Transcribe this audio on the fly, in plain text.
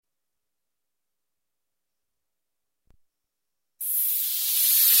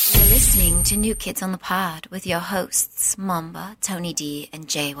Listening to New Kids on the Pod with your hosts, Mamba, Tony D, and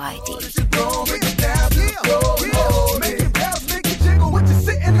JYD.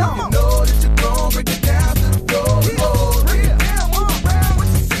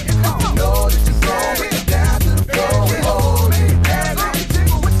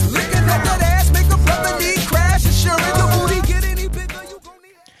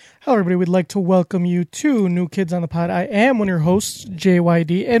 Hello, everybody. We'd like to welcome you to New Kids on the Pod. I am one of your hosts,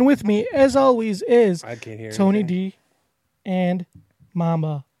 JYD, and with me, as always, is Tony D and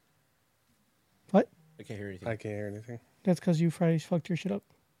Mamba. What? I can't hear anything. I can't hear anything. That's because you Fridays fucked your shit up.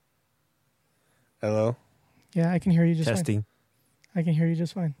 Hello? Yeah, I can hear you just Testing. fine. I can hear you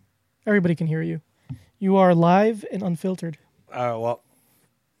just fine. Everybody can hear you. You are live and unfiltered. Well,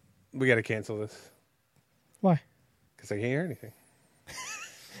 we got to cancel this Why? because I can't hear anything.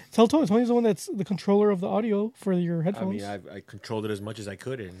 Tell Tony. Tony's the one that's the controller of the audio for your I headphones. mean, I controlled it as much as I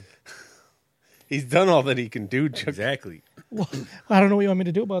could, and He's done all that he can do. exactly. Well, I don't know what you want me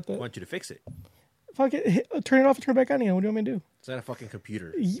to do about I that. want you to fix it. Fuck it. Turn it off and turn it back on again. What do you want me to do? It's not a fucking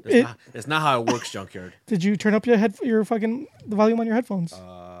computer. It- That's not how it works, Junkyard. Did you turn up the volume on your headphones?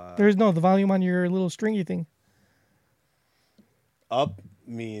 There's the volume on your little stringy thing. Up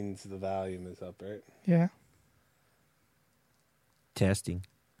means the volume is up, right? Yeah. Testing.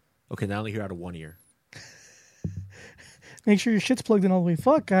 Okay, now I only hear out of one ear. Make sure your shit's plugged in all the way.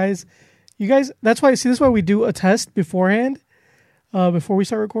 Fuck, guys. You guys, that's why we do a test beforehand, before we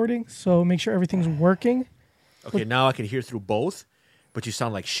start recording. So make sure everything's working. Okay, now I can hear through both, but you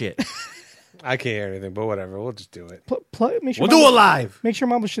sound like shit. I can't hear anything, but whatever. We'll just do it. Make sure We'll do it live. Make sure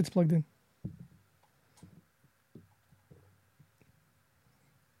Mamba's shit's plugged in.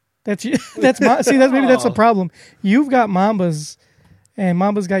 See, maybe that's the problem. You've got Mamba's, and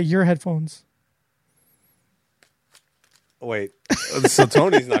Mamba's got your headphones. Wait. So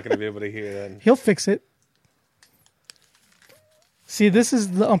Tony's not going to be able to hear then. He'll fix it. See, this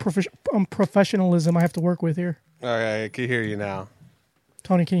is the unprofessionalism I have to work with here. All right, I can hear you now.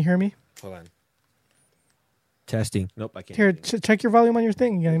 Tony, can you hear me? Hold on. Testing. Nope, I can't. Here, hear check your volume on your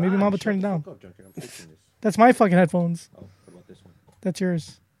thing again. Maybe Mamba Shut turned it the down. fuck up, Junkyard. I'm fixing this. That's my fucking headphones. Oh, what about this one? That's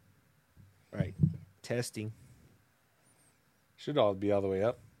yours. All right. Testing. Should all be all the way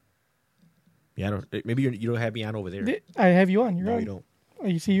up. Yeah, I don't. Maybe you don't have me on over there. I have you on. You're No, on. you don't. Oh,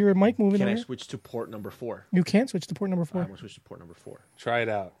 you see your mic moving Can I over? switch to port number 4? You can't switch to port number 4. I'm gonna switch to port number 4. Try it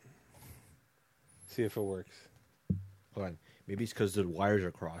out. See if it works. Hold on. Maybe it's because the wires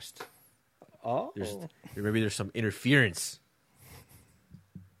are crossed. Oh. Maybe there's some interference.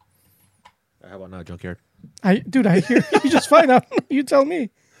 How about now, Junkyard? I hear you just fine. You tell me.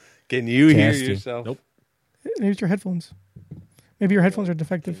 Can you hear Testing. yourself? Nope. Maybe it's your headphones. Maybe your headphones are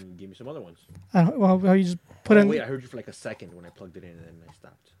defective. Can you give me some other ones? I don't. Well, how you just put in. Wait, I heard you for like a second when I plugged it in and then I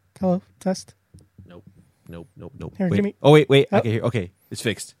stopped. Hello, test. Nope. Here, wait. give me- Oh, wait. Oh. I can hear. Okay, it's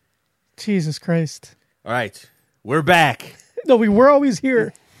fixed. Jesus Christ. All right. We're back. No, we were always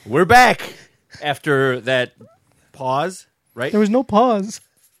here. We're back after that pause, right? There was no pause.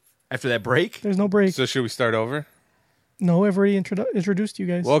 After that break. There's no break. So should we start over? No, I've already introduced you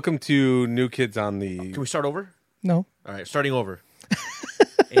guys. Welcome to New Kids on the... Can we start over? No. All right, starting over.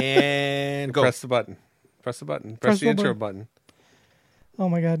 And go. Press the button. Press the button. Press the the intro button. Oh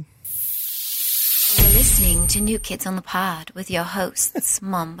my God. You're listening to New Kids on the Pod with your hosts,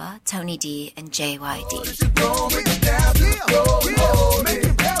 Mamba, Tony D, and JYD.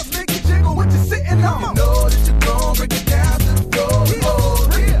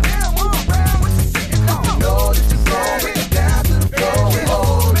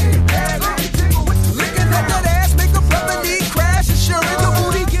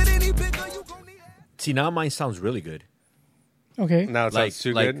 See, now mine sounds really good. Okay. Now it sounds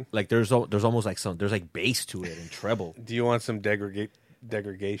too good. Like there's almost like there's like bass to it and treble. Do you want some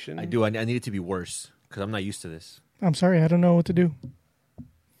degradation? I do. I need it to be worse because I'm not used to this. I'm sorry. I don't know what to do.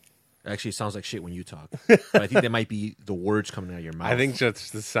 Actually, it sounds like shit when you talk. But I think that might be the words coming out of your mouth. I think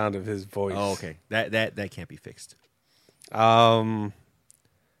just the sound of his voice. Oh, okay. That can't be fixed. Well,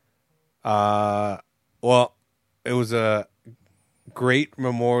 it was a great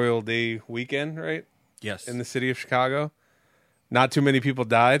Memorial Day weekend, right? Yes. In the city of Chicago. Not too many people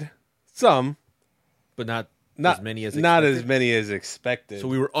died. Some, but not not as many as not expected. as many as expected. So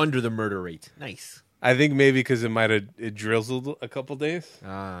we were under the murder rate. Nice. I think maybe because it drizzled a couple days,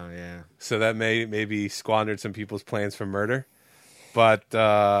 Ah, yeah. so that maybe squandered some people's plans for murder. But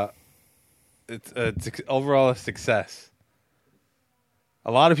it's overall a success.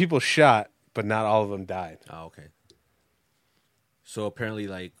 A lot of people shot, but not all of them died. Oh, okay. So apparently,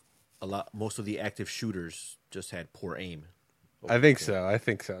 like most of the active shooters just had poor aim. I think so. I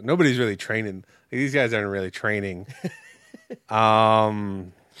think so. Nobody's really training. These guys aren't really training. Yeah,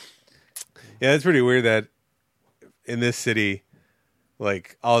 it's pretty weird that in this city,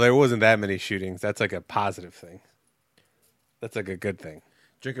 like, there wasn't that many shootings. That's like a positive thing. That's like a good thing.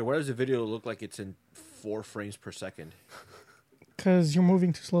 Drinker, why does the video look like it's in 4 frames per second? Because you're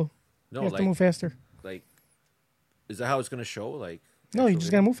moving too slow. No, You have to move faster. Like, is that how it's going to show? Like, No, you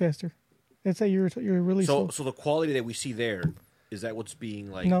just gotta move faster. It's that you're really slow. So the quality that we see there, is that what's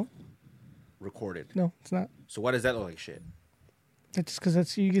being like No, recorded? no, it's not. So why does that look like shit? It's because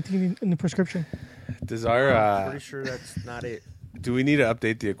that's you get in the prescription. Does I'm our pretty sure that's not it. do we need to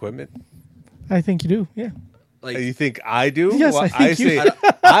update the equipment? I think you do. Yeah. Like, You think I do? Yes, I think you- say.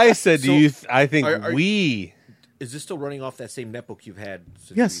 I said, So, do you? I think are- we. is this still running off that same netbook you've had?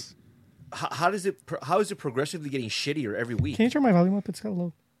 Since Yes. How does it? How is it progressively getting shittier every week? Can you turn my volume up? It's kind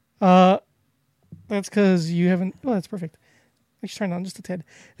of low. That's because you haven't. Oh, that's perfect. I should turn it on just a tad.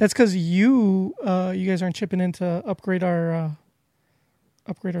 That's because you guys aren't chipping in to upgrade our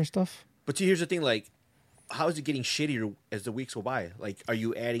stuff. But see, here's the thing: like, how is it getting shittier as the weeks go by? Like, are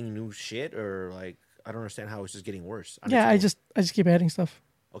you adding new shit, or like, I don't understand how it's just getting worse. on Yeah, its I own? just keep adding stuff.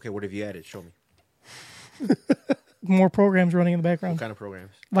 Okay, what have you added? Show me. More programs running in the What background. kind of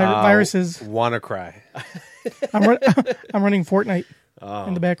programs? Viruses. Wanna cry? I'm running Fortnite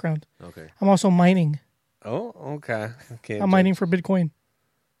in the background. Okay. I'm also mining. Oh, okay. I'm mining for Bitcoin.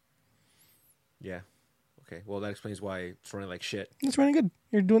 Yeah. Okay. Well, that explains why it's running like shit. It's running good.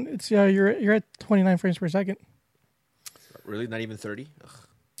 You're doing it's you're at 29 frames per second. Really? Not even 30?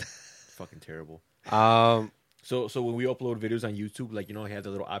 Fucking terrible. Um, So when we upload videos on YouTube, like, I have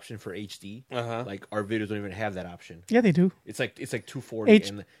the little option for HD. Like, our videos don't even have that option. Yeah, they do. It's like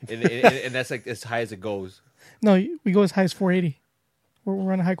 240, and that's like as high as it goes. No, we go as high as 480. We're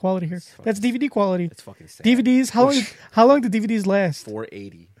running high quality here. That's DVD quality. It's fucking sad. DVDs. How long did DVDs last?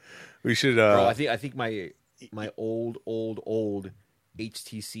 480. we should. Bro, I think my old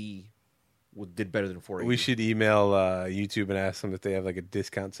HTC did better than 480. We should email YouTube and ask them if they have like a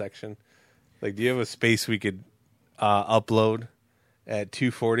discount section. Like, do you have a space we could upload at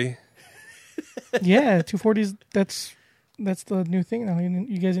 240? Yeah, 240s. That's the new thing now.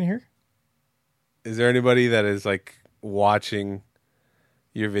 You guys in here? Is there anybody that is like watching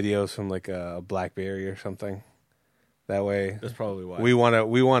your videos from like a BlackBerry or something? That way, That's probably why. we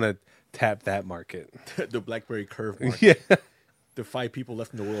want to tap that market. The BlackBerry Curve market. Yeah. The 5 people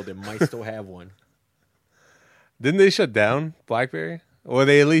left in the world that might still have one. Didn't they shut down BlackBerry? Or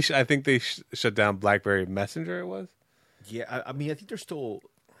they at least, I think they shut down BlackBerry Messenger. It was. Yeah, I mean, I think they're still.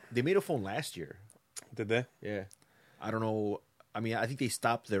 They made a phone last year. Did they? Yeah, I don't know. I mean, I think they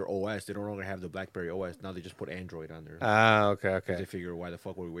stopped their OS. They no longer have the BlackBerry OS. Now they just put Android on there. Ah, okay. They figure, why the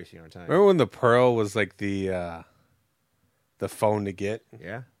fuck were we wasting our time? Remember when the Pearl was like the phone to get?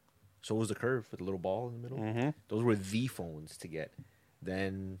 Yeah. So was the Curve with the little ball in the middle. Mm-hmm. Those were the phones to get.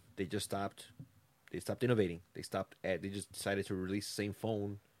 Then they just stopped. They stopped innovating. They just decided to release the same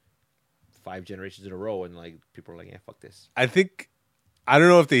phone 5 generations in a row, and like people are like, "Yeah, fuck this." I don't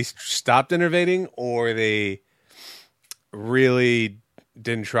know if they stopped innovating or they really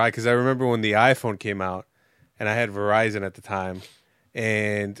didn't try. Because I remember when the iPhone came out, and I had Verizon at the time,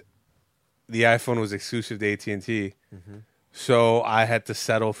 and the iPhone was exclusive to AT&T. Mm-hmm. So I had to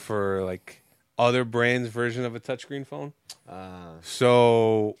settle for like other brands' version of a touchscreen phone.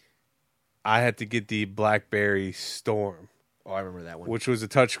 So I had to get the BlackBerry Storm. Oh, I remember that one. Which was a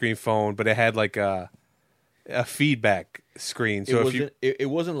touchscreen phone, but it had like a feedback screen. So it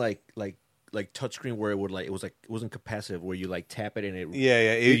wasn't like touchscreen where it wasn't capacitive where you like tap it and it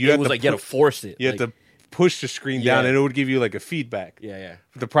you had to force it. You had to push the screen down and it would give you like a feedback. Yeah.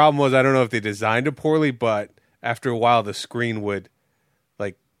 But the problem was, I don't know if they designed it poorly, but after a while the screen would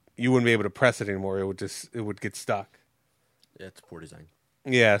like you wouldn't be able to press it anymore. It would get stuck. Yeah, it's poor design.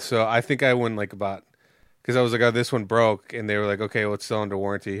 Yeah, so I think I went like about. Because I was like, oh, this one broke. And they were like, okay, well, it's still under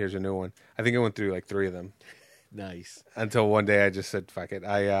warranty. Here's a new one. I think I went through like 3 of them. Nice. Until one day I just said, fuck it.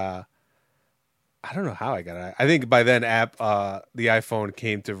 I don't know how I got it. I think by then the iPhone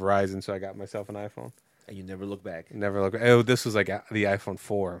came to Verizon, so I got myself an iPhone. And you never look back. Never look back. Oh, this was like the iPhone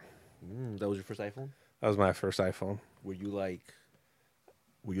 4. That was your first iPhone? That was my first iPhone. Were you like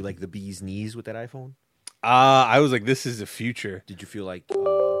the bee's knees with that iPhone? I was like, this is the future. Did you feel like...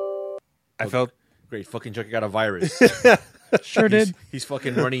 I felt... Great, fucking Junkie got a virus. Sure did. He's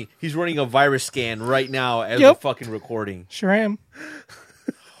fucking running. He's running a virus scan right now as we're fucking recording. Sure am.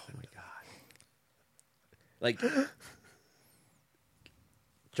 Oh my god! Like,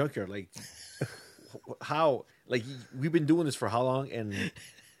 Junkyard, like, how? Like, we've been doing this for how long? And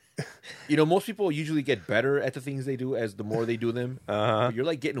Most people usually get better at the things they do as the more they do them. But you're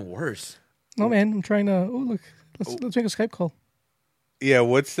like getting worse. No, man, I'm trying to. Oh, look, let's make a Skype call. Yeah,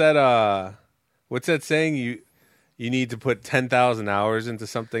 what's that? What's that saying? You need to put 10,000 hours into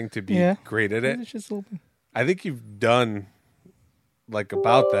something to be great at it. It's just open. I think you've done like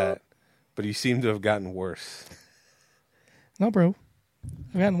about that, but you seem to have gotten worse. No, bro,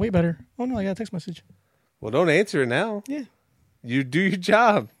 I've gotten way better. Oh no, I got a text message. Well, don't answer it now. Yeah, you do your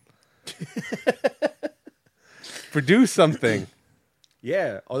job. Produce something.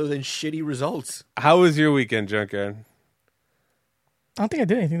 Yeah, other than shitty results. How was your weekend, Junkyard? I don't think I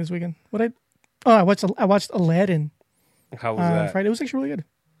did anything this weekend. I watched Aladdin. How was that? Friday. It was actually really good.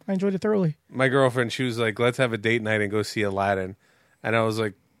 I enjoyed it thoroughly. My girlfriend, she was like, "Let's have a date night and go see Aladdin," and I was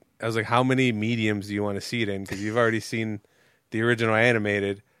like, "How many mediums do you want to see it in? Because you've already seen the original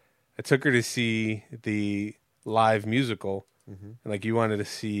animated." I took her to see the live musical, and like you wanted to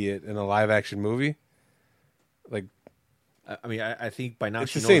see it in a live action movie. Like, I mean, I think by now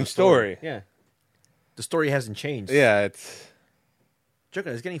it's she the knows same the story. story. Yeah, the story hasn't changed. Yeah, it's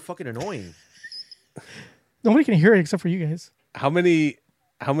Joker, it's getting fucking annoying. Nobody can hear it except for you guys. how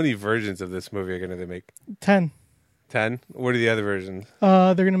many versions of this movie are going to make? 10. 10? What are the other versions?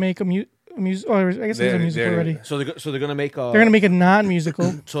 They're gonna make a music. Oh, I guess there's a musical already. So they're gonna make a. They're gonna make a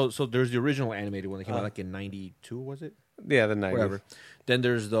non-musical. So there's the original animated one that came out like in '92, was it? Yeah, the 90s. Whatever. Then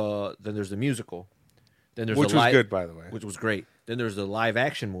there's the musical. Then there's Which the was good, by the way. Which was great. Then there's the live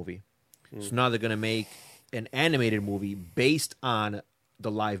action movie. So now they're gonna make an animated movie based on the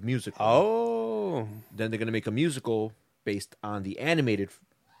live musical. Oh. Then they're gonna make a musical based on the animated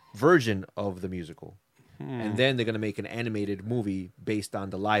version of the musical. And then they're going to make an animated movie based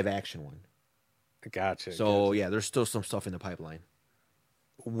on the live action one. Gotcha. So, yeah, there's still some stuff in the pipeline.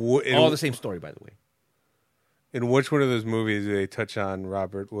 In, All the same story, by the way. In which one of those movies do they touch on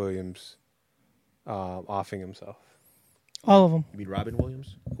Robert Williams offing himself? All of them. You mean Robin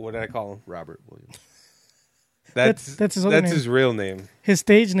Williams? What did I call him? Robert Williams. That's his other name. That's his real name. His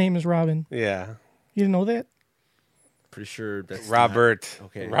stage name is Robin. Yeah. You didn't know that? Pretty sure that's Robert. Not,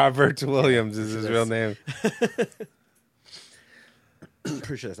 okay. Robert Williams is his real name.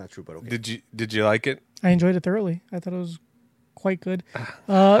 Pretty sure that's not true, but okay. Did you like it? I enjoyed it thoroughly. I thought it was quite good.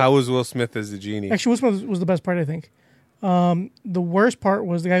 How was Will Smith as the genie? Actually, Will Smith was the best part, I think. The worst part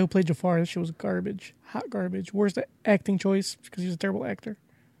was the guy who played Jafar. That shit was garbage. Hot garbage. Worst acting choice because he's a terrible actor.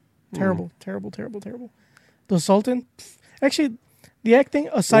 Terrible. The Sultan? Actually, the acting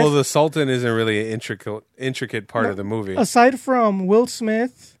aside... Well, the Sultan isn't really an intricate part of the movie. Aside from Will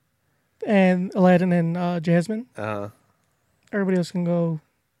Smith and Aladdin and Jasmine, everybody else can go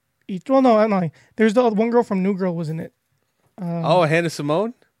eat. Well, no, I'm lying. There's the one girl from New Girl was in it. Hannah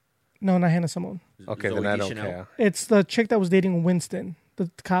Simone? No, not Hannah Simone. Okay, Zoe then I don't Deschanel. care. It's the chick that was dating Winston, the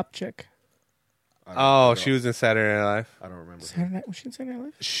cop chick. Oh, she was in Saturday Night Live. I don't remember. Saturday Night, was she in Saturday Night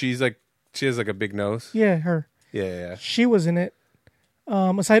Live? She has like a big nose. Yeah, her. Yeah. She was in it.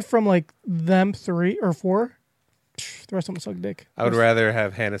 Aside from like them 3 or 4, the rest of them suck dick. I would rather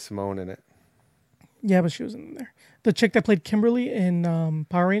have Hannah Simone in it. Yeah, but she was in there. The chick that played Kimberly in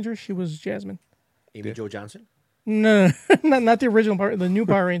Power Rangers, she was Jasmine. Amy Jo Johnson? No, not the original part. The new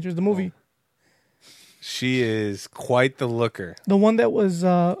Power Rangers, the movie. She is quite the looker. The one that was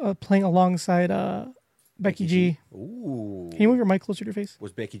playing alongside Becky G. Ooh. Can you move your mic closer to your face?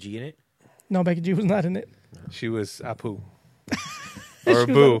 Was Becky G in it? No, Becky G was not in it. She was Apu. Or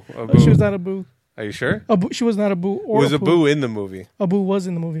Abu. She was not Abu. Are you sure? She was not Abu. Or Was Abu in the movie? Abu was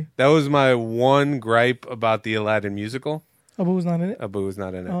in the movie. That was my one gripe about the Aladdin musical. Abu was not in it. Abu was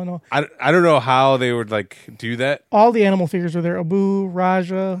not in it. Oh, no. I don't know how they would like do that. All the animal figures were there. Abu,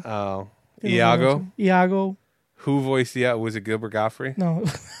 Raja. Oh. Iago? Who voiced Iago? Was it Gilbert Gottfried? No,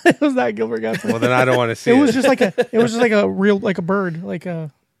 it was not Gilbert Gottfried. Well, then I don't want to see it. It was just like a real, like a bird, like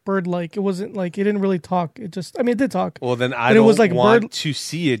a bird. Like it wasn't like it didn't really talk. It just, I mean, it did talk. Well, then I don't want to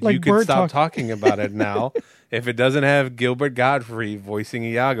see it. Like you can stop talk. talking about it now. If it doesn't have Gilbert Gottfried voicing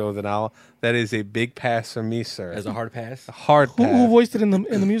Iago, then that is a big pass from me, sir. As a hard pass? A hard Who pass. voiced it in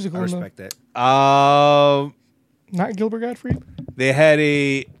the musical? I respect that. Not Gilbert Gottfried. They had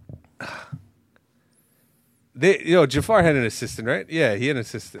Jafar had an assistant, right? Yeah, he had an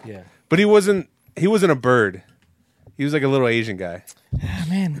assistant. Yeah. But he wasn't a bird. He was like a little Asian guy. Ah,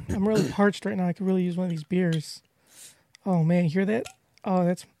 man, I'm really parched right now. I could really use one of these beers. Oh man, you hear that? Oh,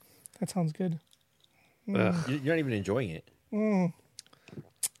 that sounds good. You're not even enjoying it.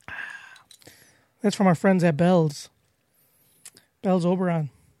 That's from our friends at Bell's. Bell's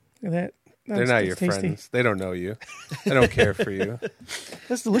Oberon. Look at that. They're not your tasty. friends. They don't know you. They don't care for you.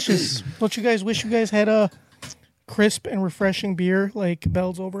 That's delicious. Don't you guys wish you guys had crisp and refreshing beer like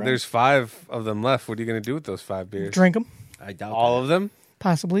Bell's Oberon. There's 5 of them left. What are you going to do with those 5 beers? Drink them, I doubt All that. of them?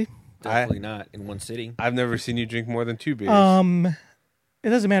 possibly. Definitely not in one sitting. I've never seen you drink more than 2 beers. It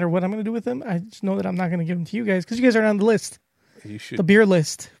doesn't matter what I'm going to do with them. I just know that I'm not going to give them to you guys because you guys aren't on the list, You should. the beer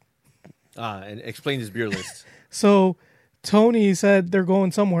list. And explain this beer list. So Tony said they're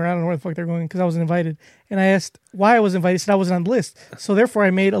going somewhere. I don't know where the fuck they're going because I wasn't invited. And I asked why I was invited. He said I wasn't on the list. So therefore,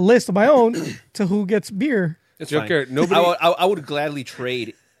 I made a list of my own to who gets beer. It's Joker, fine. nobody- I would gladly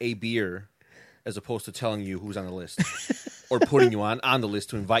trade a beer as opposed to telling you who's on the list or putting you on the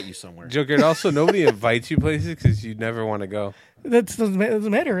list to invite you somewhere. Joker, also, nobody invites you places because you never want to go. That doesn't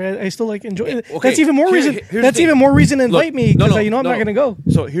matter. I still like enjoy it. Okay, That's even more reason. here's the That's thing. even more reason to invite Look, me because no, I'm not no. going to go.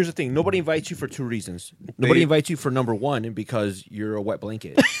 So here's the thing: nobody invites you for 2 reasons. Nobody invites you for number 1 because you're a wet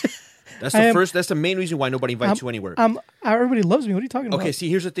blanket. That's the first. That's the main reason why nobody invites you anywhere. Everybody loves me. What are you talking about? Okay, see,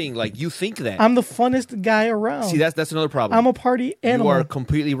 here's the thing: like you think that. I'm the funnest guy around. See, that's another problem. I'm a party animal. You are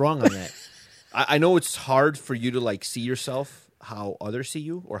completely wrong on that. I know it's hard for you to like see yourself how others see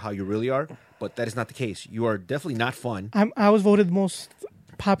you or how you really are, but that is not the case. You are definitely not fun. I was voted the most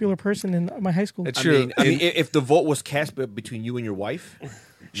popular person in my high school. It's true. I mean, if the vote was cast between you and your wife,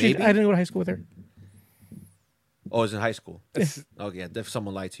 maybe. I didn't go to high school with her. Oh, it was in high school. Okay,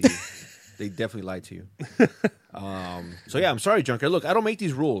 someone lied to you. They definitely lied to you. So yeah, I'm sorry, Junker. Look, I don't make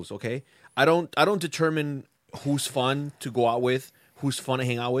these rules. Okay, I don't determine who's fun to go out with, who's fun to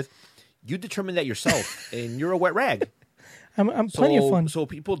hang out with. You determine that yourself, and you're a wet rag. I'm plenty of fun. So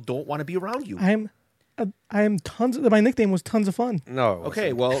people don't want to be around you. I am tons. My nickname was Tons of Fun. No. it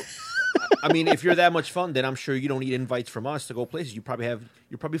Okay, wasn't. well, I mean, if you're that much fun, then I'm sure you don't need invites from us to go places. You're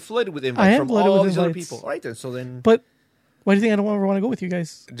probably flooded with I invites am from flooded all with these other invites. people. All right, then. So then, But why do you think I don't ever want to go with you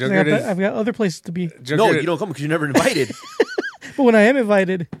guys? 'Cause Junker I've got other places to be. Joker, no, you don't come because you're never invited. But when I am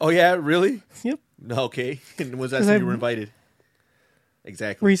invited, Oh yeah, really? yep, No, okay. And was that 'Cause time I've- you were invited?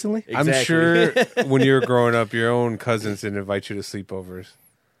 Exactly. recently. I'm Exactly. sure when you were growing up, your own cousins didn't invite you to sleepovers.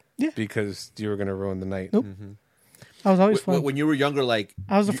 Yeah. Because you were going to ruin the night. Nope. I was always When, fun. when you were younger, like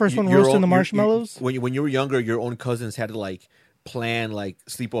I was the first one your roasting own- the your- marshmallows. When you were younger, your own cousins had to like plan like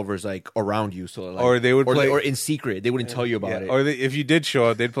sleepovers like around you, so like, Or they would play- or in secret. They wouldn't tell you about it. Or if you did show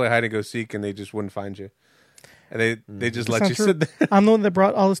up, they'd play hide and go seek, and they just wouldn't find you. And they just let That's you not sit true. there. I'm the one that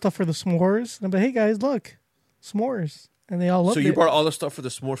brought all the stuff for the s'mores. And I'm like, hey guys, look, s'mores, and they all loved So you it. brought all the stuff for the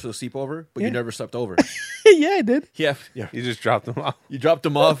s'mores for the sleepover, but Yeah. you never slept over. Yeah, I did. yeah. You just dropped them off. You dropped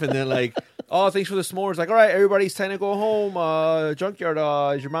them off, and then like, oh, thanks for the s'mores. Like, all right, everybody, it's time to go home. Junkyard,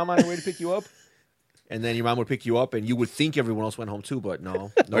 is your mom on her way to pick you up? And then your mom would pick you up, and you would think everyone else went home too, but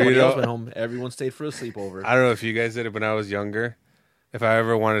no, nobody know- else went home. Everyone stayed for a sleepover. I don't know if you guys did it when I was younger. If I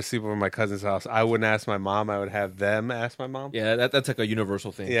ever wanted to sleep over at my cousin's house, I wouldn't ask my mom. I would have them ask my mom. Yeah, that's like a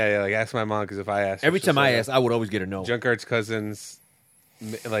universal thing. Yeah, like ask my mom, because if I ask her, Every she'll time I say asked, I would always get a no. Junkyard's cousins,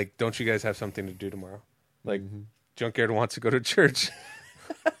 like, don't you guys have something to do tomorrow? Like, Junkyard wants to go to church.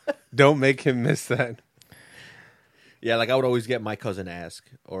 Don't make him miss that. Yeah, like I would always get my cousin to ask,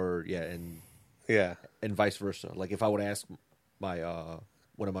 or Yeah. and vice versa. Like if I would ask my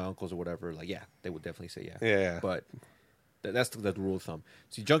one of my uncles or whatever, like yeah, they would definitely say yeah. Yeah. But that's the rule of thumb.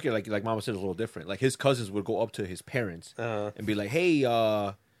 See, Junkyard, like Mama said, is a little different. Like his cousins would go up to his parents and be like, "Hey,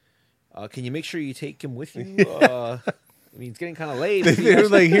 can you make sure you take him with you? I mean, it's getting kind of late." They were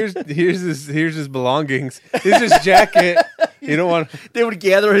like, here's his belongings. Here's his jacket. You don't want. They would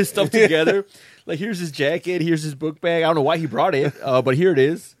gather his stuff together. Like, here's his jacket, here's his book bag. I don't know why he brought it, but here it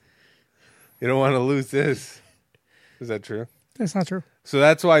is. You don't want to lose this. Is that true? That's not true. So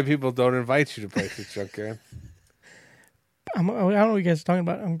that's why people don't invite you to places, Junkyard. I don't know what you guys are talking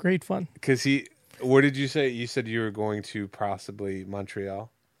about. I'm great fun. Because what did you say? You said you were going to possibly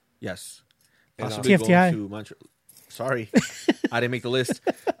Montreal. Yes. TFTI. Going to Montreal. Sorry, I didn't make the list.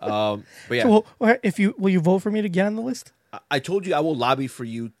 But yeah, So, will you vote for me to get on the list? I told you I will lobby for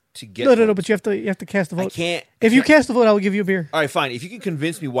you to get. No. votes. But you have to cast a vote. I can't. If you cast a vote, I will give you a beer. All right, fine. If you can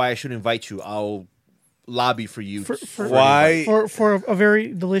convince me why I should invite you, I'll lobby for you. For- for an Why? invite. For a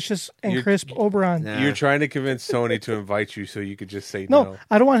very delicious and You're- crisp Oberon. Nah. You're trying to convince Tony to invite you so you could just say no. No,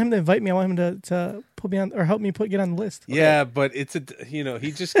 I don't want him to invite me. I want him to put me on or help me get on the list. Yeah, but it's he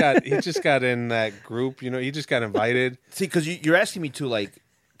just got in that group. He just got invited. See, because you're asking me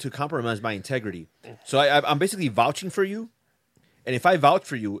to compromise my integrity. So I'm basically vouching for you. And if I vouch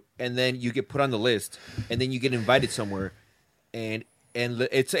for you, and then you get put on the list, and then you get invited somewhere, and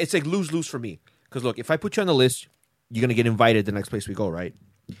it's like lose for me. Because look, if I put you on the list, you're gonna get invited the next place we go, right?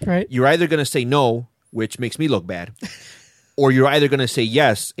 Right. You're either gonna say no, which makes me look bad, or you're either gonna say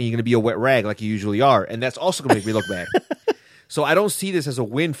yes, and you're gonna be a wet rag like you usually are, and that's also gonna make me look bad. So I don't see this as a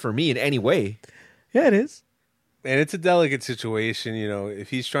win for me in any way. Yeah, it is. And it's a delicate situation, you know. If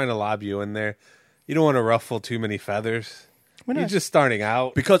he's trying to lob you in there, you don't want to ruffle too many feathers. Why You're not? just starting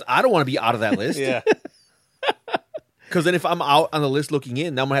out. Because I don't want to be out of that list. Yeah. Because then if I'm out on the list looking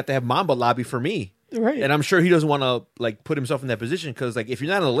in, then I'm going to have to have Mamba lobby for me. Right. And I'm sure he doesn't want to like put himself in that position because like if you're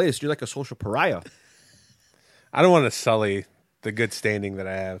not on the list, you're like a social pariah. I don't want to sully the good standing that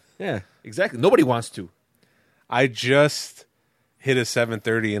I have. Yeah, exactly. Nobody wants to. I just hit a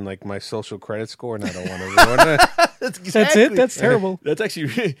 730 in like my social credit score, and I don't want to ruin it. That's it? That's terrible. That's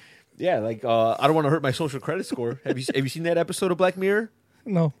actually, yeah. Like I don't want to hurt my social credit score. Have you seen that episode of Black Mirror?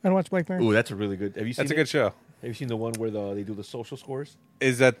 No, I don't watch Black Mirror. Ooh, that's a really good. Have you seen? That's a good show. Have you seen the one where they do the social scores?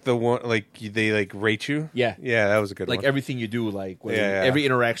 Is that the one like they like rate you? Yeah. Yeah, that was a good Like one. everything you do, like whether Yeah. every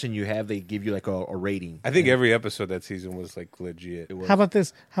interaction you have, they give you like a rating. I think every episode that season was like legit. It was. How about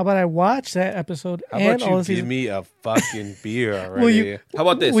this? How about I watch that episode How and about all you the give season? me a fucking beer already? Will you- How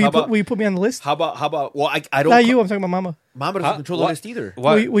about this? Will How you about put me on the list? how about? Well, I don't. Not you. I'm talking about Mama. Mama doesn't Huh? control What? the list either.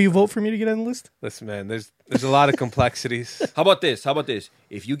 What? Will you vote for me to get on the list? Listen, man, there's a lot of complexities. How about this? How about this?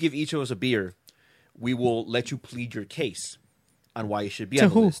 If you give each of us a beer, we will let you plead your case on why you should be To on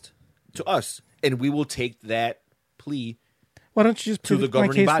the who? list. To us. And we will take that plea Why don't you just to the plead my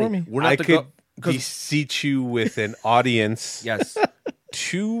governing case body. for me? We're not I the could 'cause- beseech you with an audience Yes.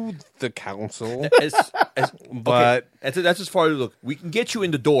 to the council, As, but okay. That's as far as look. We can get you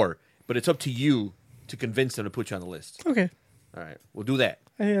in the door, but it's up to you to convince them to put you on the list. Okay, All right. We'll do that.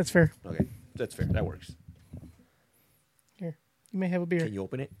 I think that's fair. Okay. That's fair. That works. Here, you may have a beer. Can you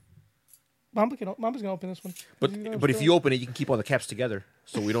open it? Mama's gonna open this one. But if you open it, you can keep all the caps together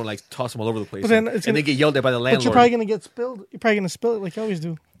so we don't like toss them all over the place. But then and it's and gonna- they get yelled at by the But landlord. you're probably gonna get spilled. You're probably gonna spill it like you always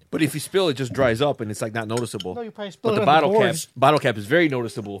do. But if you spill, it just dries up and it's like not noticeable. No, you probably spill But it the on bottle the boards. bottle cap is very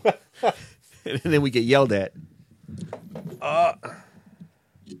noticeable. And then we get yelled at.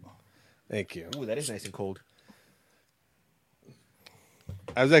 thank you. Ooh, that is nice and cold.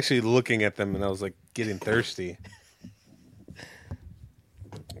 I was actually looking at them and I was like getting thirsty.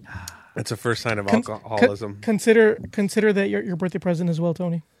 It's the first sign of alcoholism. Consider that your birthday present as well,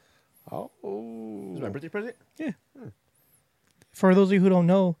 Tony. Oh, Is it my birthday present? Yeah. For those of you who don't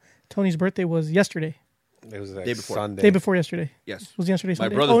know, Tony's birthday was yesterday. it was like Day before. Sunday. Day before yesterday. Yes. Was yesterday My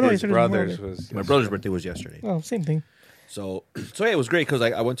Sunday? brother's Oh no, birthday- yesterday's Brothers Memorial Day. was My brother's birthday was yesterday. Oh, same thing. So yeah, it was great because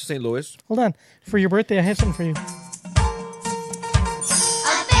I went to St. Louis. Hold on. For your birthday, I have something for you. A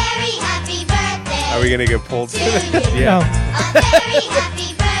very happy birthday. Are we gonna get pulled? to you? Yeah. Oh, A very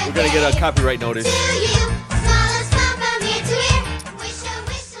happy birthday. We're gonna get a copyright notice. to you. Smallest come from ear to ear. Wish a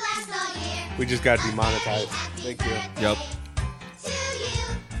wish to last all year. We just got A very demonetized. happy Thank you. birthday Yep.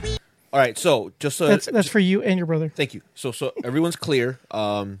 to you. All right. So just so that's for you and your brother. thank you. So everyone's clear.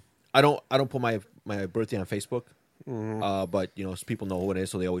 I don't put my birthday on Facebook. But you know, people know who it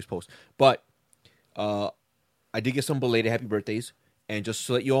is, so they always post. But I did get some belated happy birthdays, and just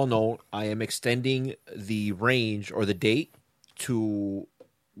to let you all know, I am extending the range or the date to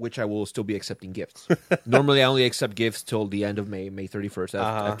which I will still be accepting gifts. Normally, I only accept gifts till the end of May 31st.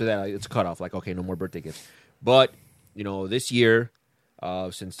 After that, it's a cutoff. Like, okay, no more birthday gifts. But you know, this year,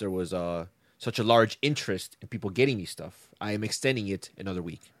 since there was such a large interest in people getting me stuff, I am extending it another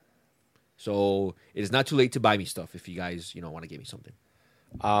week. So it is not too late to buy me stuff if you guys, want to give me something.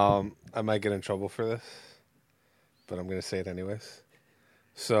 I might get in trouble for this, but I'm gonna say it anyways.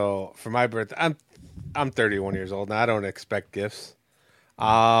 So for my birthday, I'm 31 years old now. I don't expect gifts.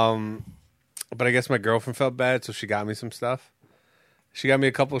 But I guess my girlfriend felt bad, so she got me some stuff. She got me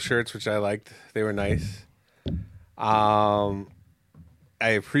a couple shirts, which I liked. They were nice. I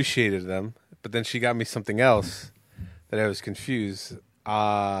appreciated them, but then she got me something else that I was confused.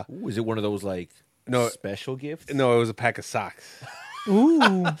 Ooh, is it one of those No. special gifts? No, it was a pack of socks,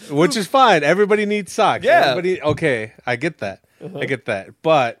 Ooh. which is fine. Everybody needs socks. Yeah. Okay, I get that. I get that.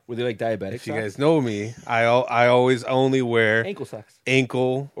 But Were they like diabetic? if you guys know me, I always only wear ankle socks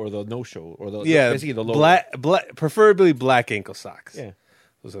ankle. or the no show or the Yeah, basically the low black, preferably black ankle socks. Yeah.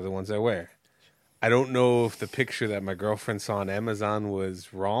 Those are the ones I wear. I don't know if the picture that my girlfriend saw on Amazon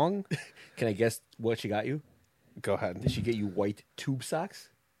was wrong. Can I guess what she got you? Go ahead. Did she get you white tube socks?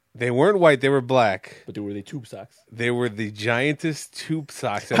 They weren't white; they were black. But were they tube socks? They were the giantest tube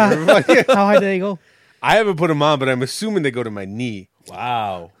socks I've ever. How high did they go? I haven't put them on, but I'm assuming they go to my knee.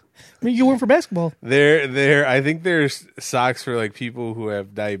 Wow. I mean, you went for basketball. They're. I think there's socks for like people who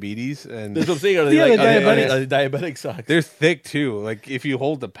have diabetes, and That's what I'm saying. Are they Yeah, like they're are they diabetic socks? they're thick too. Like if you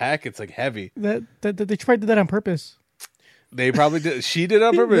hold the pack, it's like heavy. That they tried to do that on purpose. They probably did. She did it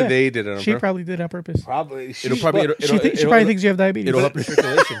on purpose. Yeah. Or they did it on She purpose. probably did it on purpose. Probably. It'll probably She probably thinks you have diabetes. it'll help your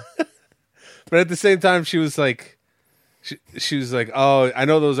circulation. But at the same time, she was like, she was like, "Oh, I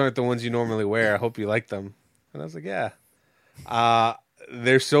know those aren't the ones you normally wear. I hope you like them." And I was like, yeah.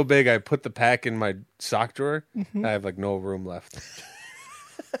 They're so big, I put the pack in my sock drawer. I have like no room left.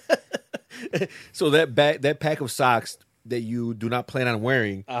 So that pack of socks that you do not plan on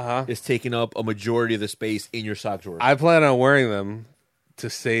wearing is taking up a majority of the space in your sock drawer. I plan on wearing them to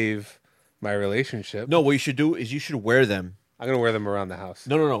save my relationship. No, what you should do is you should wear them. I'm going to wear them around the house.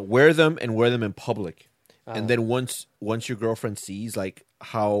 No. Wear them and wear them in public. And then once your girlfriend sees like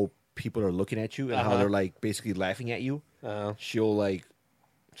how people are looking at you and how they're like basically laughing at you, she'll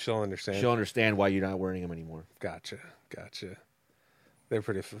understand. She'll understand why you're not wearing them anymore. Gotcha. They're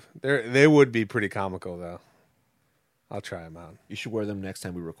pretty. They would be pretty comical though. I'll try them out. You should wear them next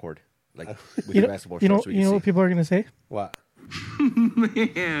time we record, like with You your know, basketball you know, shorts. So we you can know see. what people are going to say? What?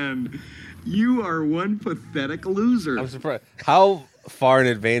 Man, you are one pathetic loser. I'm surprised. How far in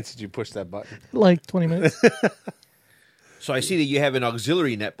advance did you push that button? Like 20 minutes. So I see that you have an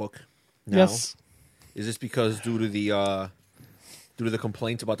auxiliary netbook now. Yes. Is this because due to the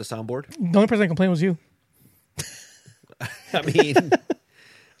complaints about the soundboard? The only person that complained was you. I mean,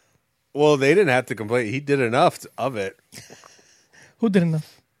 Well, they didn't have to complain. He did enough of it. Who did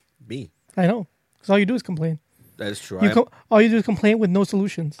enough? me. I know. Because all you do is complain. That is true. All you do is complain with no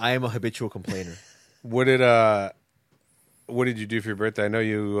solutions. I am a habitual complainer. What did you do for your birthday? I know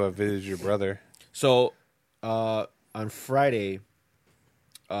you visited your brother. So on Friday,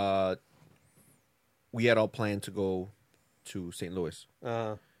 we had all planned to go to St. Louis.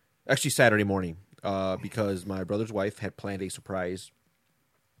 Actually, Saturday morning, because my brother's wife had planned a surprise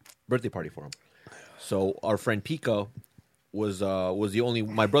birthday party for him. So our friend Pika was the only.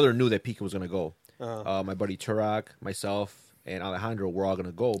 My brother knew that Pika was going to go. My buddy Turok, myself, and Alejandro were all going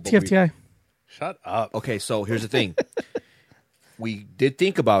to go. But TFTI. Shut up. okay, so here's the thing. We did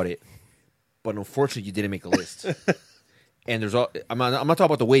think about it, but unfortunately, you didn't make a list. And there's all. I'm not talking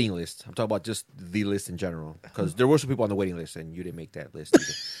about the waiting list. I'm talking about just the list in general, because there were some people on the waiting list, and you didn't make that list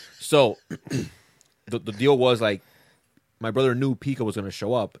either. So the deal was like, my brother knew Pika was going to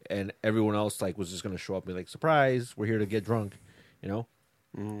show up, and everyone else like was just going to show up and be like, surprise, we're here to get drunk, you know.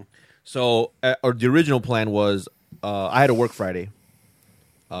 Mm-hmm. So or the original plan was, I had to work Friday.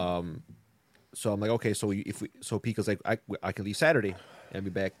 So I'm like, okay, so Pika's like, I can leave Saturday and be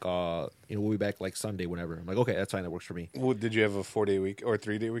back. We'll be back like Sunday, whenever. I'm like, okay, that's fine, that works for me. Well, did you have a 4-day week or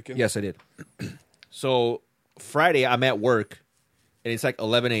 3-day weekend? Yes, I did. So Friday, I'm at work, and it's like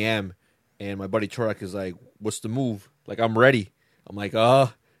 11 a.m. And my buddy Turek is like, "What's the move?" Like, I'm ready. I'm like,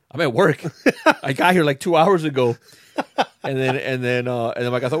 I'm at work. I got here like 2 hours ago. And then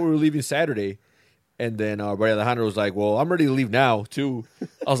like, I thought we were leaving Saturday. And then buddy Alejandro was like, "Well, I'm ready to leave now too."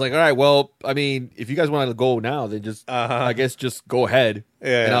 I was like, "All right, well, I mean, if you guys want to go now, then just I guess just go ahead,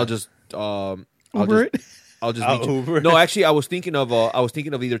 and I'll just Uber it. I'll just I'll meet you." Uber. No, actually, I was thinking of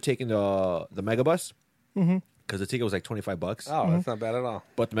either taking the Megabus because the ticket was like $25. Oh, that's not bad at all.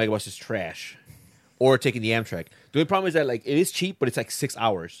 But the Megabus is trash. Or taking the Amtrak. The only problem is that like it is cheap, but it's like 6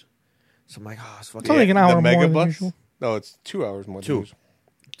 hours. So I'm like, oh, it's fucking. It's only like an hour the more than Megabus? usual. No, it's 2 hours more. Two. Than usual.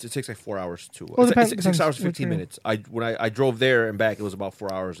 It takes like 4 hours too. Well, It's depends- 6 hours depends which 15 way. minutes. When I drove there and back, it was about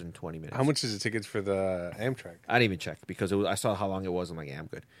 4 hours and 20 minutes. How much is the tickets for the Amtrak? I didn't even check because I saw how long it was. I'm like, yeah, I'm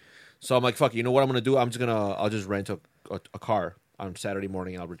good. So I'm like, fuck it. You know what I'm gonna do? I'll just rent a car on Saturday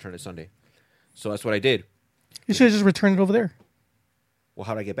morning and I'll return it Sunday. So that's what I did. You should have just returned it over there Well,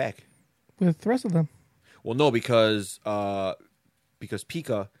 how'd I get back? with the rest of them. Well, no, because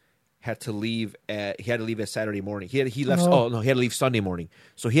Pika had to leave at Saturday morning. He left. Oh. Oh no, he had to leave Sunday morning.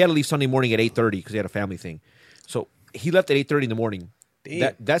 So he had to leave Sunday morning at 8:30 because he had a family thing. So he left at 8:30 in the morning.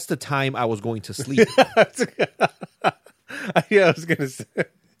 Damn. That's the time I was going to sleep. Yeah, I was gonna say.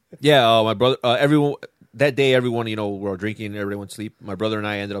 Yeah, my brother. Everyone that day, everyone we were all drinking. Everyone sleep. My brother and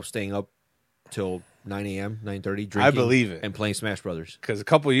I ended up staying up till 9 a.m., 9:30. Drinking. I believe it. And playing Smash Brothers. Because a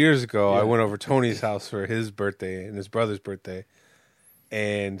couple years ago, I Yeah. went over Tony's house for his birthday and his brother's birthday,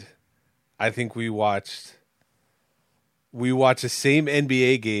 and I think we watched the same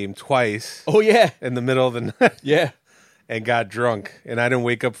NBA game twice Oh yeah, in the middle of the night yeah. and got drunk. And I didn't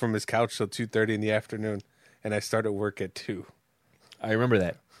wake up from his couch till 2:30 in the afternoon, and I started work at 2. I remember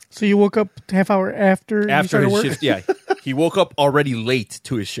that. So you woke up a half hour after you After started his work? shift, yeah, he woke up already late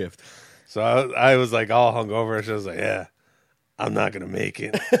to his shift. So I was like all hungover. So I was like, yeah, I'm not gonna make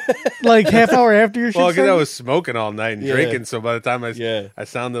it. Like half hour after your shift Well, because I started? was smoking all night and Yeah. drinking, so by the time Yeah. I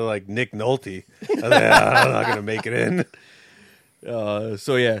sounded like Nick Nolte. I was like, I'm not gonna make it in.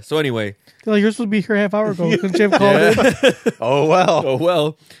 So anyway, They're like, you're supposed to be here a half hour ago. Couldn't you have called in? Oh well. oh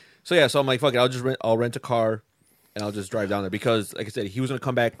well. So yeah, so I'm like, fuck it. I'll rent a car, and I'll just drive down there because, like I said, he was gonna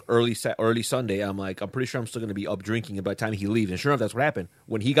come back early Sunday. I'm like, I'm pretty sure I'm still gonna be up drinking by the time he leaves. And sure enough, that's what happened.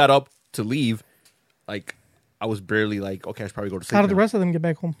 When he got up to leave, like I was barely like, okay, I should probably go to sleep. How did the now. rest of them get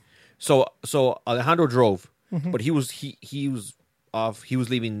back home? So Alejandro drove, but he was off. He was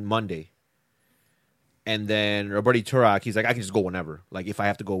leaving Monday. And then our buddy Turok, he's like, I can just go whenever. Like, if I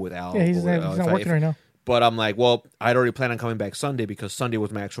have to go with Al. Yeah, he's or, not working right now. But I'm like, well, I'd already planned on coming back Sunday because Sunday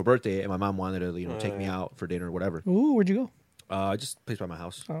was my actual birthday, and my mom wanted to, take me out for dinner or whatever. Ooh, where'd you go? Just a place by my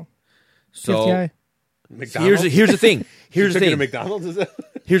house. Oh. So 50i. McDonald's? here's the thing. Here's the Took you to thing. McDonald's, is it?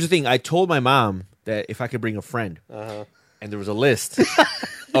 Here's the thing. I told my mom that if I could bring a friend, and there was a list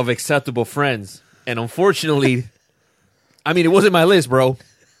of acceptable friends, and unfortunately, I mean, it wasn't my list, bro,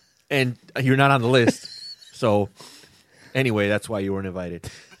 and you're not on the list. So, anyway, that's why you weren't invited.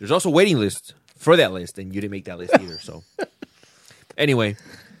 There's also a waiting list for that list, and you didn't make that list either. So, anyway,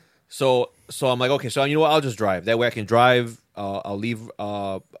 so I'm like, okay, so you know what? I'll just drive. That way, I can drive. I'll leave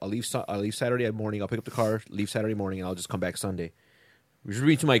Saturday morning. I'll pick up the car, leave Saturday morning, and I'll just come back Sunday. Which brings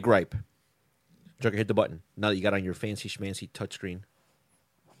me to my gripe. Joker, hit the button. Now that you got on your fancy schmancy touchscreen.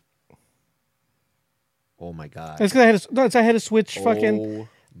 Oh my god! That's because I had to switch.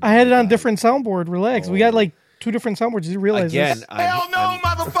 I had it on different soundboard. Relax. We got like 2 different soundboards. Did you realize Again, this? Hell no,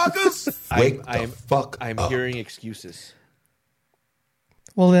 motherfuckers! Wake the fuck I'm up. hearing excuses.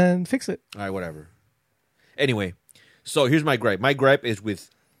 Well, then fix it. All right, whatever. Anyway, so here's my gripe. My gripe is with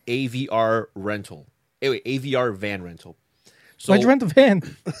AVR rental. Anyway, AVR van rental. So Why'd you rent the van?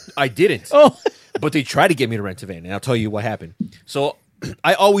 I didn't. Oh. But they tried to get me to rent a van, and I'll tell you what happened. So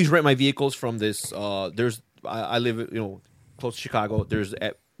I always rent my vehicles from this. I live close to Chicago. There's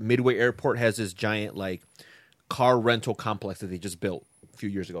at Midway Airport has this giant like car rental complex that they just built a few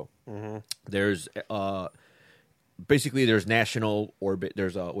years ago. Mm-hmm. There's basically there's National Orbit.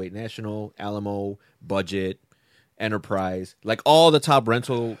 There's National, Alamo, Budget, Enterprise, like all the top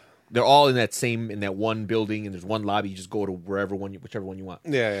rental. They're all in that one building, and there's one lobby. You just go to whichever one you want.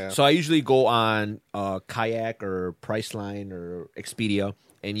 Yeah. So I usually go on Kayak or Priceline or Expedia,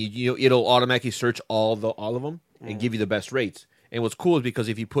 and it'll automatically search all of them and give you the best rates. And what's cool is because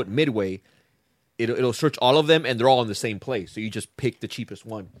if you put Midway, it'll search all of them, and they're all in the same place. So you just pick the cheapest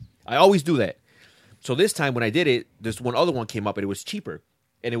one. I always do that. So this time when I did it, this one other one came up, and it was cheaper,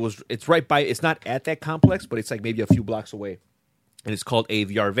 and it's right by. It's not at that complex, but it's like maybe a few blocks away. And it's called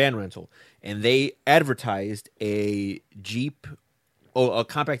AVR Van Rental. And they advertised a Jeep, a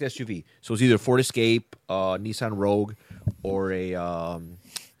compact SUV. So it's either Ford Escape, Nissan Rogue, or a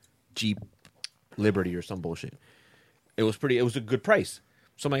Jeep Liberty or some bullshit. It was a good price.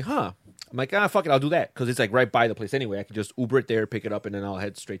 So I'm like, fuck it, I'll do that. Because it's like right by the place anyway. I can just Uber it there, pick it up, and then I'll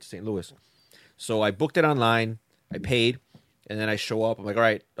head straight to St. Louis. So I booked it online. I paid. And then I show up. I'm like, all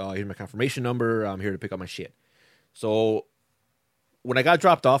right, here's my confirmation number. I'm here to pick up my shit. So when I got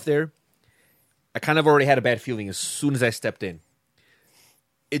dropped off there, I kind of already had a bad feeling as soon as I stepped in.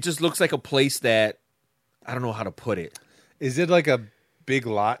 It just looks like a place that I don't know how to put it. Is it like a big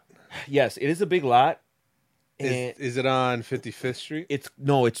lot? Yes, it is a big lot. Is it on 55th Street? It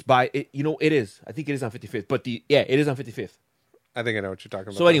is. I think it is on 55th. But it is on 55th. I think I know what you're talking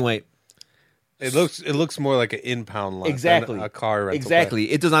about. So anyway, it looks more like an impound lot exactly than a car rental exactly.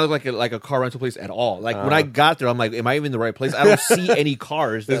 place. It does not look like a car rental place at all. Like when I got there, I'm like, am I even in the right place? I don't see any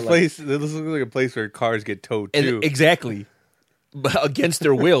cars. This looks like a place where cars get towed too. Exactly, but against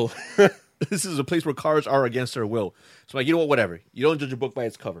their will. This is a place where cars are against their will. So I'm like, you know what? Whatever. You don't judge a book by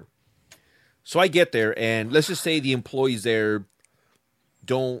its cover. So I get there, and let's just say the employees there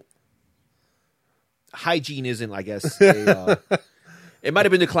don't. Hygiene isn't, I guess. It might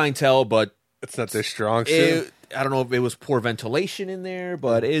have been the clientele, but it's not their strong suit. I don't know if it was poor ventilation in there,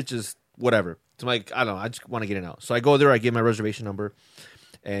 but it's just whatever. So I'm like, I don't know. I just want to get in out. So I go there. I give my reservation number,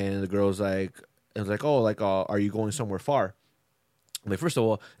 and the girl's like, are you going somewhere far? I'm like, first of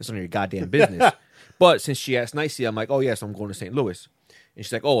all, it's none of your goddamn business. But since she asked nicely, I'm like, oh yes, I'm going to St. Louis. And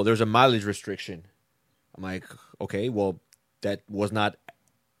she's like, oh, there's a mileage restriction. I'm like, okay, well, that was not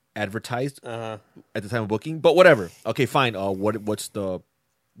advertised at the time of booking, but whatever. Okay, fine. What's the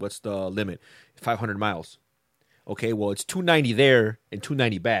limit? 500 miles. Okay, well, it's 290 there and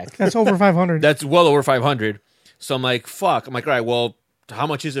 290 back. That's over 500. That's well over 500. So I'm like, fuck. I'm like, all right, well, how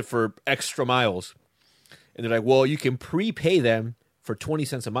much is it for extra miles? And they're like, well, you can prepay them for 20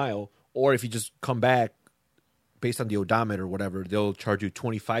 cents a mile, or if you just come back based on the odometer or whatever, they'll charge you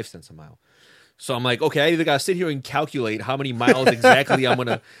 25 cents a mile. So I'm like, okay, I either got to sit here and calculate how many miles exactly I'm going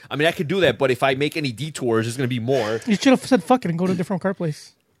to... I mean, I could do that, but if I make any detours, it's going to be more. You should have said fuck it and go to a different car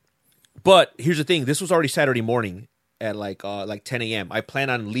place. But here's the thing. This was already Saturday morning at like 10 a.m. I plan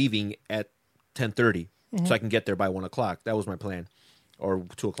on leaving at 10:30 so I can get there by 1 o'clock. That was my plan. Or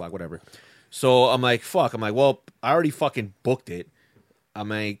 2 o'clock, whatever. So I'm like, fuck. I'm like, well, I already fucking booked it. I'm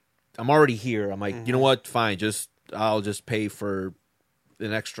like, I'm already here. I'm like, you know what? Fine, I'll just pay for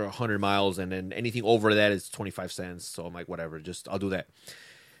an extra 100 miles, and then anything over that is 25 cents. So I'm like, whatever, I'll do that.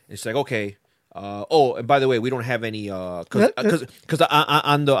 And she's like, okay. And by the way, we don't have any because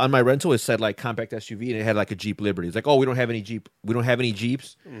on my rental it said like compact SUV, and it had like a Jeep Liberty. It's like, we don't have any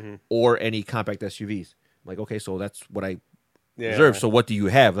Jeeps or any compact SUVs. I'm like, okay, so that's what I reserved. So what do you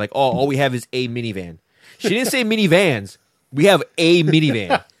have? Like, all we have is a minivan. She didn't say minivans. We have a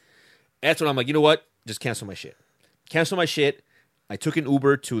minivan. That's when I'm like, you know what? Just cancel my shit. I took an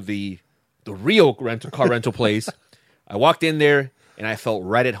Uber to the real car rental place. I walked in there and I felt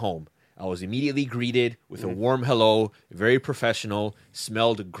right at home. I was immediately greeted with a warm hello, very professional,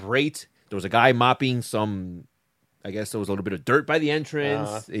 smelled great. There was a guy mopping some, I guess there was a little bit of dirt by the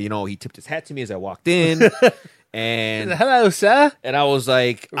entrance. He tipped his hat to me as I walked in. And hello, sir. And I was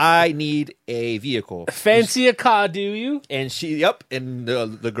like, I need a vehicle. Fancy a car, do you? And and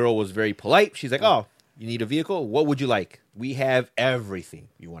the girl was very polite. She's like, oh, you need a vehicle? What would you like? We have everything.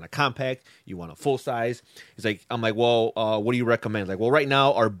 You want a compact? You want a full size? He's like, I'm like, well, what do you recommend? Like, well, right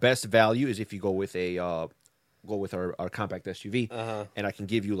now our best value is if you go with our compact SUV, and I can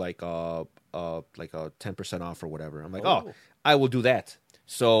give you like a 10% off or whatever. I'm like, oh, I will do that.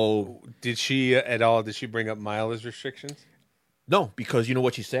 So did she bring up mileage restrictions? No, because you know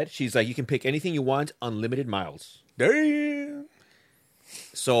what she said? She's like, you can pick anything you want, unlimited miles. Damn.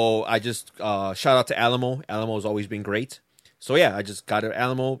 So I just shout out to Alamo. Alamo has always been great. So yeah, I just got an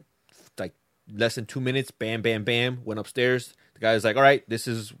Alamo, like less than 2 minutes. Bam, bam, bam. Went upstairs. The guy's like, all right,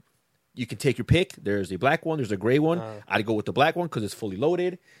 you can take your pick. There's a black one. There's a gray one. I'd go with the black one because it's fully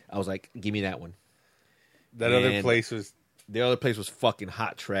loaded. I was like, give me that one. The other place was fucking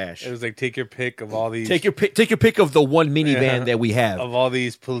hot trash. It was like, take your pick of all these. Take your pick of the one minivan that we have. Of all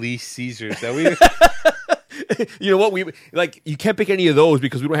these police seizures that we. You know what? You can't pick any of those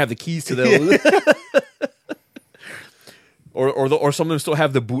because we don't have the keys to those. or some of them still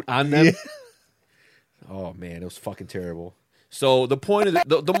have the boot on them. Yeah. Oh man, it was fucking terrible. So the point of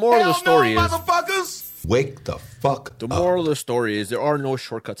the moral of the story is, motherfuckers, wake the fuck up. The moral of the story is there are no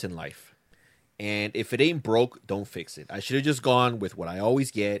shortcuts in life. And if it ain't broke, don't fix it. I should have just gone with what I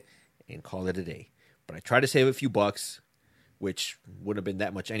always get and call it a day. But I tried to save a few bucks, which wouldn't have been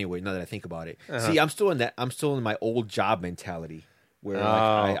that much anyway. Now that I think about it, see, I'm still in my old job mentality where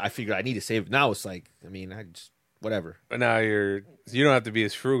I figured I need to save. Now it's like, I mean, I just whatever. But now you don't have to be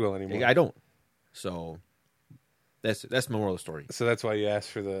as frugal anymore. I don't. So that's my moral of the story. So that's why you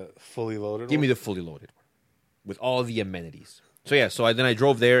asked for the fully loaded. Give me the fully loaded one with all the amenities. So yeah, then I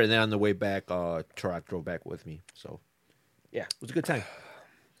drove there, and then on the way back, Tarak drove back with me. So yeah, it was a good time.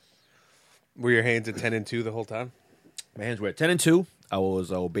 Were your hands at 10 and 2 the whole time? My hands were at 10 and 2. I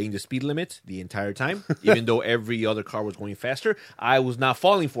was obeying the speed limit the entire time, even though every other car was going faster. I was not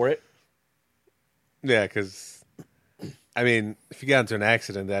falling for it. Yeah, because I mean, if you got into an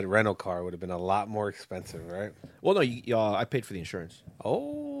accident, that rental car would have been a lot more expensive, right? Well, no, I paid for the insurance.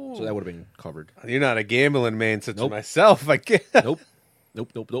 Oh, so that would have been covered. You're not a gambling man such as myself. I can't. Nope.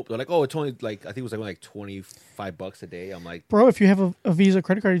 They're like, oh, it's only like, I think it was like $25 a day. I'm like, bro, if you have a Visa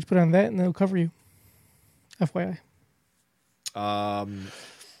credit card, you just put it on that and they'll cover you. FYI. I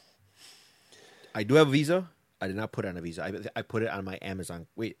do have a Visa. I did not put it on a Visa. I put it on my Amazon.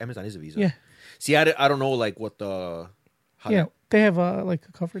 Wait, Amazon is a Visa. Yeah. See, I don't know like what the. They have like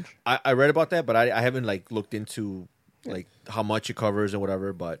a coverage. I read about that, but I haven't like looked into like how much it covers and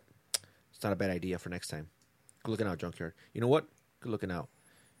whatever. But it's not a bad idea for next time. Good looking out, Junkyard. You know what? Good looking out.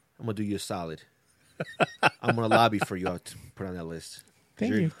 I'm gonna do you a solid. I'm gonna lobby for you to put on that list.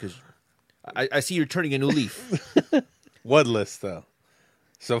 Thank you. Because I see you're turning a new leaf. What list though?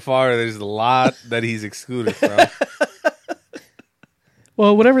 So far, there's a lot that he's excluded from.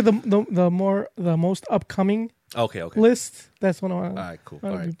 Well, whatever the most upcoming okay list, that's what I want. All right, cool.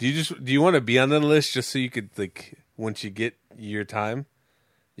 All right. Do you want to be on the list just so you could like once you get your time,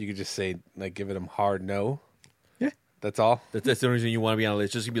 you could just say like give it a hard no. Yeah, that's all. That's the only reason you want to be on the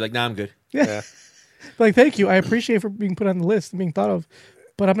list. Just to be like, nah, I'm good. Yeah. Like, thank you. I appreciate for being put on the list and being thought of,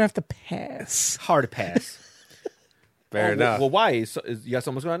 but I'm gonna have to pass. Hard to pass. Fair enough. Well, why? You got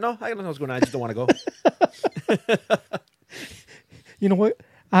something going on? No, I don't know what's going on. I just don't want to go. You know what?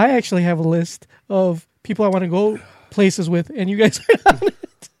 I actually have a list of people I want to go places with, and you guys are on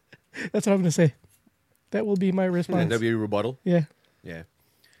it. That's what I'm going to say. That will be my response. And that'll be a rebuttal? Yeah. Yeah.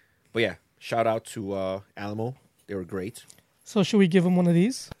 But yeah, shout out to Alamo. They were great. So should we give them one of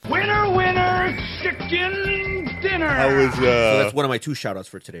these? Winner, chicken dinner. How was So that's one of my 2 shout outs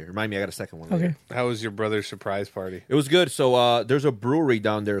for today. Remind me, I got a second one. Okay. Later. How was your brother's surprise party? It was good. So there's a brewery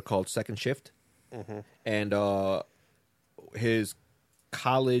down there called Second Shift. And his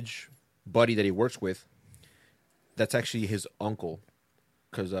college buddy that he works with, that's actually his uncle,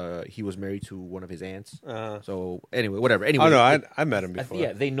 because he was married to one of his aunts. So anyway, whatever. Anyway, Oh no, I met him before.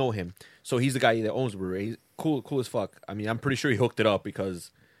 yeah, they know him. So he's the guy that owns the brewery. He's cool as fuck. I mean, I'm pretty sure he hooked it up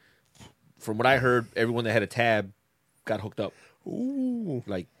because, from what I heard, everyone that had a tab got hooked up. Ooh.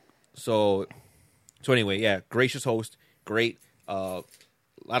 Like, so anyway, yeah, gracious host, great, a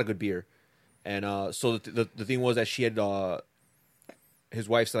lot of good beer, and so the thing was that she had his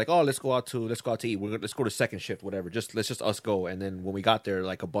wife said like, oh, let's go out to eat. Let's go to second shift, whatever. Let's just us go. And then when we got there,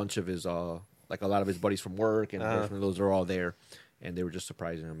 like a bunch of his like a lot of his buddies from work and those are all there, and they were just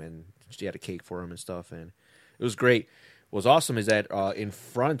surprising him, and she had a cake for him and stuff, and it was great. What's awesome is that in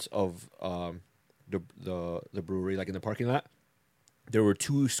front of the brewery, like in the parking lot, there were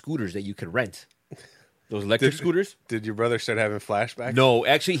 2 scooters that you could rent. Those electric scooters. Did your brother start having flashbacks? No,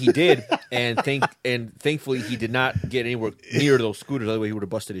 actually he did, and thankfully he did not get anywhere near those scooters. Otherwise he would have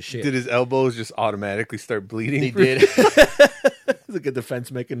busted his shit. Did his elbows just automatically start bleeding? They did. It's a good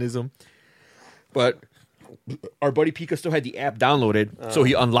defense mechanism. But our buddy Pika still had the app downloaded, so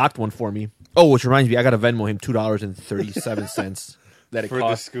he unlocked one for me. Oh, which reminds me, I got to Venmo him $2.37 that it For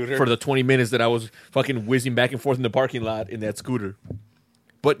cost the scooter? for the 20 minutes that I was fucking whizzing back and forth in the parking lot in that scooter.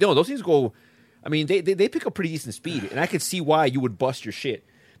 But no, those things go. I mean, they pick up pretty decent speed, and I could see why you would bust your shit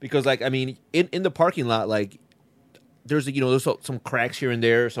because, like, I mean, in the parking lot, like, there's some cracks here and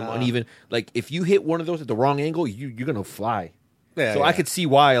there, some uneven. Like, if you hit one of those at the wrong angle, you're gonna fly. Yeah, so yeah. I could see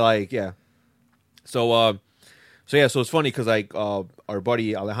why, like, yeah. So it's funny because like our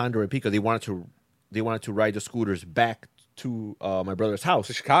buddy Alejandro and Pika, they wanted to ride the scooters back to my brother's house.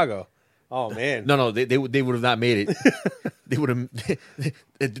 To Chicago. Oh man. No, they would have not made it. They would have.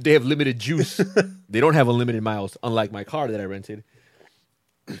 They have limited juice. They don't have unlimited miles, unlike my car that I rented.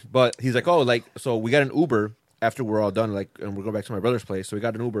 But he's like, oh, like, so we got an Uber after we're all done, like, and we're going back to my brother's place. So we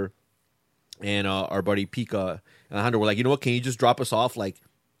got an Uber, and our buddy Pika and Alejandro were like, you know what? Can you just drop us off like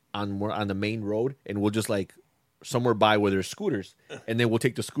on the main road, and we'll just like somewhere by where there's scooters, and then we'll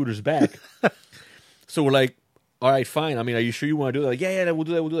take the scooters back. So we're like, all right, fine. I mean, are you sure you want to do that? Like, yeah, we'll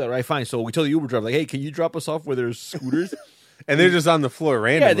do that. We'll do that. All right, fine. So we tell the Uber driver, like, hey, can you drop us off where there's scooters? And they're just on the floor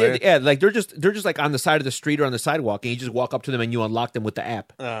randomly. Like they're just like on the side of the street or on the sidewalk, and you just walk up to them and you unlock them with the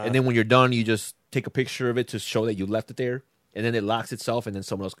app. And then when you're done, you just take a picture of it to show that you left it there, and then it locks itself, and then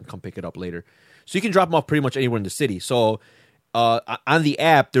someone else can come pick it up later. So you can drop them off pretty much anywhere in the city. So on the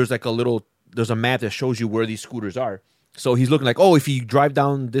app, there's a map that shows you where these scooters are. So he's looking like, oh, if you drive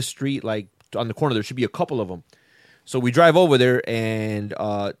down this street, like on the corner, there should be a couple of them. So we drive over there, and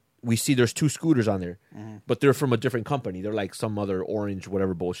we see there's 2 scooters on there, but they're from a different company. They're like some other orange,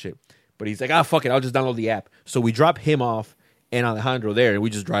 whatever bullshit. But he's like, fuck it, I'll just download the app. So we drop him off and Alejandro there, and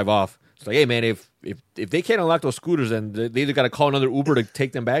we just drive off. It's like, hey, man, if they can't unlock those scooters, then they either got to call another Uber to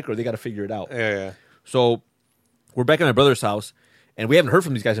take them back, or they got to figure it out. Yeah. So we're back at my brother's house, and we haven't heard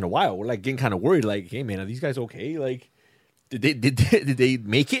from these guys in a while. We're like getting kind of worried, like, hey, man, are these guys okay? Like, did they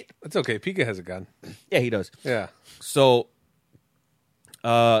make it? That's okay. Pika has a gun. Yeah, he does. Yeah. So,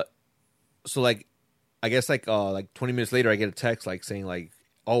 like, I guess like 20 minutes later, I get a text like saying like,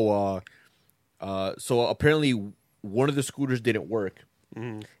 so apparently one of the scooters didn't work,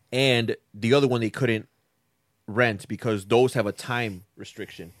 and the other one they couldn't rent because those have a time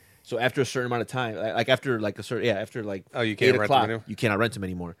restriction. So after a certain amount of time, after you can't 8 rent them anymore? you cannot rent them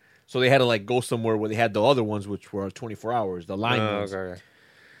anymore. So they had to like go somewhere where they had the other ones, which were 24 hours, the line ones. Okay.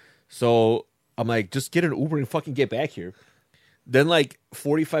 So I'm like, just get an Uber and fucking get back here. Then like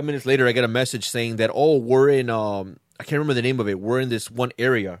 45 minutes later, I get a message saying that, oh, we're in, I can't remember the name of it. We're in this one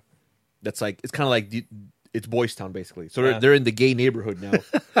area that's like, it's kind of like, it's Boys Town basically. So they're in the gay neighborhood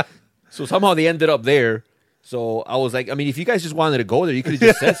now. So somehow they ended up there. So I was like, I mean, if you guys just wanted to go there, you could have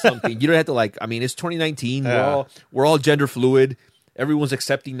just said something. You don't have to like, I mean, it's 2019. We're all gender fluid. Everyone's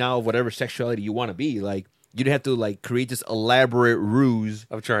accepting now of whatever sexuality you want to be. Like, you don't have to like create this elaborate ruse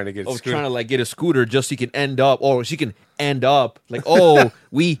of trying to get a scooter just so you can end up, or she can end up like, oh,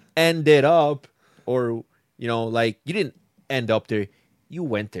 we ended up, or like you didn't end up there, you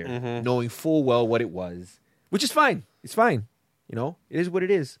went there knowing full well what it was, which is fine. It's fine, it is what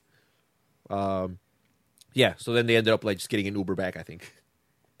it is. Yeah. So then they ended up like just getting an Uber back, I think,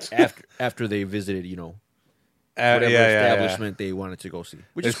 after they visited, whatever establishment they wanted to go see,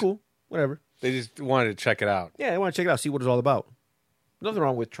 which is cool. Whatever. They just wanted to check it out. Yeah, they want to check it out, see what it's all about. Nothing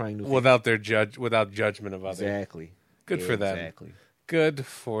wrong with trying new things. Without judgment of others. Exactly. Good for them. Exactly. Good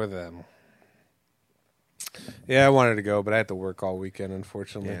for them. Yeah, I wanted to go, but I had to work all weekend,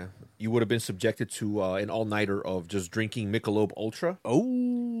 unfortunately. Yeah. You would have been subjected to an all-nighter of just drinking Michelob Ultra.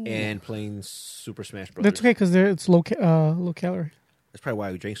 Oh. And playing Super Smash Bros. That's okay because it's low calorie. That's probably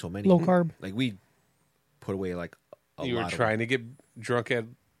why we drank so many. Low carb. Like we put away like a You were lot of trying to get drunk at,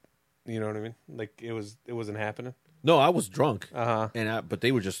 you know what I mean? Like it wasn't happening. No, I was drunk. Uh-huh. But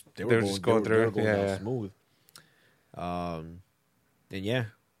they were just they were just going through it. down Yeah. smooth. And yeah,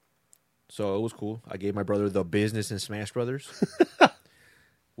 so it was cool. I gave my brother the business in Smash Brothers.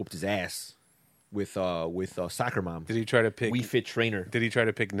 Whooped his ass with Soccer Mom. Did he try to pick? We Fit Trainer. Did he try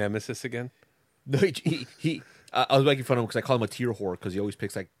to pick Nemesis again? No, he I was making fun of him because I call him a tier whore because he always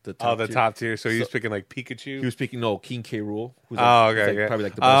picks like the top tier. top tier. So he was picking like Pikachu. He was picking King K. Rool. Who's okay. probably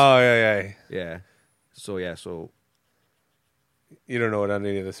like the best. Oh yeah. Yeah. So You don't know what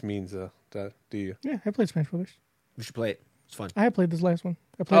any of this means, do you? Yeah, I played Smash Brothers. we should play it. It's fun. I played this last one.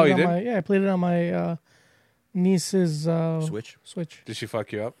 I played you on did? I played it on my niece's Switch. Switch. Did she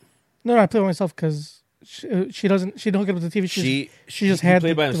fuck you up? No, I played it myself because she don't hook it up to the TV. She just he had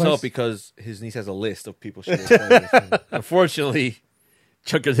played the by himself device. because his niece has a list of people she will play with. Unfortunately,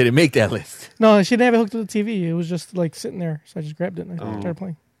 Chucker didn't make that list. No, she didn't have it hooked to the TV. It was just like sitting there, so I just grabbed it and I started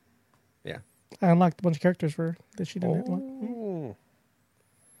playing. Yeah. I unlocked a bunch of characters for her that she didn't unlock. Oh.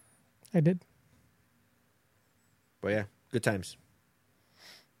 I did. But yeah, good times.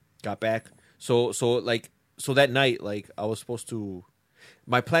 Got back. So that night, like I was supposed to.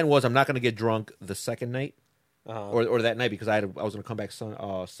 My plan was I'm not going to get drunk the second night, or that night because I was going to come back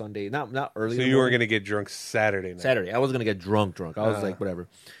Sunday, not early. So you were going to get drunk Saturday night. Saturday. I was going to get drunk. I was like whatever.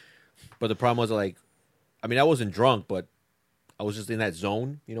 But the problem was like, I mean, I wasn't drunk, but I was just in that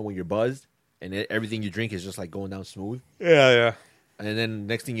zone. You know, when you're buzzed and everything you drink is just like going down smooth. Yeah. And then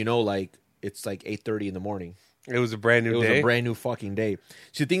next thing you know, like it's like 8:30 in the morning. It was a brand new It was day. a brand new fucking day.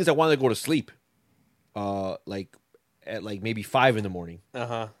 See, the thing is, I wanted to go to sleep, like at like maybe 5 in the morning.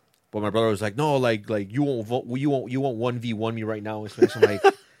 Uh-huh. But my brother was like, "No, like you won't 1v1 me right now." So I'm like,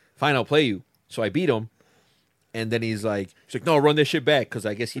 "Fine, I'll play you." So I beat him, and then he's like, "No, run this shit back," because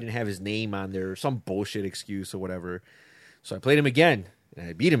I guess he didn't have his name on there, or some bullshit excuse or whatever. So I played him again, and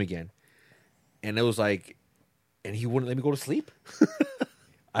I beat him again, and it was like, and he wouldn't let me go to sleep.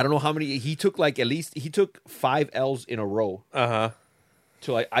 I don't know how many he took. Like at least he took 5 L's in a row.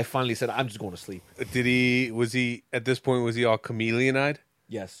 Till I finally said, "I'm just going to sleep." Was he at this point? Was he all chameleon-eyed?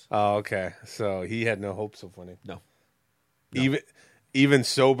 Yes. Oh, okay. So he had no hopes of winning. No. Even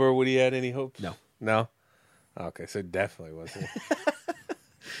sober, would he had any hopes? No. Okay, so definitely wasn't.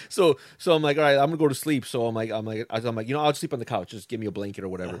 So I'm like, all right, I'm gonna go to sleep. So I'm like, I'll sleep on the couch. Just give me a blanket or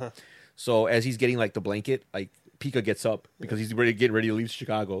whatever. So as he's getting like the blanket, like Pika gets up because he's getting ready to leave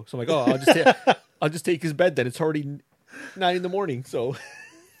Chicago. So I'm like, oh, I'll just take his bed then. It's already 9 in the morning. So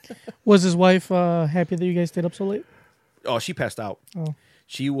Was his wife happy that you guys stayed up so late? oh, she passed out. Oh.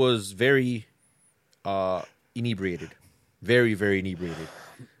 She was very inebriated, very very inebriated.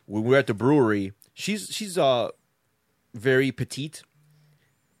 When we were at the brewery, she's very petite.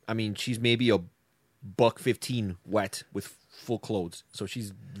 I mean, she's maybe a $115 wet with full clothes, so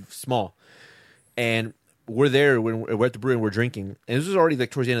she's small. And we're there when we're at the brewery and we're drinking, and this was already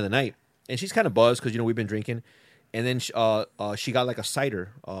like towards the end of the night, and she's kind of buzzed because we've been drinking, and then she got like a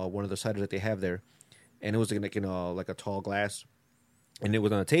cider, one of the ciders that they have there, and it was like in a tall glass, and it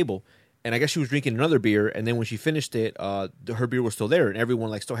was on a table, and I guess she was drinking another beer, and then when she finished it, her beer was still there, and everyone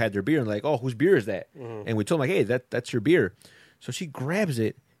like still had their beer, and like, oh, whose beer is that? And we told them like, hey, that's your beer. So she grabs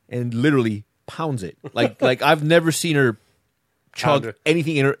it and literally pounds it, like I've never seen her chug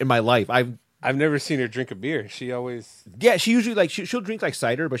anything in my life. I've never seen her drink a beer. She always she usually like she'll drink like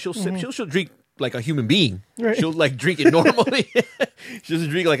cider, but she'll sip, she'll drink like a human being. Right. She'll like drink it normally. She doesn't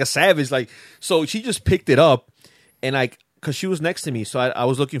drink like a savage. Like so, she just picked it up, and because she was next to me, so I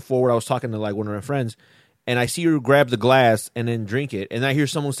was looking forward. I was talking to like one of her friends, and I see her grab the glass and then drink it, and I hear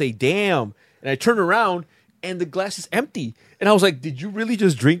someone say, "Damn!" And I turn around, and the glass is empty, and I was like, "Did you really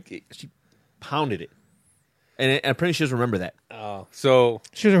just drink it?" She pounded it, and apparently she doesn't remember that. Oh, so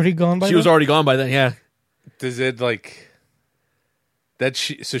She was already gone by She was already gone by then. Yeah. does it like that?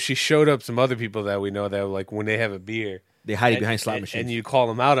 So she showed up some other people that we know that like when they have a beer, They hide it behind slot machines. and you call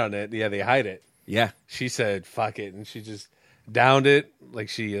them out on it. Yeah, they hide it. Yeah. She said, "Fuck it," and she just downed it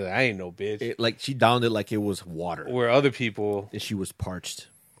like I ain't no bitch. Like she downed it like it was water. Where other people And she was parched.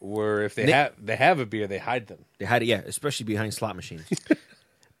 were, if they have a beer, they hide them, They hide it, yeah, especially behind slot machines.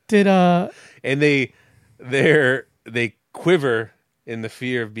 Did and they quiver in the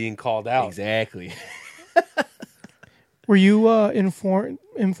fear of being called out. Exactly. were you informed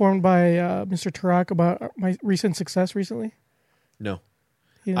by Mr. Tarak about my recent success recently? No.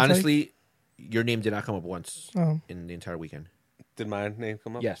 He didn't tell you? Honestly, your name did not come up once Oh. in the entire weekend. Did my name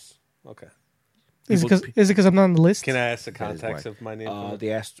come up? Yes. Okay. Is it because I'm not on the list? Can I ask the That is context why. of my name?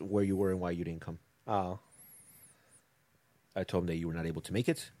 They asked where you were and why you didn't come. Oh. I told him that you were not able to make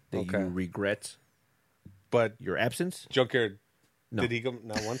it, that Okay. you regret But your absence. Junkyard, No. did he come?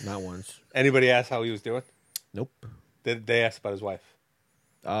 Not once? Not once. Anybody ask how he was doing? Nope. Did they ask about his wife?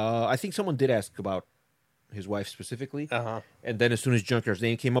 I think someone did ask about his wife specifically, Uh-huh. and then as soon as Junkyard's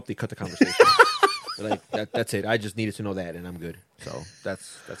name came up, they cut the conversation. Like that's it. I just needed to know that, and I'm good. So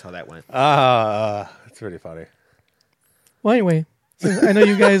that's how that went. That's pretty funny. Well, anyway, since I know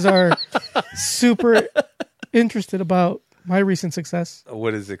you guys are super interested about my recent success.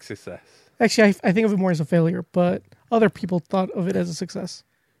 What is a success? Actually, I think of it more as a failure, but other people thought of it as a success.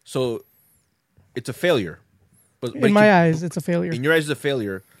 So it's a failure, but In my eyes, it's a failure. in your eyes, it's a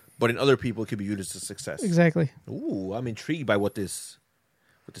failure, but in other people, it could be viewed as a success. Exactly. Ooh, I'm intrigued by what this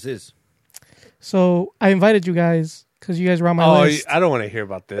is. So I invited you guys because you guys were on my list. I don't want to hear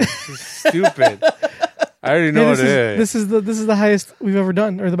about this. This is stupid. I already Hey, know what this it is is. this is the highest we've ever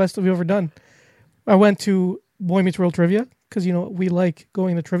done, or the best we've ever done. I went to Boy Meets World Trivia because we like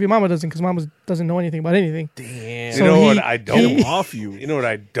going to trivia. Mama doesn't because Mama doesn't know anything about anything. Damn. So You know he- what I don't he- off you. You know what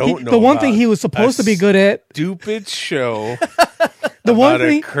I don't know. The one thing about? he was supposed A to be good at. Stupid show. The one about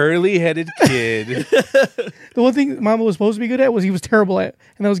thing. a curly-headed kid. The one thing Mama was supposed to be good at was he was terrible at,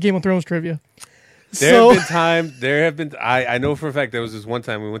 and that was Game of Thrones trivia. There have been. I know for a fact there was this one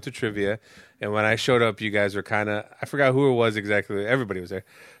time we went to trivia, and when I showed up, you guys were kind of. I forgot who it was exactly. Everybody was there,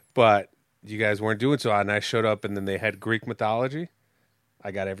 but you guys weren't doing so hot. And I showed up, and then they had Greek mythology.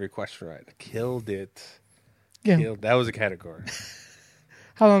 I got every question right. Killed it. Yeah. That was a category.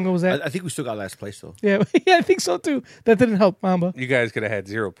 How long ago was that? I think we still got last place though. Yeah, yeah, I think so too. That didn't help, Mamba. You guys could have had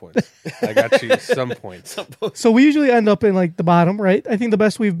 0 points. I got you some points. So we usually end up in like the bottom, right? I think the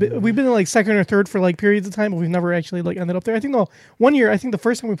best we've been in like second or third for like periods of time, but we've never actually like ended up there. I think one year, I think the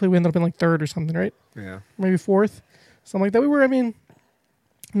first time we played, we ended up in like third or something, right? Yeah. Maybe fourth, something like that. We were,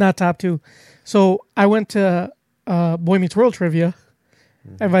 not top two. So I went to Boy Meets World trivia.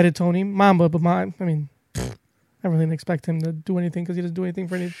 I invited Tony, Mamba, but I really didn't expect him to do anything because he doesn't do anything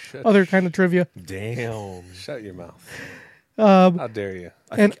for any other kind of trivia. Damn. Shut your mouth. How dare you?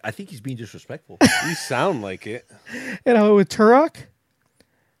 I think he's being disrespectful. You sound like it. And I went with Turok,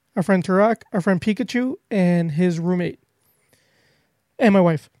 our friend Pikachu, and his roommate, and my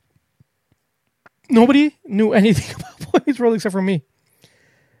wife. Nobody knew anything about Boy Meets World except for me.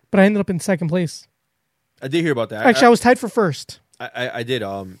 But I ended up in second place. I did hear about that. Actually, I was tied for first. I did.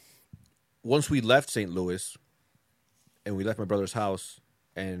 Once we left St. Louis, and we left my brother's house,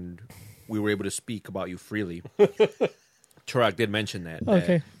 and we were able to speak about you freely. Turok did mention that.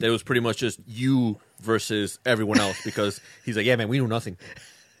 Okay. That it was pretty much just you versus everyone else because he's like, yeah, man, we knew nothing.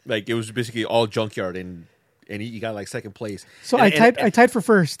 Like it was basically all Junkyard, and he got like second place. So And- I tied for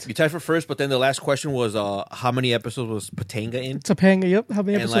first. You tied for first, but then the last question was, how many episodes was Patanga in? Topanga, yep. How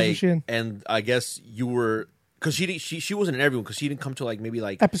many And episodes was she in? and I guess you were because she wasn't in everyone because she didn't come to like maybe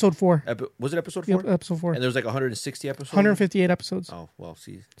like Episode 4. was it episode 4? Yep, episode 4. And there was like 160 episodes. 158 episodes. Oh well,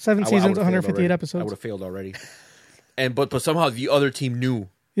 see, 7 I seasons, would've failed 158 already. episodes. I would have failed already. And but somehow the other team knew.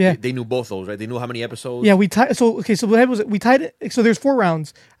 Yeah. They knew both those, right? They knew how many episodes. Yeah, we tied. So okay, so what happened was we tied it. So there's 4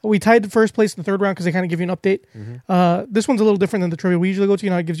 rounds. We tied the first place in the third round because they kind of give you an update. This one's a little different than the trivia we usually go to.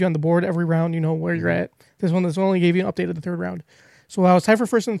 It gives you on the board every round. You know where you're at. This one only gave you an update of the third round. So I was tied for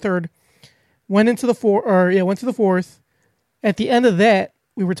first and third. Went to the fourth. At the end of that,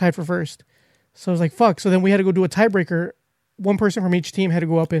 we were tied for first. So I was like, fuck. So then we had to go do a tiebreaker. One person from each team had to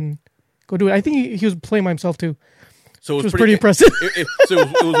go up and go do it. I think he was playing by himself too. So Which was pretty impressive. It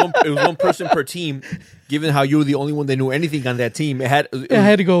was one person per team. Given how you were the only one that knew anything on that team, it had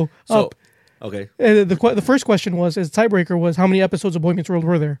to go so, up. Okay. The first question was, as tiebreaker, was how many episodes of Boy Meets World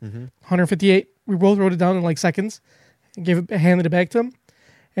were there? 158. We both wrote it down in like seconds and handed it back to him.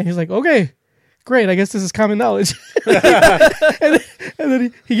 And he's like, okay, great. I guess this is common knowledge. and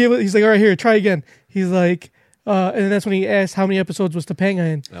then he's like, all right, here, try again. He's like, and then that's when he asked how many episodes was Topanga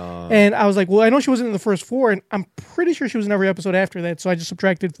in. And I was like, well, I know she wasn't in the first 4, and I'm pretty sure she was in every episode after that. So I just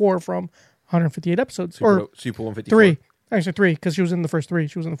subtracted 4 from 158 episodes. So you put 154. 3. Actually, 3, because she was in the first 3.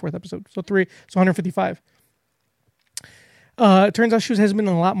 She was in the 4th episode. So 3, so 155. It turns out she hasn't been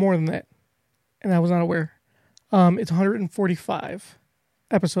in a lot more than that. And I was not aware. It's 145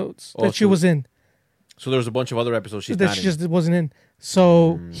 episodes that she was in. So there was a bunch of other episodes she's that not she in. just wasn't in.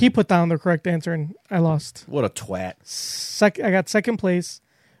 So he put down the correct answer, and I lost. What a twat. I got second place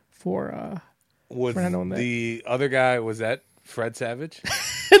for... Was not knowing that. the other guy, was that Fred Savage?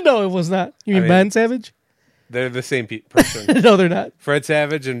 No, it was not. You mean Ben Savage? They're the same person. No, they're not. Fred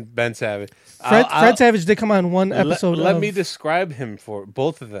Savage and Ben Savage. Fred Savage did come on one episode. Let me describe him for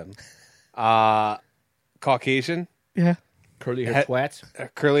both of them. Caucasian, Yeah. Curly hair twats. a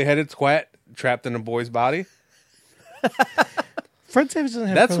curly-headed twat trapped in a boy's body. Fred Savage doesn't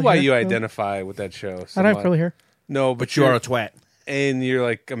have That's curly why hair, you though. identify with that show. I don't have somewhat. curly hair. No, But you are a twat. and you're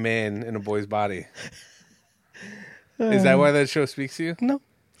like a man in a boy's body. Is that why that show speaks to you? No,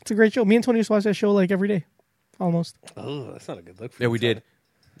 it's a great show. Me and Tony used to watch that show like every day, almost. Oh, that's not a good look. For Yeah, you, we Tyler. did.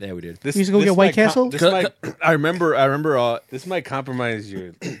 Yeah, we did. This, We used to go get White Castle? I remember. This might compromise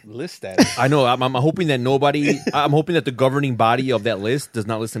your list status. I know. I'm hoping that nobody. I'm hoping that the governing body of that list does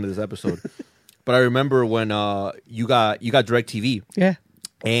not listen to this episode. But I remember when you got DirecTV, Yeah,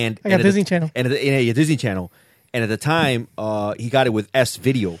 and I got and at Disney the- Channel. and Disney Channel, and at the time, he got it with S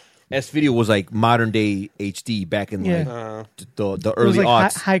Video. S Video was like modern day HD back in Yeah. like the it was early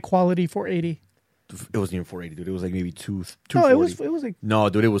like aughts. high quality 480. It wasn't even 480, dude. It was like maybe 240. No, it was like No,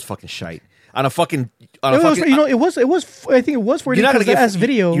 dude, it was fucking shite. On a fucking it was, it was. I think it was 480 you're not gonna because get S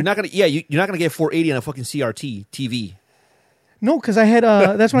video. You're not gonna you're not gonna get 480 on a fucking CRT TV. No, because I had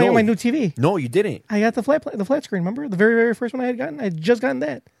that's when I got No. my new TV. No, you didn't. I got the flat screen. Remember the very first one I had gotten? I had just gotten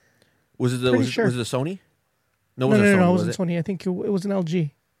that. Was it the Pretty sure. was it the Sony? No, No, it wasn't Sony, it was wasn't Sony. I think it was an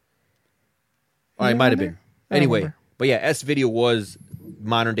LG. Oh, it might have been. I don't Anyway, remember. but yeah, S Video was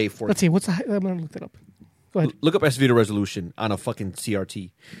modern day 4K. Let's see. What's the? I'm gonna look that up. Go ahead. Look up S Video resolution on a fucking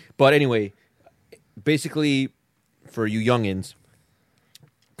CRT. But anyway, basically, for you youngins,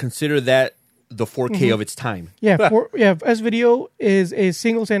 consider that the 4K Mm-hmm. of its time. Yeah, S video is a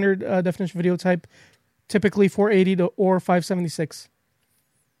single standard definition video type, typically 480 or 576.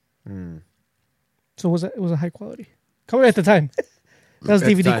 So it was a high quality. Coming at the time, that was At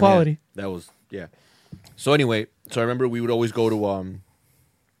the DVD time, quality. yeah. That was So anyway, I remember we would always go to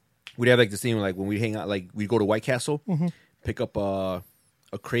we'd have like this thing like when we hang out, like we'd go to White Castle, pick up a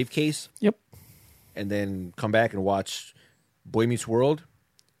Crave case, Yep. and then come back and watch Boy Meets World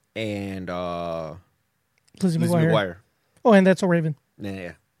and Lizzie Lizzie McGuire. McGuire. Oh, and That's So Raven.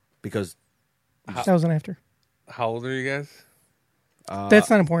 Yeah, because That was an after. How old are you guys? That's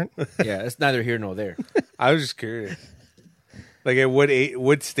not important. yeah, it's neither here nor there. I was just curious. Like, at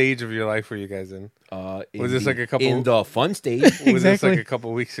what stage of your life were you guys in? Was this like a couple- in the fun stage? Was this Exactly. like a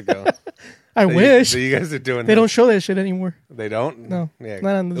couple weeks ago? I wish So you guys are doing. they that? don't show that shit anymore. They don't. No, Yeah.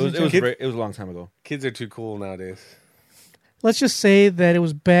 not on the It was, Disney Channel. it was a long time ago. Kids are too cool nowadays. Let's just say that it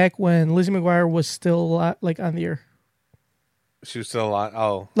was back when Lizzie McGuire was still like on the air. She was still a lot.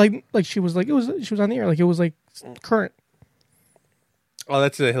 Oh, Like she was on the air. Like it was like current.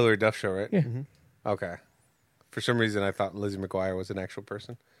 that's the Hillary Duff show, right? Yeah. Okay. For some reason, I thought Lizzie McGuire was an actual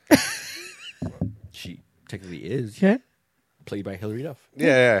person. She technically is Yeah. played by Hillary Duff.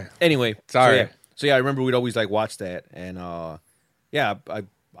 Yeah. Anyway, Sorry. So yeah, I remember we'd always like watch that, and yeah,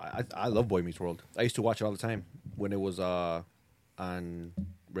 I love Boy Meets World. I used to watch it all the time when it was on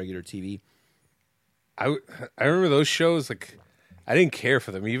regular TV. I remember those shows. Like, I didn't care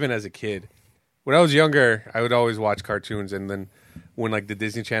for them even as a kid. When I was younger, I would always watch cartoons, and then when like the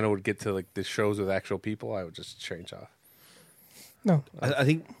Disney Channel would get to like the shows with actual people, I would just change off. No. I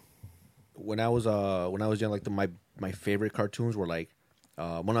think when I was young, like my favorite cartoons were like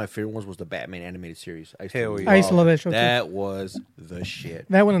one of my favorite ones was the Batman animated series. I used to love that show too. That was the shit.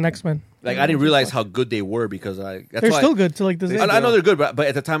 That one and X-Men. Like I didn't realize how good they were because that's They're why still good to like this. I know they're good, but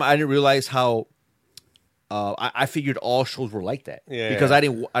at the time I didn't realize how. I figured all shows were like that because I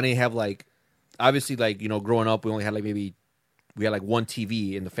didn't have like obviously like growing up we only had like maybe we had like one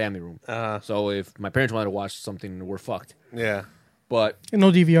TV in the family room. So if my parents wanted to watch something, we're fucked. Yeah. But And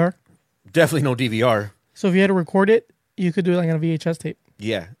no DVR. definitely no DVR. So if you had to record it, you could do it like on a VHS tape.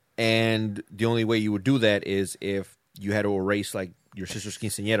 Yeah, and the only way you would do that is if you had to erase like your sister's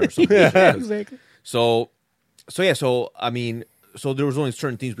quinceañera or something. Exactly. So I mean, so there was only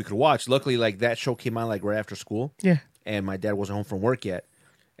certain things we could watch. Luckily, like that show came on like right after school, Yeah. and my dad wasn't home from work yet,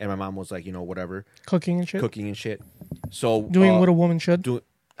 and my mom was like, whatever, Cooking and shit. cooking and shit. So Doing what a woman should.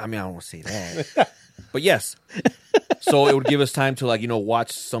 I mean, I don't want to say that, but yes. So it would give us time to like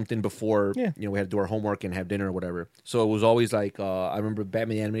watch something before Yeah. we had to do our homework and have dinner or whatever. So it was always like I remember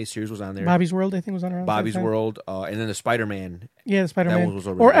Batman the animated series was on there, Bobby's World, I think, was on around the same Bobby's time. World, and then the Spider-Man. Yeah, the Spider-Man. was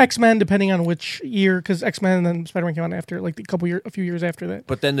a Or really- X-Men, depending on which year, because X-Men and then Spider-Man came on after, like a few years after that.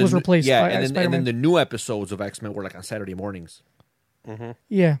 But then was replaced by and then Spider-Man. the new episodes of X-Men were like on Saturday mornings.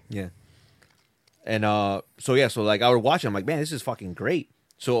 Yeah. Yeah. And so like I would watch it, I'm like, man, this is fucking great.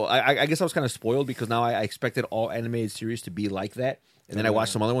 So I guess I was kind of spoiled because now I expected all animated series to be like that. And then I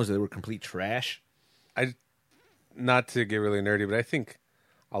watched some other ones that were complete trash. Not to get really nerdy, but I think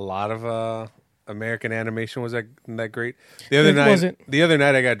a lot of American animation was that great. The other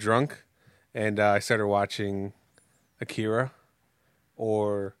night I got drunk and I started watching Akira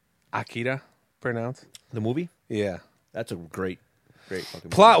or Akira pronounced. The movie? Yeah. That's a great fucking movie.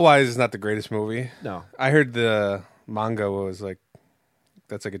 Plot wise, it's not the greatest movie. No. I heard the Manga was like,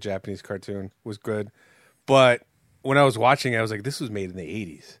 that's like a Japanese cartoon, was good. But when I was watching it, I was like, this was made in the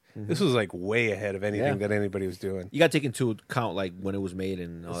 80s. This was like way ahead of anything that anybody was doing. You got to take into account like when it was made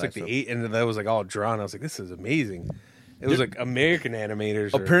and all It's that like stuff. and that was like all drawn. I was like, this is amazing. It was like American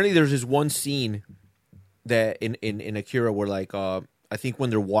animators. Apparently, there's this one scene that in Akira where like I think when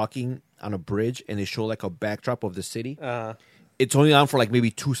they're walking on a bridge and they show like a backdrop of the city. It's only on for like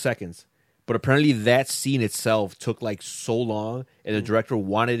maybe 2 seconds, but apparently that scene itself took like so long, and the director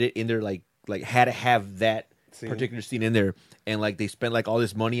wanted it in there, like had to have that particular scene in there, and like they spent like all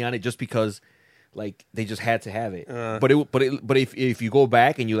this money on it just because like they just had to have it. But if you go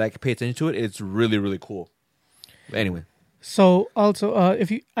back and you like pay attention to it, it's really really cool. Anyway. So also,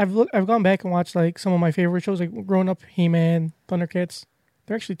 I've gone back and watched like some of my favorite shows, like growing up, He-Man, Thundercats.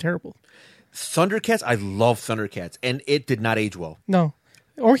 They're actually terrible. Thundercats, I love Thundercats, and it did not age well. No,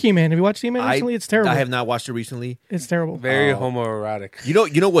 or He-Man. Have you watched He-Man recently? It's terrible. I have not watched it recently. It's terrible. very homoerotic.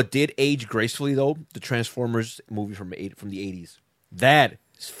 You know what did age gracefully though? The Transformers movie from the 80s. That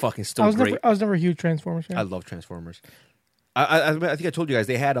is fucking still great. I was never a huge Transformers fan. I love Transformers. I think I told you guys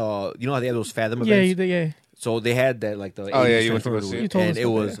they had you know how they had those Fathom yeah, events. yeah. So they had that like the Oh, 80s yeah, you went to go Transformers see it? movie, You told and us it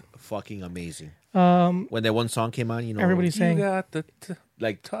about was that. fucking amazing. When that one song came on, you know, Everybody's saying the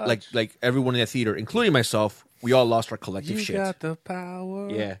like everyone in that theater, including myself, we all lost our collective you shit. got the power.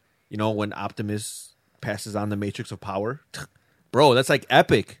 Yeah, you know when Optimus passes on the Matrix of Power, bro, that's like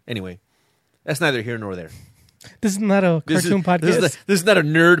epic. Anyway, that's neither here nor there. this is not a cartoon podcast. This is not a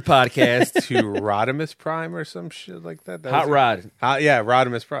nerd podcast. To Rodimus Prime or some shit like that. Hot Rod, Yeah,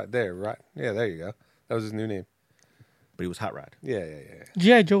 Rodimus Prime. There, yeah, there you go. That was his new name. but he was Hot Rod. Yeah.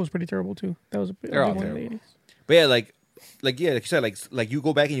 G.I. Joe was pretty terrible too. That was a big They're all one in the terrible. 80s. But yeah, like you said, like you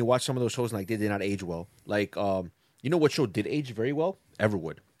go back and you watch some of those shows and like they did not age well. Like you know what show did age very well?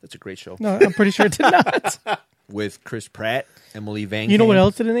 Everwood. That's a great show No, I'm pretty sure it did not. with Chris Pratt, Emily Van. You know what Camp.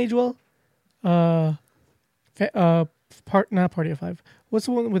 else didn't age well? Not Party of Five. What's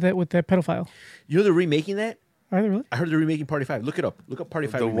the one with that pedophile? You know they're remaking that? Are they really? I heard they're remaking Party 5. Look it up. Look up Party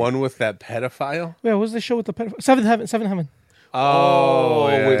 5. The remake. one with that pedophile. Yeah, what was the show with the pedophile? Seventh Heaven. Oh,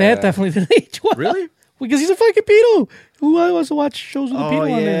 yeah. That definitely didn't age well. Really? Because he's a fucking pedo. Who wants to watch shows with a Oh pedo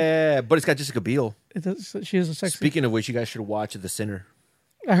on there? yeah, but it's got Jessica Biel. She is a sex. Speaking of which, you guys should watch The Sinner.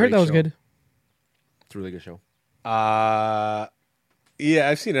 I heard great that was show. good. It's a really good show. Yeah,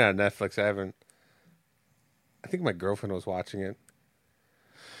 I've seen it on Netflix. I think my girlfriend was watching it.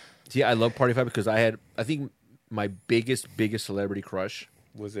 See, I love Party 5 because I think my biggest celebrity crush.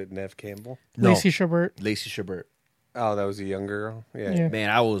 Was it Nev Campbell? No, Lacey Chabert. Lacey Chabert. Oh, that was a young girl. Yeah. Yeah. Man,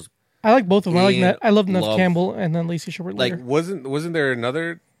 I was I like both of them. In I love Nev love. Campbell and then Lacey Chabert. Like, later. Wasn't there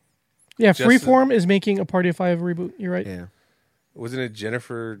another? Yeah, Justin- Freeform is making a Party of Five reboot. You're right. yeah. Wasn't it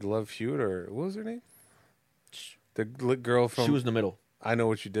Jennifer Love Hewitt or what was her name? The girl from She was in the middle. I Know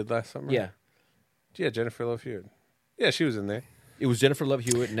What You Did Last Summer. Yeah, Jennifer Love Hewitt. Yeah, she was in there. it was Jennifer Love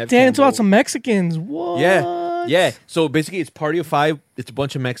Hewitt. Nev Damn, it's Campbell. about some Mexicans. What? Yeah. So basically, it's Party of 5. It's a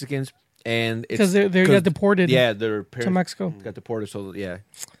bunch of Mexicans, and it's 'Cause they got deported Yeah, their parents to Mexico. got deported. So yeah,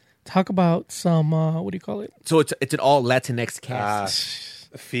 Talk about some. What do you call it? so it's an all Latinx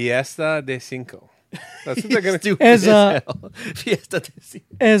cast. Fiesta de Cinco. That's what they're gonna do. Stupid As a hell. Fiesta de Cinco.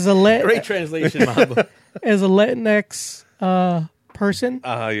 as a Great translation, Mambo. as a Latinx person,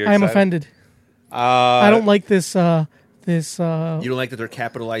 You're I'm excited? offended. I don't like this. This You don't like that they're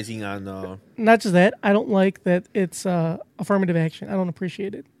capitalizing on. not just that. I don't like that it's affirmative action. I don't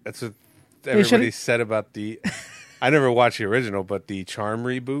appreciate it. That's what They everybody should've- said about the. I never watched the original, but the Charm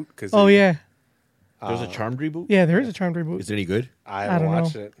reboot. Cause Oh yeah, There's a Charmed reboot. yeah. There is a Charmed reboot. Is it any good? I I haven't don't know.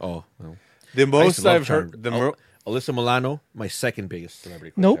 watched it. Oh, no. The I used most to love I've heard. Charmed. Alyssa Milano, my second biggest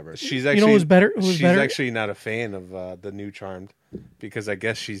celebrity crush Nope. ever. She's You know actually who's better- who's she's better? actually not a fan of the new Charmed because I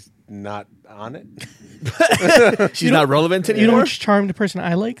guess she's not on it. She's not relevant You know anymore. which Charmed person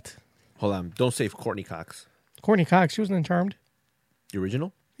I liked? Hold on, don't say Courtney Cox. Courtney Cox. She wasn't in Charmed. The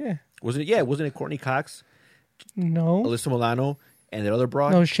original Yeah. wasn't it? Yeah, wasn't it Courtney Cox, No. Alyssa Milano, and that other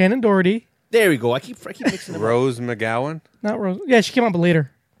broad? No, Shannon Doherty. There we go. I keep mixing them up. Rose McGowan. Not Rose. Yeah, she came out but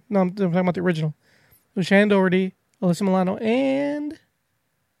later. No, I'm talking about the original. It was Shannon Doherty, Alyssa Milano, and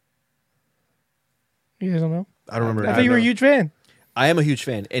you guys don't know. I don't remember. I thought you were a huge fan. I am a huge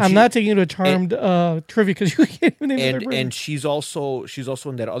fan. And I'm not taking you to a Charmed trivia because you can't even name the other person. and she's also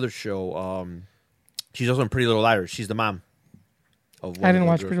in that other show. She's also in Pretty Little Liars. She's the mom. Of one I of didn't the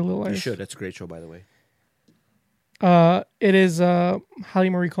watch girls. Pretty Little You Liars. should. That's a great show, by the way. It is Holly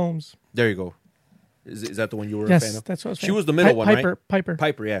Marie Combs. There you go. Is that the one you were a Yes, fan of? that's what I was She saying. was the middle one, Piper, right? Piper.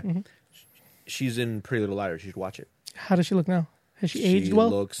 Piper, yeah. She's in Pretty Little Liars. You should watch it. How does she look now? Has she aged well?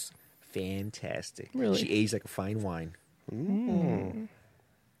 Looks fantastic. Really? She aged like a fine wine.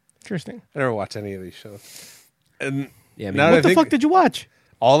 Interesting. I never watch any of these shows. And Yeah, I mean, now that I What the think- fuck did you watch?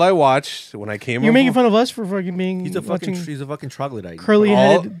 all I watched when I came You're home, making fun of us for fucking being he's a fucking watching troglodyte. curly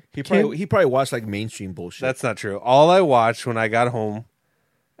all- headed. He probably watched like mainstream bullshit. That's not true. All I watched when I got home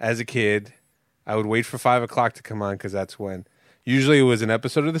as a kid, I would wait for 5 o'clock to come on because that's when. Usually it was an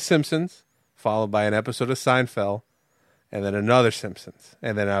episode of The Simpsons, followed by an episode of Seinfeld, and then another Simpsons.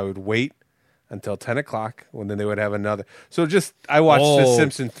 And then I would wait until 10 o'clock when then they would have another. So just, I watched The Oh,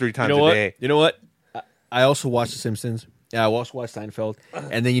 Simpsons 3 times you know a what? day. You know what? I also watched The Simpsons. Yeah, I also watched Seinfeld.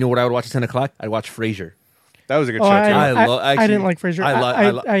 And then you know what I would watch at 10 o'clock? I'd watch Frasier. That was a good Oh, show, too. I actually, didn't like Frasier.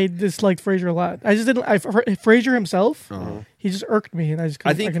 I disliked Frasier a lot. I just didn't. Frasier himself, he just irked me, and I just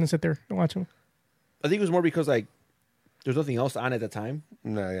couldn't sit there and watch him. I think it was more because like there's nothing else on at the time.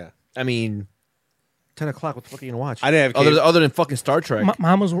 No, yeah. I mean, 10 o'clock. What the fuck are you gonna watch? I didn't have cable. other than fucking Star Trek.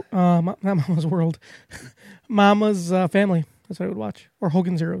 Mama's not Mama's World, Mama's Family. That's what I would watch, or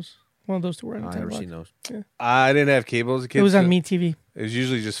Hogan's Heroes. One of those two were on. I've 10 never o'clock. seen those. I didn't have cable as a kid. It was on so MeTV. It was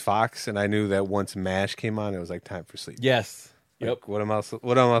usually just Fox, and I knew that once MASH came on, it was like time for sleep. Yes. Like, what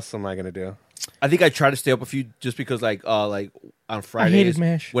else am I going to do? I think I tried to stay up a few just because like on Fridays hated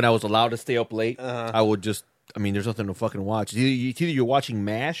MASH. when I was allowed to stay up late, I would just. I mean, there's nothing to fucking watch. It's either you're watching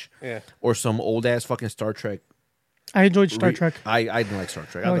MASH, or some old ass fucking Star Trek. I enjoyed Star Trek. I didn't like Star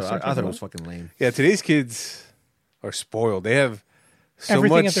Trek. I I, like thought, Star I Trek thought a it was lot. fucking lame. Yeah, today's kids are spoiled. They have so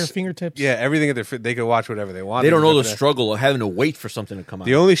Everything much, at their fingertips. Yeah, everything at their they can watch whatever they want. They don't know the There's struggle of having to wait for something to come out.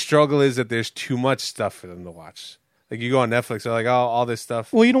 The only struggle is that there's too much stuff for them to watch. Like you go on Netflix, they're like, oh, all this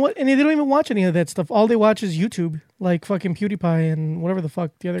stuff. Well, you know what? And they don't even watch any of that stuff. All they watch is YouTube, like fucking PewDiePie and whatever the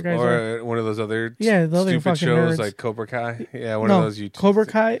fuck the other guys are. Or one of those other Yeah, the other stupid fucking shows nerds. like Cobra Kai. Yeah, one No, of those YouTube. Cobra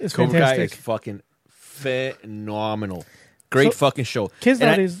Kai is Cobra Kai fantastic. is fucking phenomenal. Great fucking show. Kids And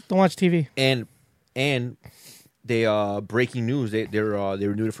I- nowadays don't watch TV. and they breaking news. They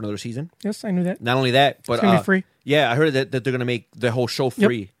renewed it for another season. Yes, I knew that. Not only that, but It's gonna be free. Yeah, I heard that they're gonna make the whole show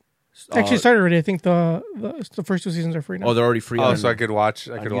free. It's actually started already. I think the first 2 seasons are free now. Oh, they're already free. Oh, on, so I could watch.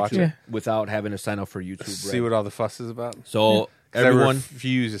 I on could watch YouTube it. Yeah. without having to sign up for YouTube. See Red. what all the fuss is about. So 'Cause I everyone,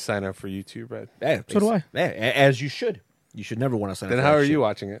 refuse to sign up for YouTube Red. yeah, So do I. Yeah, as you should. You should never want to sign Then up. for how that are shit. you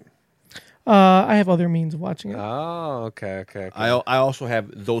watching it? I have other means of watching it. Oh, okay. I also have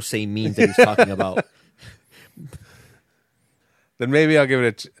those same means that he's talking about. Then maybe I'll give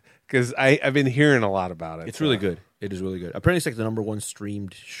it a because I've been hearing a lot about it. It's really good. It is really good. Apparently, it's like the #1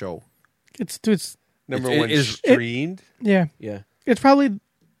 streamed show. It's Number It one is- streamed. yeah. Yeah. It's probably,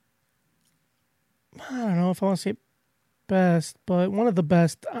 I don't know if I want to say best, but one of the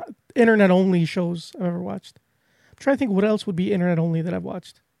best internet only shows I've ever watched. I'm trying to think what else would be internet only that I've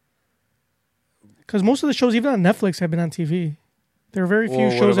watched. Because most of the shows, even on Netflix, have been on TV. There are very few Well,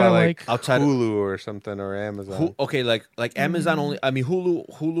 what shows that I about, like. Outside of- Hulu or something or Amazon. Okay, like Amazon only. I mean, Hulu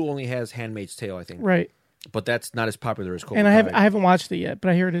only has *Handmaid's Tale*, I think, Right. but that's not as popular as Cobra And Kai. I haven't watched it yet, but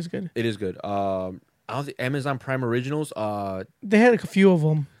I hear it is good. It is good. I don't think Amazon Prime Originals. They had like a few of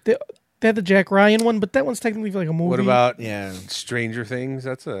them. They had the Jack Ryan one, but that one's technically like a movie. What about Yeah. Stranger Things?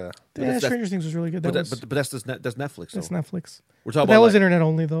 That's a Yeah, that's- Stranger Things was really good. but That was, that's Netflix. that's Though. Netflix. We're But talking that about was like- internet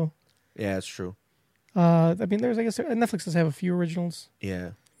only, though. Yeah, it's true. I mean, I guess Netflix does have a few originals.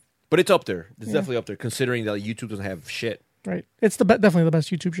 Yeah, but it's up there. It's definitely up there, considering that YouTube doesn't have shit. Right. It's definitely the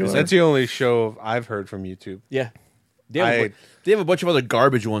best YouTube show. that's ever. the only show I've heard from YouTube. Yeah, they have a bunch of other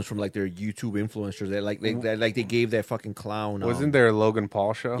garbage ones from like their YouTube influencers that they gave that fucking clown. Wasn't there a Logan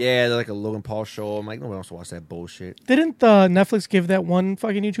Paul show? Yeah, they're like a Logan Paul show. I'm like, nobody wants to watch that bullshit. Didn't Netflix give that one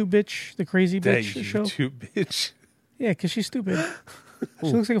fucking YouTube bitch, the crazy That bitch show? YouTube bitch. Yeah, because she's stupid. She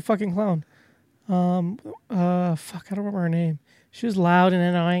looks like a fucking clown. Fuck, I don't remember her name. She was loud and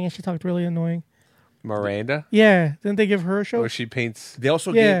annoying, and she talked really annoying. Miranda? Yeah, didn't they give her a show? Where she paints. They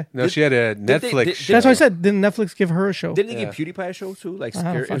also Yeah. No, she had a they- Netflix did- show. That's why I said, didn't Netflix give her a show? didn't they give PewDiePie a show too? Like I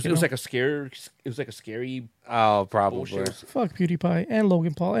don't scary. It was fucking like a scare. It was like a scary Oh, probably. bullshit. Fuck PewDiePie and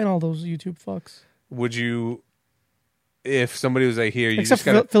Logan Paul and all those YouTube fucks. Would you, if somebody was like, here, you Except just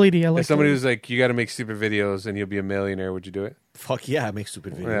gotta, for Philly D. I like if somebody Philly was like, you got to make stupid videos and you'll be a millionaire, would you do it? Fuck yeah, I make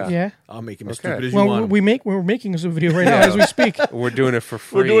stupid videos. D. Yeah. I'll make him as Okay. stupid as you Well, want. we're making a video right now as we speak. We're doing it for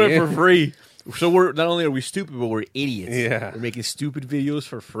free. We're doing it for free. So we're not only are we stupid, but we're idiots. Yeah. We're making stupid videos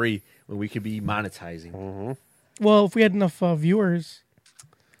for free when we could be monetizing. Well, if we had enough viewers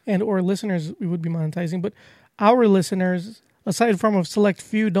and or listeners, we would be monetizing. But our listeners, aside from a select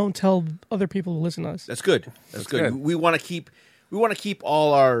few, don't tell other people to listen to us. That's good. That's good. good. We want to keep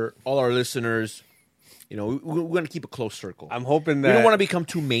all our listeners You know, we're going to keep a close circle. I'm hoping that we don't want to become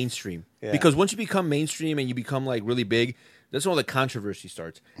too mainstream Yeah. because once you become mainstream and you become like really big, that's when all the controversy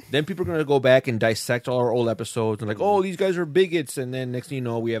starts. Then people are going to go back and dissect all our old episodes and like, oh, these guys are bigots, and then next thing you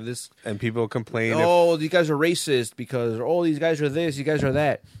know, we have this. and people complain. Oh, these guys are racist because oh, these guys are this, these guys are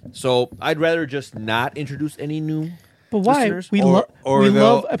that. So I'd rather just not introduce any new. But why? listeners. We, Or- lo- or we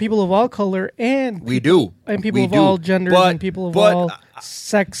they'll- love people of all color and We do, and people We of do. all genders But- and people of but- all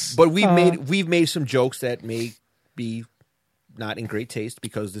sex. But we've made some jokes that may be not in great taste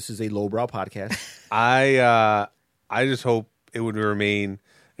because this is a lowbrow podcast. I just hope it would remain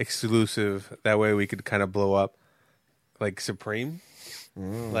exclusive. That way we could kind of blow up like Supreme.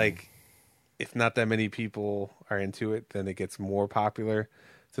 Like if not that many people are into it, then it gets more popular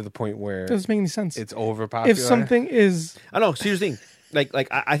to the point where doesn't make any sense. it's overpopular. If something is I don't know. So here's the thing. Like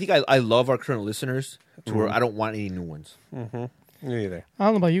I think I love our current listeners to where I don't want any new ones. Me neither. I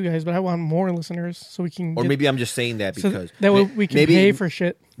don't know about you guys, but I want more listeners so we can. Or get, maybe I'm just saying that so because that way we can pay for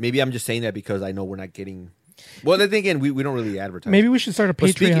shit. Maybe I'm just saying that because I know we're not getting. Well, then again, we don't really advertise. Maybe we should start a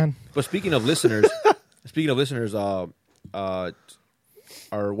But Patreon. speaking of listeners, are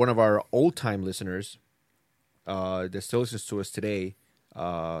one of our old time listeners that still listens to us today,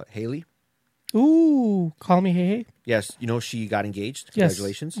 Haley. Ooh, call me hey hey. Yes, you know she got engaged. Yes.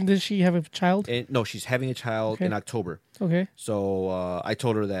 Congratulations. Does she have a child? And no, she's having a child Okay. in October. Okay. So I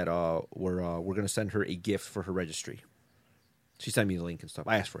told her that we're going to send her a gift for her registry. She sent me the link and stuff.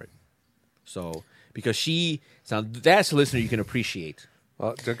 I asked for it. So because that's a listener you can appreciate.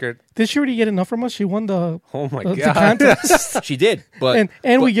 Well, Junkyard. Did she already get enough from us? She won the Oh my the god. contest, She did, but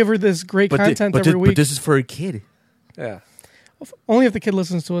and we give her this great content every week. But this is for a kid. Yeah. Only if the kid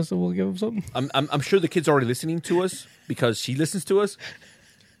listens to us, so we'll give him something. I'm sure the kid's already listening to us because she listens to us.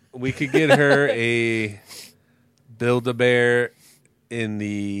 We could get her a Build-A-Bear in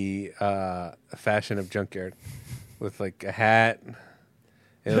the fashion of Junkyard with like a hat,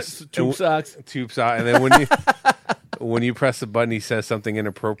 Tube socks. and then when you press the button, he says something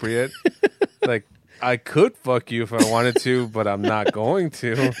inappropriate, like I could fuck you if I wanted to, but I'm not going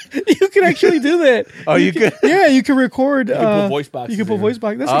to. You can actually do that. Oh, you could? Yeah, you can record. You can put voice boxes You can put in. voice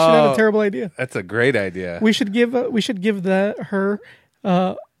box. That's actually not Oh. a terrible idea. That's a great idea. We should give her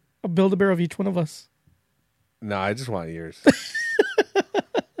a Build-A-Bear of each one of us. No, I just want yours.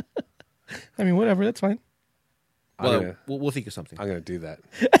 I mean, whatever. That's fine. Well, we'll think of something. I'm gonna do that.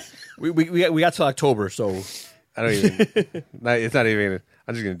 We got till October, so I don't even. It's not even.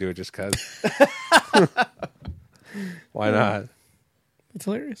 I'm just gonna do it just cause. Why not? It's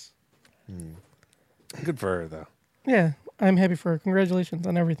hilarious. Good for her though. Yeah, I'm happy for her. Congratulations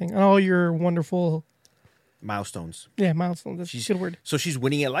on everything, on all your wonderful, milestones. milestones. That's a good word. So she's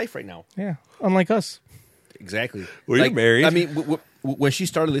winning at life right now. Yeah, unlike us. Exactly. Were you married? I mean, when she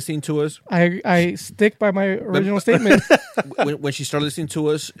started listening to us, I stick by my original statement. when she started listening to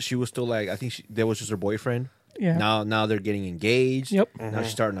us, she was still like, I think that was just her boyfriend. Yeah. Now they're getting engaged. Yep. Now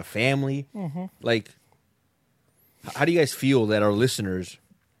she's starting a family. Like, how do you guys feel that our listeners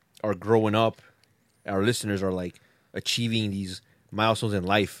are growing up? Our listeners are like achieving these milestones in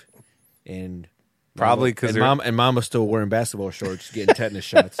life, and Probably 'cause they're- Mama's still wearing basketball shorts, getting tetanus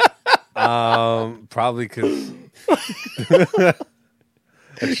shots. Probably because.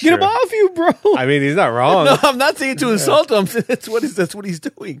 Get him off you, bro. I mean, he's not wrong. No, I'm not saying to insult him. That's what he's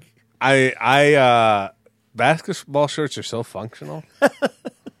doing. Basketball shorts are so functional.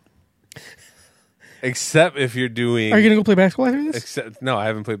 Except if you're doing. Are you gonna go play basketball after this? Except no, I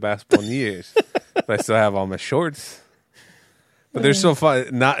haven't played basketball in years, but I still have all my shorts. But they're so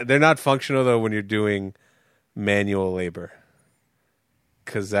fun. They're not functional though when you're doing manual labor,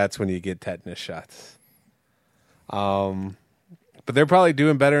 because that's when you get tetanus shots. But they're probably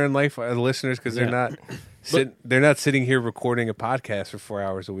doing better in life, listeners, because they're not. They're not sitting here recording a podcast for 4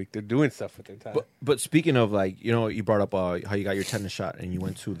 hours a week. They're doing stuff with their time. But speaking of, like, you know, you brought up how you got your tetanus shot and you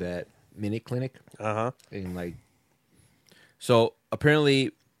went to that minute clinic. And like, so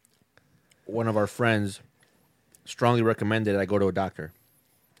apparently, one of our friends strongly recommended I go to a doctor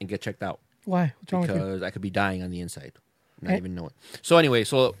and get checked out Why? What's wrong with you? because I could be dying on the inside, not Eh? even know it. So anyway,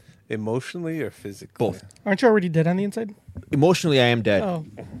 so Emotionally or physically? both. Aren't you already dead on the inside? Emotionally, I am dead, Oh.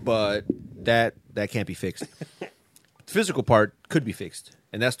 but that can't be fixed. The physical part could be fixed,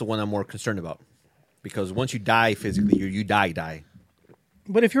 and that's the one I'm more concerned about. Because once you die physically, you die.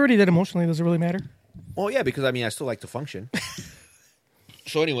 But if you're already dead emotionally, does it really matter? Well, yeah, because I mean, I still like to function.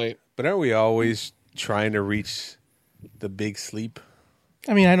 So anyway, But aren't we always trying to reach the big sleep?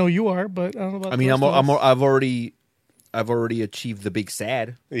 I mean, I know you are, but I don't know about. I mean, the rest of us. I've already achieved the big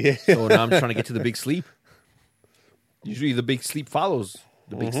sad. Yeah. So now I'm trying to get to the big sleep. Usually, the big sleep follows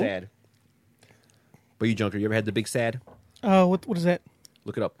the big sad. But you junker, you ever had the Big Sad? What is that?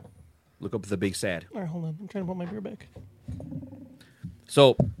 Look it up. Look up the Big Sad. All right, hold on. I'm trying to put my beer back.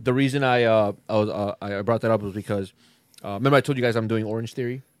 So the reason I brought that up was because remember I told you guys I'm doing Orange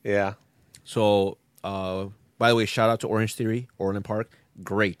Theory. Yeah. So by the way, shout out to Orange Theory, Orland Park.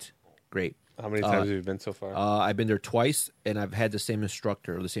 Great. How many times have you been so far? I've been there twice, and I've had the same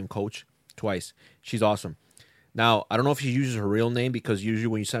instructor or the same coach twice. She's awesome. Now, I don't know if she uses her real name because usually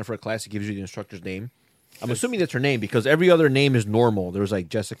when you sign up for a class, it gives you the instructor's name. I'm assuming that's her name because every other name is normal. There's like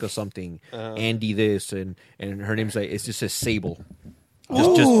Jessica something, Andy this, and her name's like, it just says Sable.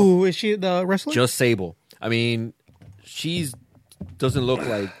 Is she the wrestler? Just Sable. I mean, doesn't look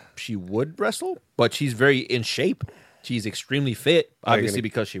like she would wrestle, but she's very in shape. She's extremely fit, obviously,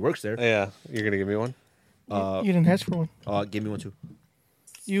 because she works there. Yeah. You're going to give me one? You didn't ask for one. Give me one, too.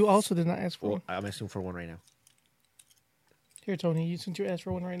 You also did not ask for Well, one. I'm asking for one right now. Here, Tony, since you asked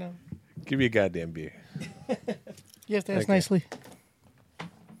for one right now. Give me a goddamn beer. You have to ask Okay. nicely.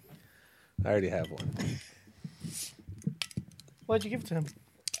 I already have one. Why'd you give it to him?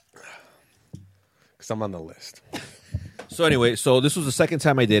 Because I'm on the list. So anyway, this was the second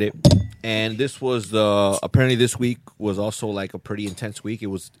time I did it, and this was apparently this week was also like a pretty intense week.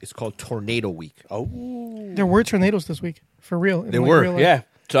 It's called Tornado Week. Oh. There were tornadoes this week, for real. They were, yeah.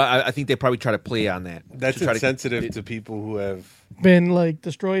 So I think they probably try to play on that. That's to try insensitive to people who have... Been like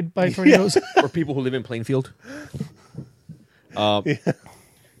destroyed by tornadoes. or people who live in Plainfield. So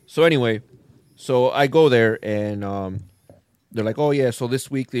anyway, so I go there and they're like, "Oh yeah." So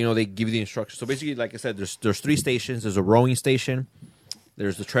this week, they give you the instructions. So basically, like I said, there's 3 stations. There's a rowing station,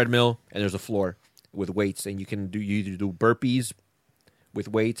 there's the treadmill, and there's a floor with weights. And you either do burpees with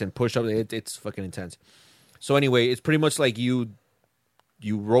weights and push up. It's fucking intense. So anyway, it's pretty much like you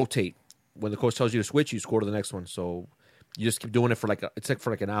rotate. When the coach tells you to switch, you score to the next one. So you just keep doing it for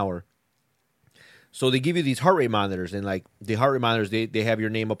like an hour. So they give you these heart rate monitors, and like the heart rate monitors, they have your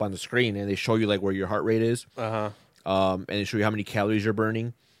name up on the screen, and they show you like where your heart rate is, and they show you how many calories you're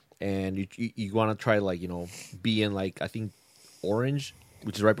burning, and you want to try to be in like I think orange,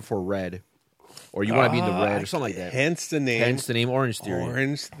 which is right before red, or you want to be in the red or something like that. Hence the name Orange Theory.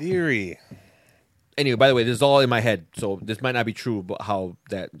 Orange Theory. Anyway, by the way, this is all in my head, so this might not be true about how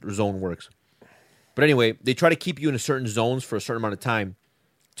that zone works. But anyway, they try to keep you in a certain zones for a certain amount of time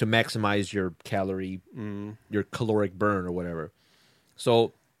to maximize your your caloric burn or whatever.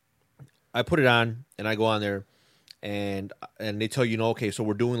 So I put it on and I go on there and they tell you, okay, so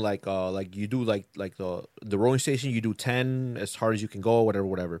we're doing like you do like the rowing station, you do 10 as hard as you can go,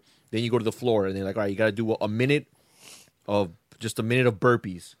 whatever. Then you go to the floor and they're like, all right, you got to do a minute of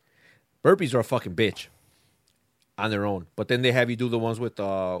burpees. Burpees are a fucking bitch on their own, but then they have you do the ones with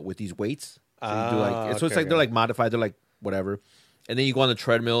these weights. So you do so it's like they're like modified, they're like whatever. And then you go on the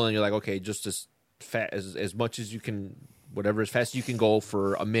treadmill and you're like, okay, just as fat as much as you can, whatever, as fast as you can go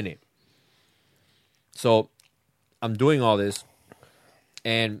for a minute. So I'm doing all this,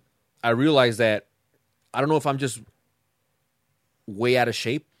 and I realize that I don't know if I'm just way out of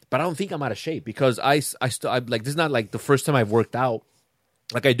shape, but I don't think I'm out of shape because I like this is not like the first time I've worked out.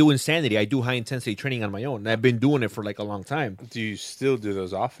 Like I do Insanity, I do high intensity training on my own, and I've been doing it for like a long time. Do you still do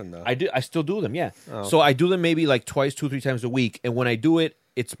those often though? I still do them, yeah. Oh. So I do them maybe like twice, 2-3 times a week, and when I do it,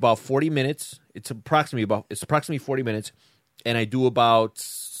 it's about 40 minutes. It's approximately 40 minutes, and I do about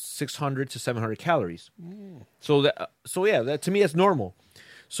 600 to 700 calories. So that to me that's normal.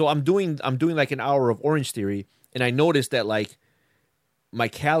 So I'm doing like an hour of Orange Theory, and I noticed that like my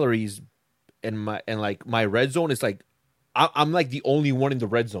calories and my red zone is like. I'm like the only one in the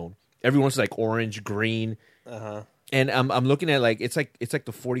red zone. Everyone's like orange, green, and I'm looking at like it's like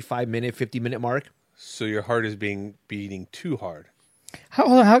the 45-minute, 50-minute mark. So your heart is beating too hard.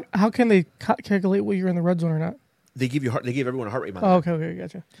 How can they calculate whether you're in the red zone or not? They give everyone a heart rate monitor. Oh, okay,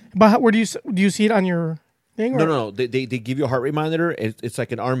 gotcha. But where do you see it on your thing? Or? No. They give you a heart rate monitor. It's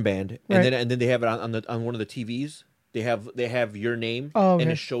like an armband, and Right. then they have it on one of the TVs. They have your name, okay. and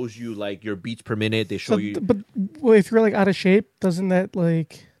it shows you like your beats per minute. They show you. But if you're like out of shape, doesn't that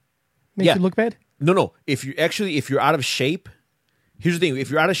like make you look bad? No. If you're out of shape, here's the thing: if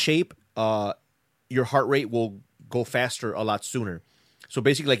you're out of shape, your heart rate will go faster a lot sooner. So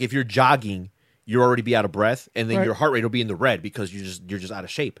basically, like if you're jogging, you'll already be out of breath, and then Right. your heart rate will be in the red because you're just out of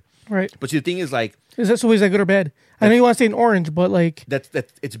shape. Right. But see, the thing is, like Is that good or bad? I know you want to stay in orange, but like that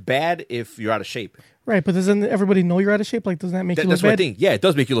it's bad if you're out of shape. right. But doesn't everybody know you're out of shape? Like, doesn't that make you look That's my bad? thing. Yeah, it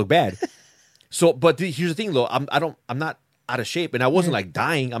does make you look bad. So, but here's the thing, though. I'm not out of shape, and I wasn't like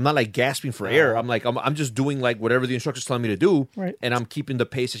dying. I'm not like gasping for air. I'm just doing like whatever the instructor's telling me to do, Right. and I'm keeping the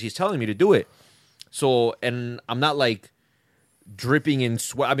pace that she's telling me to do it. So, and I'm not like dripping in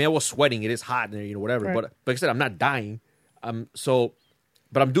sweat. I mean, I was sweating. It is hot in there, you know, whatever. Right. But like I said, I'm not dying.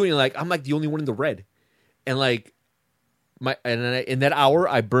 But I'm doing it like I'm like the only one in the red, and like in that hour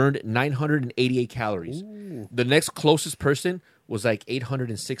I burned 988 calories. Ooh. The next closest person was like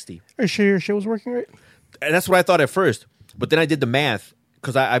 860. Are you sure your shit was working right? And that's what I thought at first. But then I did the math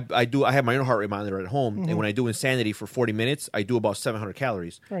because I have my own heart rate monitor at home, and when I do Insanity for 40 minutes, I do about 700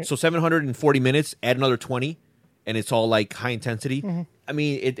 calories. Right. So 740 minutes, add another 20, and it's all like high intensity. I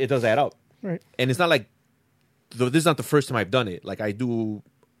mean, it does add up. Right. And it's not like this is not the first time I've done it. Like I do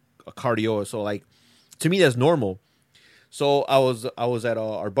a cardio, so like to me that's normal. So I was at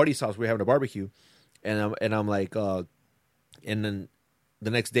our buddy's house. We were having a barbecue, and I'm like, and then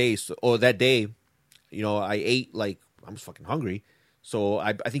the next day, that day, you know, I ate like I'm fucking hungry. So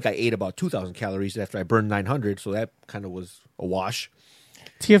I think I ate about 2,000 calories after I burned 900. So that kind of was a wash.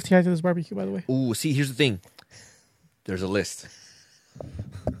 TFTI to this barbecue, by the way. Ooh, see, here's the thing. There's a list,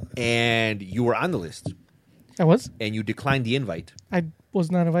 and you were on the list. I was? And you declined the invite. I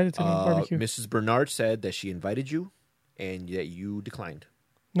was not invited to the barbecue. Mrs. Bernard said that she invited you and that you declined.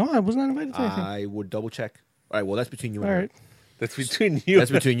 No, I was not invited to anything. I would double check. All right, well, that's between you and All her. right. That's between you. That's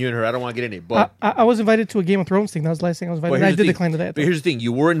between you and her. I don't want to get in it. But I was invited to a Game of Thrones thing. That was the last thing I was invited. And I did decline to that. But here's the thing.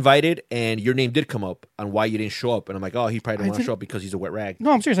 You were invited, and your name did come up on why you didn't show up. And I'm like, oh, he probably didn't want to show up because he's a wet rag. No,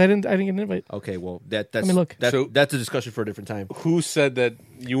 I'm serious. I didn't get an invite. Okay, well, that's Let me look. That's So- a discussion for a different time. Who said that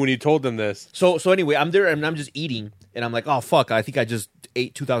when you told them this? So anyway, I'm there, and I'm just eating, and I'm like, oh, fuck, I think I just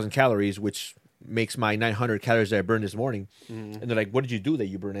ate 2,000 calories, which makes my 900 calories that I burned this morning. And they're like, what did you do that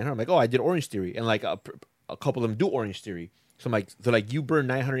you burned 900? I'm like, oh, I did Orange Theory. And like a couple of them do Orange Theory. So I'm like, they're like, you burned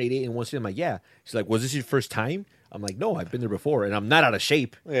 988 in one sitting? I'm like, yeah. She's like, was this your first time? I'm like, no, I've been there before, and I'm not out of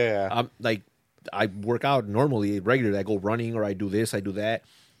shape. Yeah. I'm like, I work out normally, regularly. I go running, or I do this, I do that.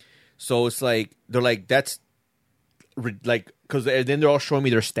 So it's like, they're like, that's like, because then they're all showing me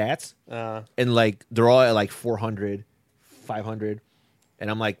their stats, and like, they're all at like 400, 500,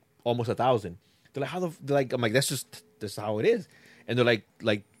 and I'm like, almost 1,000. They're like, they're like, I'm like, that's how it is. And they're like,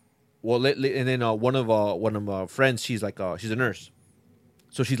 well, and then one of my friends, she's like, she's a nurse,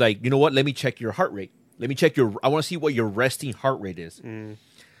 so she's like, you know what? Let me check your heart rate. Let me check I want to see what your resting heart rate is.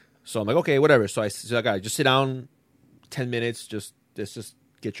 So I'm like, okay, whatever. So I just sit down, 10 minutes, let's just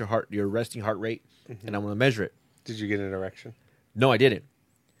get your resting heart rate, and I'm gonna measure it. Did you get an erection? No, I didn't.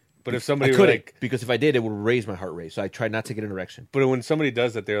 But if somebody I were couldn't, like, because if I did, it would raise my heart rate. So I tried not to get an erection. but when somebody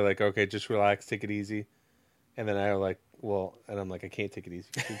does that, they're like, okay, just relax, take it easy. And then I'm like, well, and I'm like, I can't take it easy.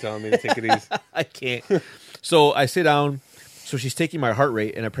 You're telling me to take it easy. I can't. So I sit down. So she's taking my heart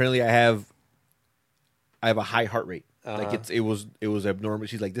rate, and apparently I have a high heart rate. Like it was abnormal.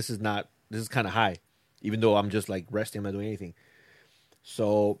 She's like, this is kind of high, even though I'm just like resting, I'm not doing anything.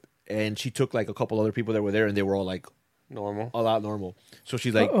 So, and she took like a couple other people that were there, and they were all like Normal. all out normal. So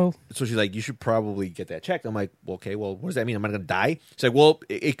she's like, Uh-oh. you should probably get that checked. I'm like, well, okay, well, what does that mean? Am I gonna die? She's like, well,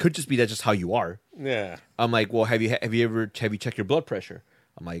 it could just be that's just how you are. Yeah. I'm like, well, have you checked your blood pressure?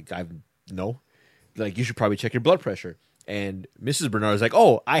 I'm like, no. Like, you should probably check your blood pressure. And Mrs. Bernard is like,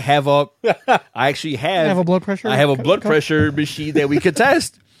 oh, I actually have a blood pressure? I have a blood pressure machine that we could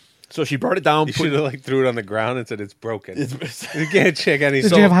test. So she brought it down. You should have like threw it on the ground and said it's broken. You can't check any.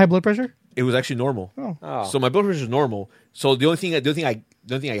 Did you have high blood pressure? It was actually normal. Oh. So my blood pressure is normal. So the only thing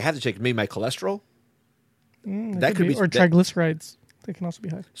I have to check is maybe my cholesterol. That could be or triglycerides. They can also be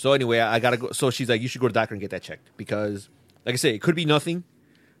high. So anyway, I gotta go. So she's like, you should go to the doctor and get that checked, because, like I say, it could be nothing,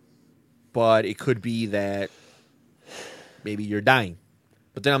 but it could be that maybe you're dying.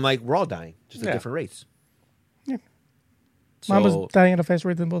 But then I'm like, we're all dying, just at different rates. Yeah. So, Mom was dying at a faster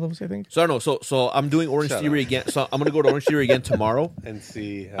rate than both of us, I think. So I don't know. So I'm doing Orange Theory again. So I'm gonna go to Orange Theory again tomorrow and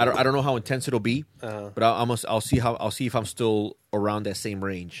see. I don't know how intense it'll be, but I'll see if I'm still around that same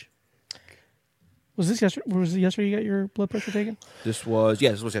range. Was this yesterday? Was it yesterday you got your blood pressure taken? This was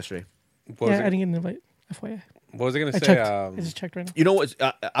yesterday. What was I it- didn't get an invite. FYI. What was I going I to say? checked. I just checked right now. You know what?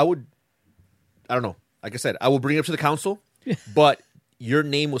 I don't know. Like I said, I will bring it up to the council, but your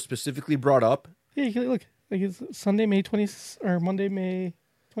name was specifically brought up. Yeah, you can look. Like it's Sunday, May 20th, or Monday, May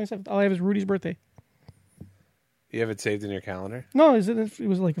 27th. All I have is Rudy's birthday. You have it saved in your calendar? No, it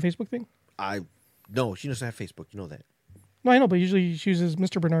was like a Facebook thing? No, she doesn't have Facebook. You know that. No, I know, but usually she uses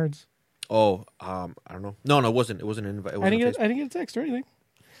Mr. Bernard's. Oh, I don't know. No, it wasn't. It wasn't an invite. I didn't get a text or anything.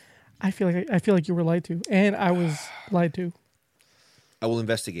 I feel like you were lied to, and I was lied to. I will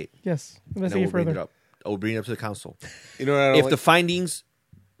investigate. Yes, And I will investigate bring it further. up. I will bring it up to the council. You know what I don't If like? the findings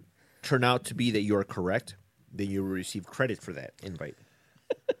turn out to be that you are correct, then you will receive credit for that invite.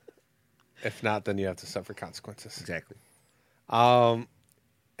 If not, then you have to suffer consequences. Exactly. I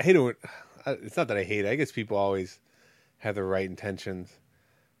hate it. It's not that I hate it. I guess people always have the right intentions.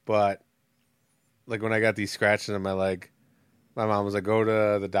 But like when I got these scratches on my leg, my mom was like, "Go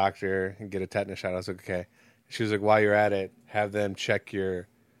to the doctor and get a tetanus shot." I was like, "Okay." She was like, "While you're at it, have them check your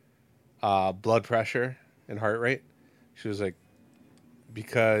blood pressure and heart rate." She was like,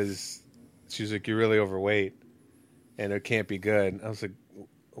 "Because," she was like, "you're really overweight, and it can't be good." I was like,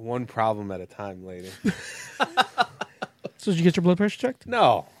 "One problem at a time, lady." So did you get your blood pressure checked?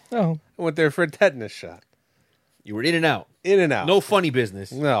 No, Oh, I went there for a tetanus shot. You were in and out. In and out. No funny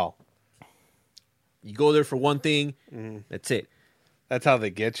business. No. You go there for one thing. That's it. That's how they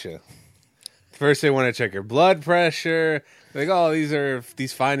get you. First, they want to check your blood pressure. They're like, "Oh,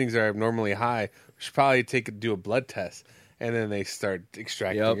 these findings are abnormally high. We should probably do a blood test." And then they start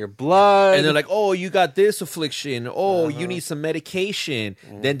extracting Yep. your blood. And they're like, "Oh, you got this affliction. Oh, you need some medication."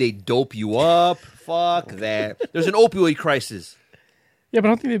 Then they dope you up. Fuck that. There's an opioid crisis. yeah, but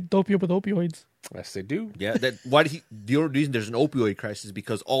I don't think they dope you up with opioids. "Yes, they do." Yeah, the only reason there's an opioid crisis is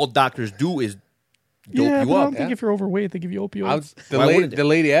because all doctors do is dope Yeah, you but I up. don't think if you're overweight, they give you opioids. Why wouldn't they? The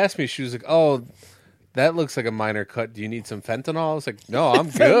lady asked me, she was like, "Oh, that looks like a minor cut. Do you need some fentanyl?" I was like, "No, I'm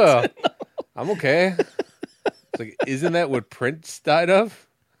good. I'm okay." It's like, isn't that what Prince died of?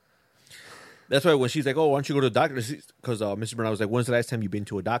 That's why when she's like, "Oh, why don't you go to the doctor?" Because Mr. Bernard was like, "When's the last time you've been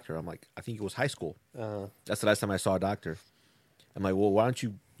to a doctor?" I'm like, "I think it was high school. That's the last time I saw a doctor." I'm like, "Well, why don't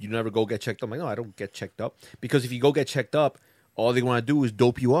you never go get checked up?" I'm like, "No, I don't get checked up because if you go get checked up, all they want to do is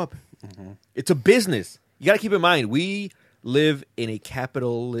dope you up. It's a business. You got to keep in mind we live in a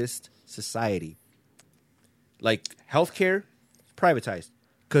capitalist society. Like healthcare, privatized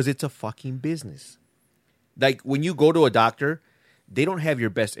because it's a fucking business. Like when you go to a doctor, they don't have your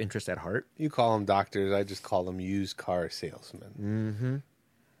best interest at heart. You call them doctors. I just call them used car salesmen.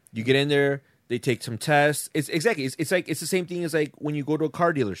 You get in there, they take some tests. It's like it's the same thing as like when you go to a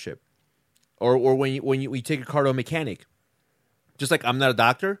car dealership, or when you take a car to a mechanic. Just like I'm not a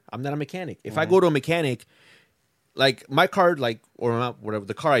doctor, I'm not a mechanic. If I go to a mechanic, like my car, or whatever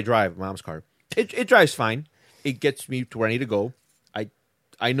the car I drive, my mom's car, it drives fine. It gets me to where I need to go.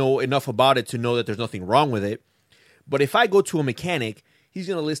 I know enough about it to know that there's nothing wrong with it. But if I go to a mechanic, he's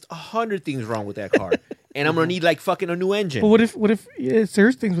gonna list 100 things wrong with that car, and I'm gonna need like fucking a new engine. But what if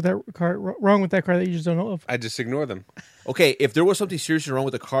there's things with that car wrong with that car that you just don't know of? I just ignore them. Okay, if there was something seriously wrong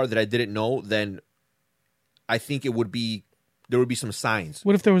with the car that I didn't know, then I think there would be some signs.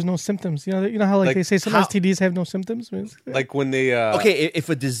 What if there was no symptoms? You know how Like, they say some how- STDs have no symptoms. I mean, Like when they Okay, if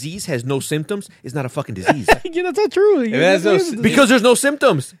a disease has no symptoms, it's not a fucking disease yeah, that's not true. it has no That's- because there's no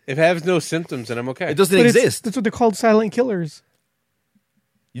symptoms. if it has no symptoms, then I'm okay. It doesn't but it's- exist. That's what they're called, silent killers.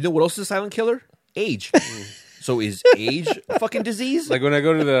 You know what else is a silent killer? Age. So is age a fucking disease? Like when I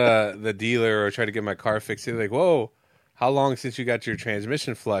go to the dealer or try to get my car fixed, they're like, "Whoa, how long since you got your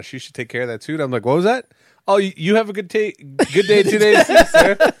transmission flush? You should take care of that too." I'm like, "What was that?" "Oh, you have a good day 2 days,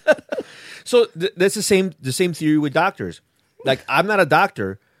 sir." So that's the same theory with doctors. Like I'm not a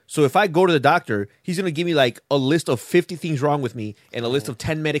doctor, so if I go to the doctor, he's gonna give me like a list of 50 things wrong with me and a list of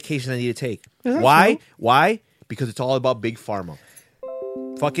 10 medications I need to take. Is that Why? true? Why? Because it's all about big pharma.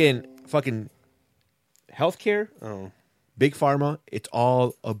 Fucking healthcare. Big pharma. It's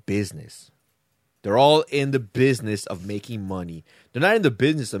all a business. They're all in the business of making money. They're not in the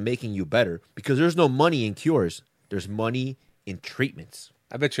business of making you better because there's no money in cures. There's money in treatments.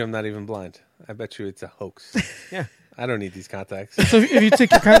 I bet you I'm not even blind. I bet you it's a hoax. Yeah. I don't need these contacts. So if you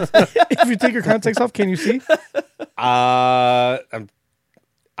take your contacts off, can you see?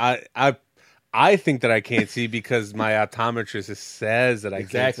 I think that I can't see because my optometrist says that I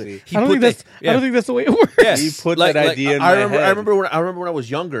can't see. He I don't put think that- I don't think that's the way it works. Yeah. He put that idea in I my remember, head. I remember when I was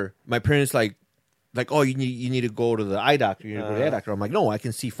younger, my parents like, oh, you need to go to the eye doctor. You need to go to the eye doctor. I'm like, no, I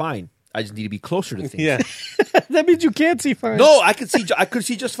can see fine. I just need to be closer to things. Yeah. That means you can't see fine. No, I could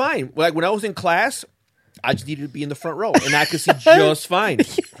see just fine. Like when I was in class, I just needed to be in the front row, and I could see just fine.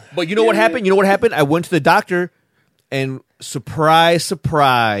 But you know what happened? I went to the doctor, and surprise,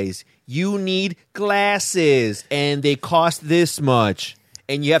 surprise, you need glasses, and they cost this much,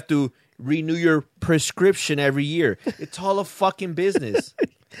 and you have to renew your prescription every year. It's all a fucking business. I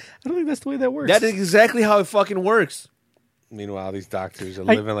don't think that's the way that works. That is exactly how it fucking works. Meanwhile, these doctors are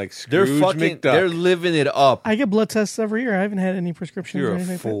living like They're Scrooge fucking, McDuck. they're living it up. I get blood tests every year. I haven't had any prescriptions or You're a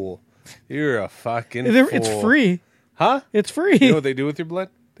anything. fool. You're a fucking Like that. fool. It's free. Huh? It's free. You know what they do with your blood?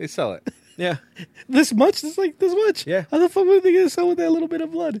 They sell it. Yeah. This much? It's like this much? Yeah. How the fuck are they going to sell with that little bit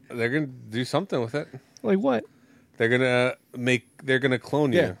of blood? They're gonna do something with it. Like what? They're gonna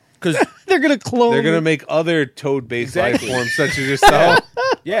clone Yeah. you. Because They're going to clone. They're gonna me. make other toad-based Exactly. life forms such as yourself.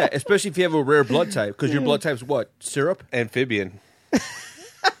 yeah, especially if you have a rare blood type. Because your blood type's what? Syrup? Amphibian.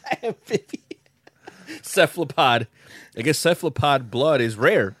 Cephalopod. I guess cephalopod blood is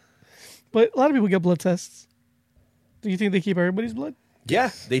rare. But a lot of people get blood tests. Do you think they keep everybody's blood?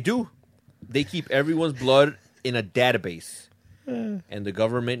 Yeah, they do. They keep everyone's blood in a database, and the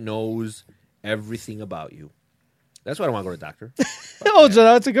government knows everything about you. That's why I don't want to go to the doctor. Oh,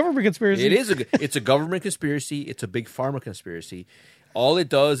 so it's a government conspiracy. It's a government conspiracy. It's a big pharma conspiracy. All it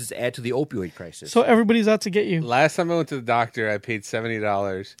does is add to the opioid crisis. So everybody's out to get you. Last time I went to the doctor, I paid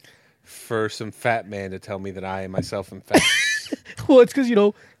 $70 for some fat man to tell me that I myself am fat. Well, it's because,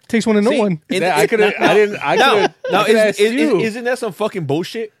 it takes one to know one. I could have. I didn't. I could have. Isn't that some fucking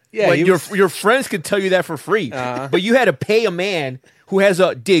bullshit? Yeah, Like your friends could tell you that for free, but you had to pay a man who has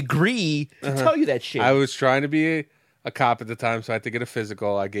a degree to tell you that shit. I was trying to be a cop at the time, so I had to get a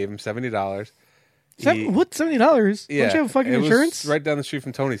physical. I gave him $70. What, $70? Yeah, Don't you have fucking it was insurance? right down the street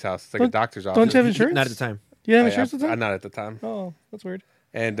from Tony's house. It's like a doctor's office. Don't you have insurance? Not at the time. You have insurance at the time? Not at the time. Oh, that's weird.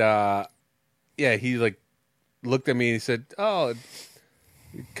 And he looked at me and he said, "Oh,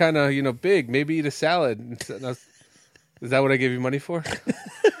 you're kind of big. Maybe eat a salad." And is that what I gave you money for?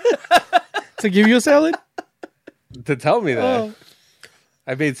 To give you a salad? To tell me that. Oh.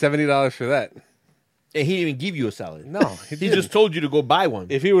 I paid $70 for that. And he didn't even give you a salad. No, He just told you to go buy one.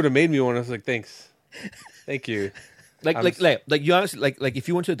 If he would have made me one, I was like, "Thanks, thank you." Like you honestly like if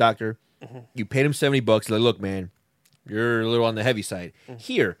you went to the doctor, you paid him $70. Like, look, man, you're a little on the heavy side.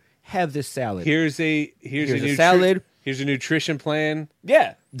 Here, have this salad. Here's a salad. Here's a nutrition plan.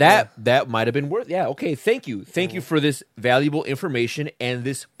 Yeah, that might have been worth. Yeah, okay. Thank you for this valuable information and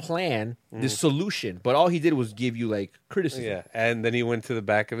this plan, this solution. But all he did was give you like criticism. Yeah, and then he went to the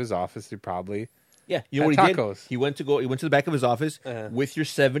back of his office. He probably You know what had he tacos. did? He went to the back of his office with your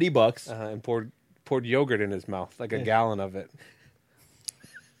 $70. and poured yogurt in his mouth, like a gallon of it.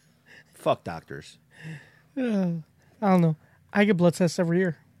 Fuck doctors. I don't know. I get blood tests every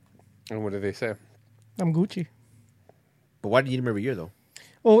year. And what do they say? I'm Gucci. But why do you need them every year though?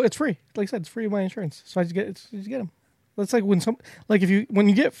 Well, it's free. Like I said, it's free of my insurance, so I just get them. That's like when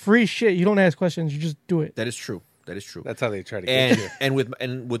you get free shit, you don't ask questions, you just do it. That is true. That's how they try to get you. And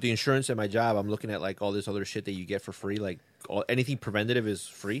with the insurance at my job, I'm looking at like all this other shit that you get for free. Like anything preventative is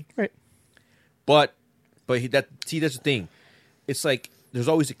free. Right. But that's the thing. It's like there's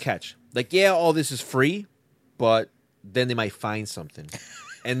always a catch. Like, yeah, all this is free, but then they might find something.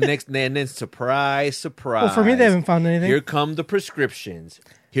 And then surprise. Well, for me, they haven't found anything. Here come the prescriptions.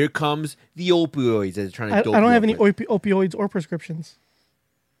 Here comes the opioids that they're trying to dope I don't you have up any with. opioids or prescriptions.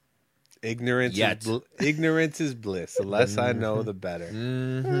 Ignorance is bliss. The less I know, the better.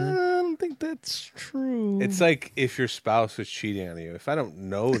 I don't think that's true. It's like if your spouse was cheating on you. If I don't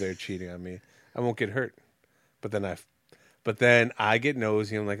know they're cheating on me, I won't get hurt. But then I get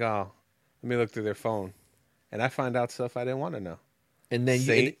nosy. I'm like, oh, let me look through their phone, and I find out stuff I didn't want to know. And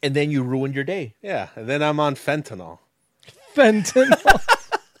then you ruined your day. Yeah, and then I'm on fentanyl. Fentanyl.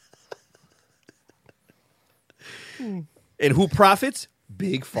 And who profits?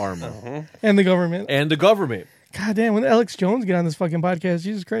 Big Pharma. And the government. And the government. God damn, when Alex Jones get on this fucking podcast,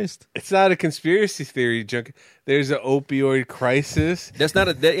 Jesus Christ. It's not a conspiracy theory, junk. There's an opioid crisis. That's not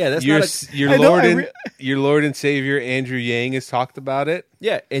a... that's not a... Your Lord and Savior, Andrew Yang, has talked about it.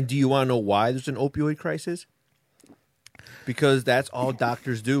 Yeah, and do you want to know why there's an opioid crisis? Because that's all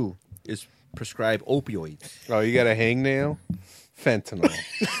doctors do, is prescribe opioids. Oh, you got a hangnail? Fentanyl.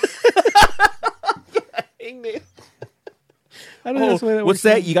 Hangnail. I don't know that's the way that what's works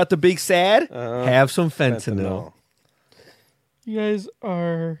that? out. You got the big sad? Have some fentanyl. You guys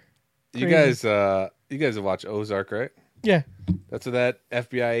are You crazy. guys have watched Ozark, right? Yeah. That's what that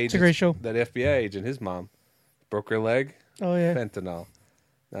FBI agent... It's a great show. That FBI agent, his mom, broke her leg. Oh, yeah. Fentanyl.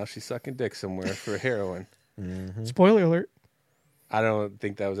 Now she's sucking dick somewhere for heroin. Spoiler alert. I don't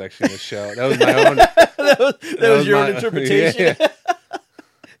think that was actually in the show. That was my own... that was your own interpretation. Yeah.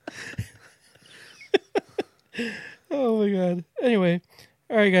 Oh, my God. Anyway.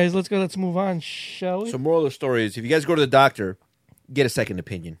 All right, guys. Let's move on, shall we? So moral of the story is, if you guys go to the doctor, get a second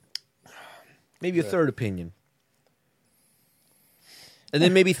opinion. Maybe a third opinion. And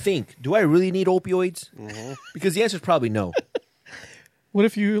then maybe think, do I really need opioids? Because the answer is probably no. What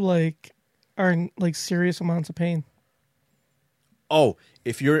if you, are in, serious amounts of pain? Oh,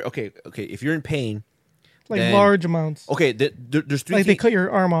 if you're... Okay, if you're in pain... then- large amounts. Okay, there's three Like they things... cut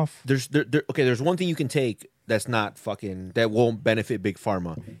your arm off. There's one thing you can take that's not fucking... That won't benefit Big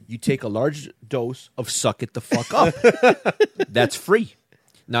Pharma. You take a large dose of Suck It the Fuck Up. That's free.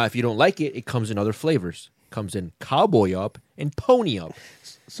 Now, if you don't like it, it comes in other flavors. Comes in Cowboy Up and Pony Up.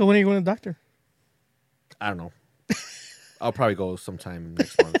 So when are you going to the doctor? I don't know. I'll probably go sometime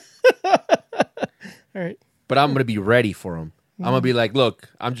next month. All right. But I'm going to be ready for them. I'm going to be like, look,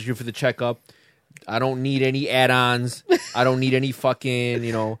 I'm just here for the checkup. I don't need any add-ons. I don't need any fucking,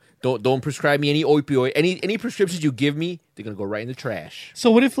 don't prescribe me any opioid. Any prescriptions you give me, they're going to go right in the trash. So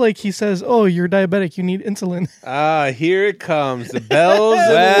what if like he says, "Oh, you're diabetic, you need insulin." Here it comes. The bells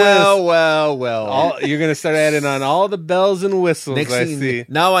and whistles. Well. You're going to start adding on all the bells and whistles, Next I thing, see.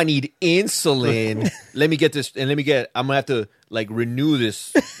 now I need insulin. I'm going to have to like renew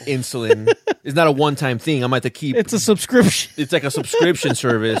this insulin. It's not a one-time thing. I'm going to have to keep. It's a subscription. It's like a subscription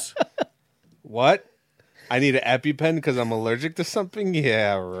service. What? I need an EpiPen because I'm allergic to something?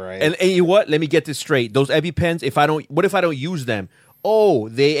 Yeah, right. And you know what? Let me get this straight. Those EpiPens, what if I don't use them? Oh,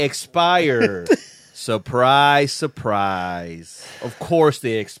 they expire. Surprise, surprise. Of course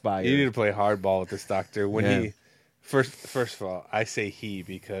they expire. You need to play hardball with this doctor. When he first of all, I say he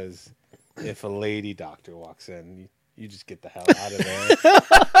because if a lady doctor walks in, you just get the hell out of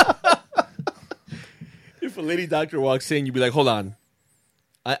there. If a lady doctor walks in, you'd be like, hold on.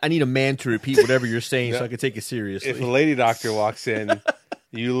 I need a man to repeat whatever you're saying so I can take it seriously. If a lady doctor walks in,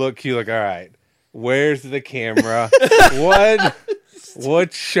 you look, all right, where's the camera?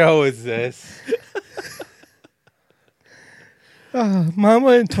 What show is this? Mama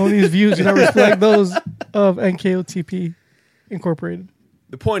and Tony's views do not reflect those of NKOTP Incorporated.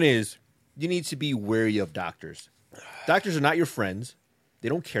 The point is, you need to be wary of doctors. Doctors are not your friends. They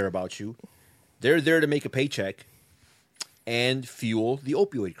don't care about you. They're there to make a paycheck and fuel the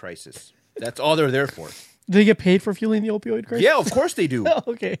opioid crisis. That's all they're there for. Do they get paid for fueling the opioid crisis? Yeah, of course they do.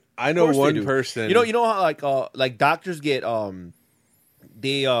 Okay. I know Of course they one do. person. You know how like doctors get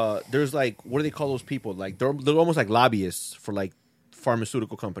there's like, what do they call those people? Like they're almost like lobbyists for like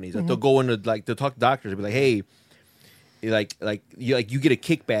pharmaceutical companies. Like, they'll go into they'll talk to doctors and be like, hey, you get a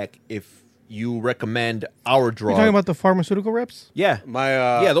kickback if you recommend our drug. You're talking about the pharmaceutical reps? yeah,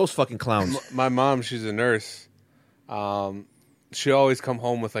 those fucking clowns. My mom, she's a nurse. She always come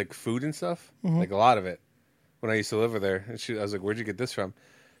home with like food and stuff, like a lot of it. When I used to live with her, and I was like, "Where'd you get this from?"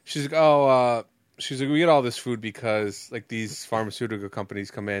 She's like, we get all this food because like these pharmaceutical companies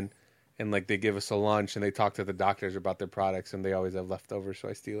come in and like they give us a lunch and they talk to the doctors about their products and they always have leftovers, so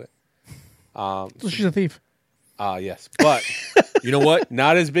I steal it. So she's a thief. Yes, but You know what?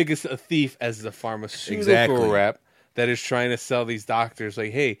 not as big as a thief as the pharmaceutical Exactly. rep that is trying to sell these doctors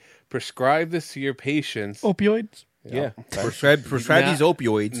like, "Hey, prescribe this to your patients." Opioids? Yeah, prescribe Now- these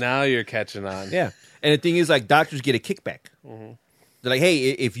opioids. Now you're catching on. Yeah, and the thing is, like, doctors get a kickback. They're like, hey,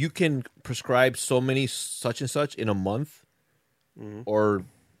 if you can prescribe so many such and such in a month, or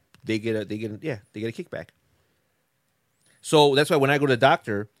they get a kickback. So that's why when I go to the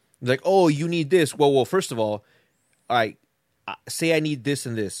doctor, they're like, oh, you need this. Well, first of all right, say I need this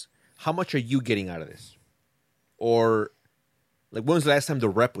and this. How much are you getting out of this? Or like, when was the last time the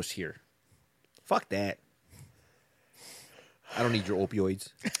rep was here? Fuck that. I don't need your opioids.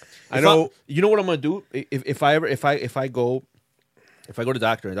 You know what I'm gonna do if I go to the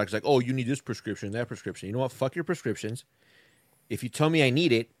doctor and the doctor's like, oh, you need this prescription, that prescription. You know what? Fuck your prescriptions. If you tell me I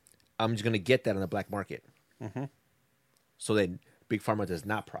need it, I'm just gonna get that on the black market. So then Big Pharma does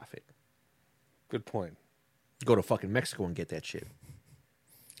not profit. Good point. Go to fucking Mexico and get that shit.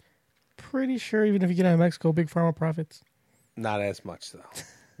 Pretty sure even if you get out of Mexico, Big Pharma profits. Not as much though,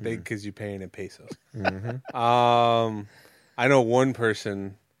 because you're paying in pesos. I know one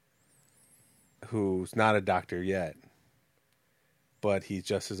person who's not a doctor yet, but he's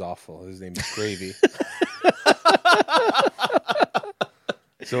just as awful. His name is Gravy.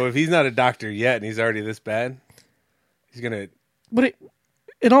 So if he's not a doctor yet and he's already this bad, he's gonna. But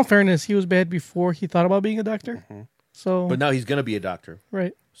in all fairness, he was bad before he thought about being a doctor. So, But now he's gonna be a doctor.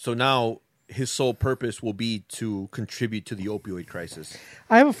 right. So now his sole purpose will be to contribute to the opioid crisis.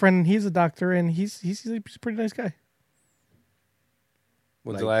 I have a friend, and he's a doctor, and he's a pretty nice guy.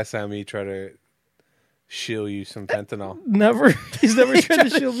 When's the last time he tried to shill you some fentanyl? Never. He's never tried to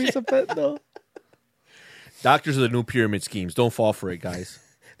shield me some fentanyl. Doctors are the new pyramid schemes. Don't fall for it, guys.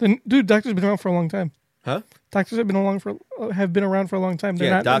 Dude, doctors have been around for a long time. Huh? Doctors have been around for a long time. They're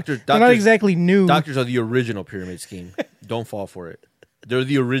Yeah, not, doctors- they're not doctors- exactly new. Doctors are the original pyramid scheme. Don't fall for it. They're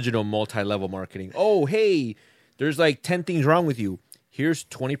the original multi-level marketing. Oh, hey, there's like 10 things wrong with you. Here's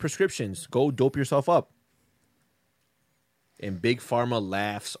 20 prescriptions. Go dope yourself up. And Big Pharma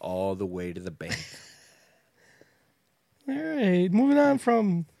laughs all the way to the bank. All right, moving on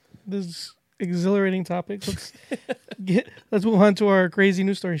from this exhilarating topic. Let's move on to our crazy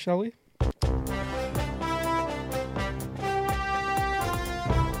news story, shall we?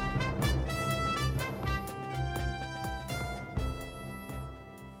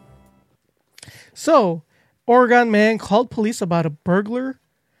 So, Oregon man called police about a burglar.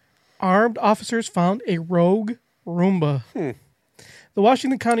 Armed officers found a rogue Roomba. The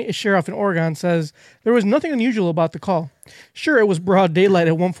Washington County Sheriff in Oregon says there was nothing unusual about the call. Sure, it was broad daylight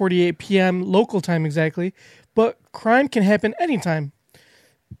at 1:48 p.m. local time exactly, but crime can happen anytime.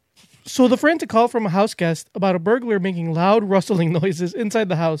 So the frantic call from a house guest about a burglar making loud rustling noises inside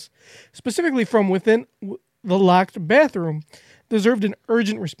the house, specifically from within the locked bathroom, deserved an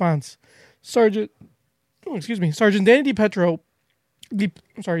urgent response. Sergeant Danny DiPietro,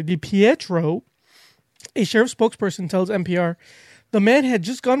 a sheriff spokesperson tells NPR, the man had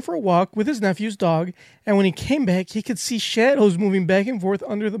just gone for a walk with his nephew's dog, and when he came back, he could see shadows moving back and forth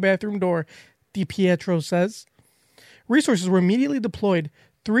under the bathroom door, DiPietro says. Resources were immediately deployed.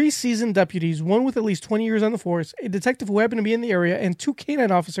 3 seasoned deputies, one with at least 20 years on the force, a detective who happened to be in the area, and 2 canine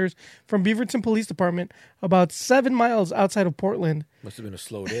officers from Beaverton Police Department, about 7 miles outside of Portland. Must have been a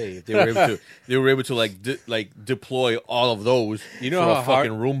slow day. If they were able to deploy all of those. You know for how a hard,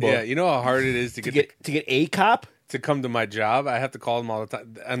 fucking Roomba. Yeah, you know how hard it is to get a cop to come to my job. I have to call them all the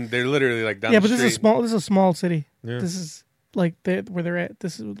time, and they're literally like down. Yeah, the but street. this is a small city. Yeah. This is like where they're at.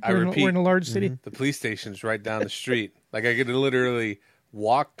 We're in a large city. The police station's right down the street. Like I could literally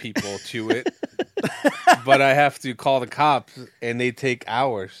walk people to it, but I have to call the cops, and they take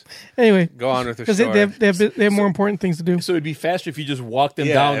hours. Anyway, go on with the because story. they have more important things to do. So it'd be faster if you just walk them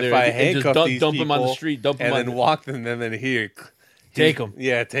down there and just dump these them on the people street, and then walk them, and then here, take them.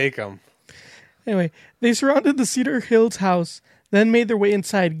 Yeah, take them. Anyway, they surrounded the Cedar Hills house, then made their way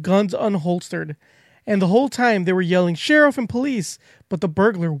inside, guns unholstered. And the whole time they were yelling, "Sheriff and police!" But the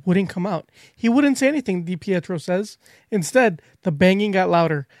burglar wouldn't come out. He wouldn't say anything, DiPietro says. Instead, the banging got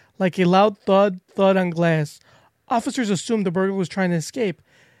louder, like a loud thud on glass. Officers assumed the burglar was trying to escape,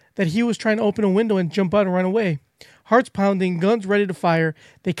 that he was trying to open a window and jump out and run away. Hearts pounding, guns ready to fire,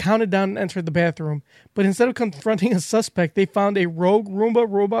 they counted down and entered the bathroom. But instead of confronting a suspect, they found a rogue Roomba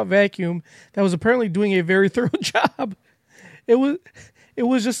robot vacuum that was apparently doing a very thorough job. It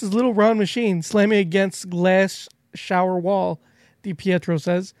was just this little round machine slamming against glass shower wall, DiPietro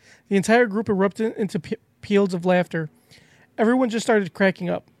says. The entire group erupted into peals of laughter. Everyone just started cracking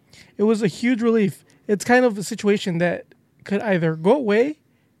up. It was a huge relief. It's kind of a situation that could either go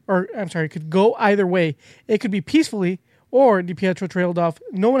could go either way. It could be peacefully, or DiPietro trailed off.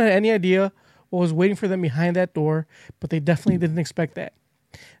 No one had any idea what was waiting for them behind that door, but they definitely didn't expect that.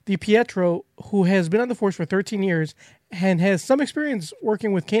 DiPietro, who has been on the force for 13 years and has some experience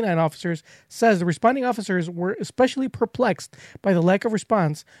working with canine officers, says the responding officers were especially perplexed by the lack of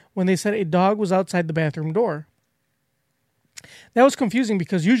response when they said a dog was outside the bathroom door. That was confusing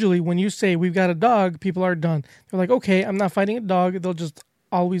because usually when you say, "We've got a dog," people are done. They're like, "Okay, I'm not fighting a dog." They'll just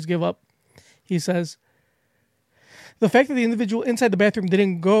always give up, he says. The fact that the individual inside the bathroom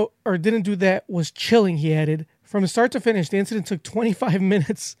didn't do that was chilling, he added. From start to finish, the incident took 25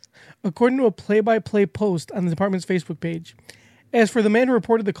 minutes, according to a play-by-play post on the department's Facebook page. As for the man who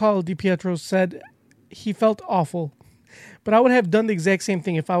reported the call, DiPietro said he felt awful. But I would have done the exact same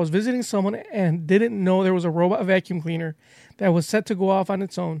thing if I was visiting someone and didn't know there was a robot vacuum cleaner that was set to go off on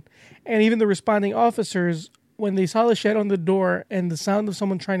its own. And even the responding officers, when they saw the shadow on the door and the sound of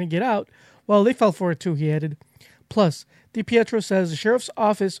someone trying to get out, well, they fell for it too, he added. Plus, DiPietro says the sheriff's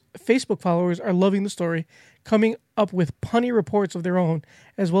office Facebook followers are loving the story, coming up with punny reports of their own,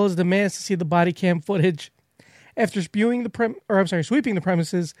 as well as demands to see the body cam footage. After sweeping the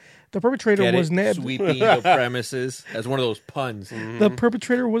premises, the perpetrator was nabbed. Sweeping the premises as one of those puns. The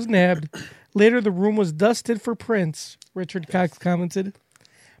perpetrator was nabbed. Later, the room was dusted for prints, Richard Cox commented.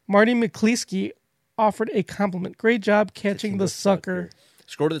 Marty McCleskey offered a compliment. "Great job catching the sucker."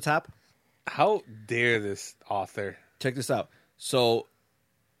 Scroll to the top. How dare this author? Check this out. So,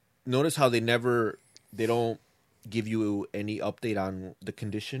 notice how they don't give you any update on the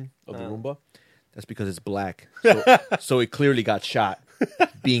condition of the Roomba. That's because it's black. So it clearly got shot,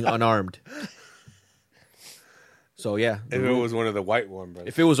 being unarmed. So yeah, if it was one of the white ones,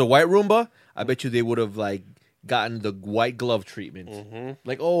 if it was a white Roomba, I bet you they would have gotten the white glove treatment. Mm-hmm.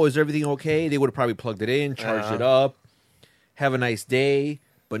 Like, oh, is everything okay? They would have probably plugged it in, charged it up, have a nice day.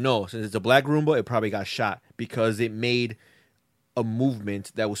 But no, since it's a black Roomba, it probably got shot because it made a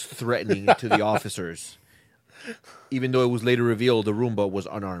movement that was threatening to the officers. Even though it was later revealed the Roomba was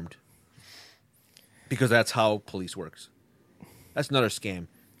unarmed. Because that's how police works. That's another scam.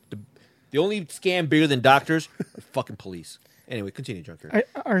 The only scam bigger than doctors are fucking police. Anyway, continue, Junker.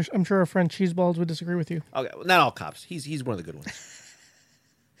 I'm sure our friend Cheeseballs would disagree with you. Okay, not all cops. He's one of the good ones.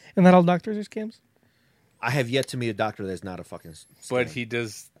 And not all doctors are scams? I have yet to meet a doctor that's not a fucking scam. But he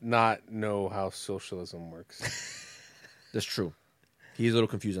does not know how socialism works. That's true. He's a little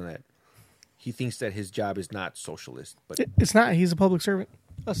confused on that. He thinks that his job is not socialist, but it's not. He's a public servant,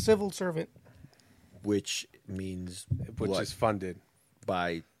 a civil servant, which means which what? is funded.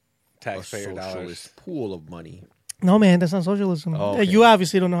 by Taxpayer a dollars. socialist pool of money. No, man, that's not socialism. Oh, okay. You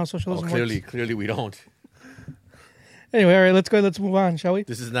obviously don't know how socialism Clearly we don't. works. Anyway, all right, let's go. Let's move on, shall we?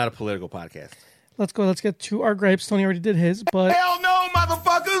 This is not a political podcast. Let's go. Let's get to our gripes. Tony already did his, but Hell no,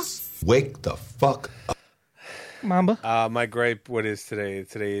 motherfuckers! Wake the fuck up. Mamba, My gripe, what is today?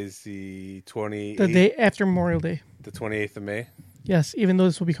 Today is the 28th, the day after Memorial Day. the 28th of May. Yes, even though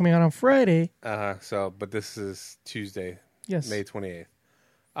this will be coming out on Friday. So, but this is Tuesday, Yes. May 28th.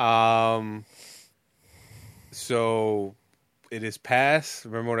 So it is past.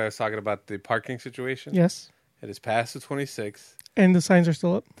 Remember when I was talking about the parking situation? Yes. It is past the 26th. And the signs are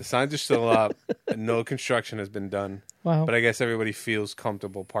still up. The signs are still up. And no construction has been done. Wow. But I guess everybody feels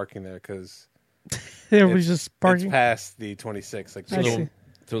comfortable parking there because Everybody's just parking. it's past the 26th. Like, I see.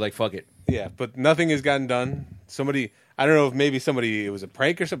 So like, fuck it. yeah, but nothing has gotten done. Somebody, I don't know if maybe somebody, it was a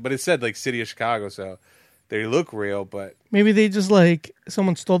prank or something, but it said like City of Chicago, so they look real, but Maybe they just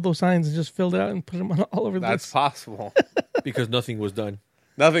someone stole those signs and just filled it out and put them on all over that's this. possible. Because nothing was done.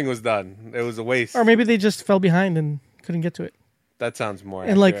 Nothing was done. It was a waste. Or maybe they just fell behind and couldn't get to it. That sounds more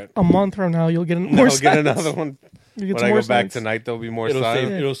And like accurate. a month from now, you'll get more I'll signs. get another one. You get When some I more go back signs. tonight, there'll be more It'll signs.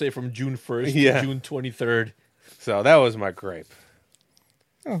 say, it'll say from June 1st Yeah. to June 23rd. So that was my gripe.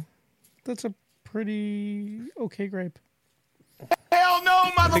 That's a pretty okay gripe. Hell no,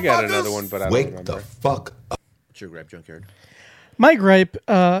 motherfuckers! I think I had another one, but I don't Wake remember. the fuck up. What's your grab, Junkyard? My gripe,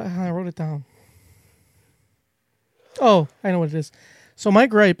 I wrote it down. Oh, I know what it is. So my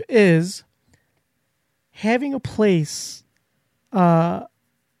gripe is having a place,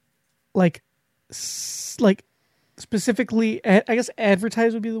 like specifically, I guess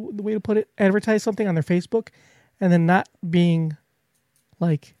advertise would be the way to put it. Advertise something on their Facebook, and then not being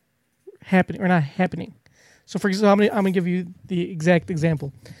like happening or not happening. So for example, I'm gonna give you the exact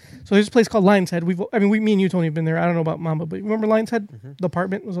example. So there's a place called Lion's Head. Me and you, Tony, have been there. I don't know about Mamba, but remember Lion's Head? The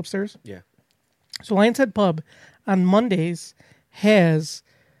apartment was upstairs. Yeah. So Lion's Head Pub on Mondays has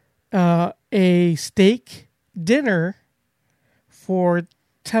a steak dinner for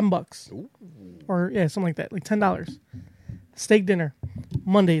 $10, or something like that, like $10. Steak dinner,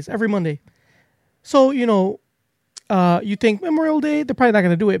 Mondays, every Monday. So you think Memorial Day, they're probably not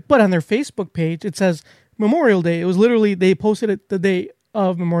going to do it, but on their Facebook page it says Memorial Day. It was literally they posted it the day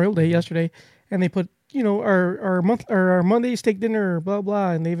of Memorial Day yesterday, and they put our Monday steak dinner, blah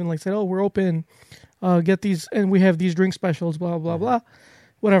blah, and they even said, oh, we're open, get these, and we have these drink specials, blah blah blah,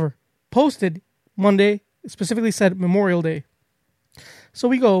 whatever. Posted Monday, specifically said Memorial Day. So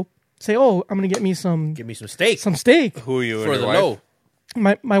we go say, oh, I'm gonna get me some Give me some steak. steak. Who are you for and the your wife?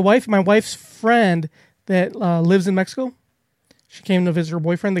 low. My wife's friend that lives in Mexico. She came to visit her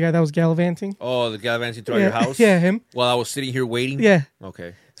boyfriend, the guy that was gallivanting. Oh, the gallivanting throughout your house? Yeah, him. While I was sitting here waiting? Yeah.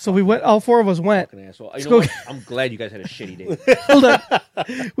 Okay. So we went. All four of us went. Fucking asshole. You Let's know go what? I'm glad you guys had a shitty day. Hold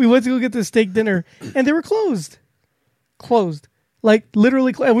on. We went to go get the steak dinner, and they were closed. Closed. Like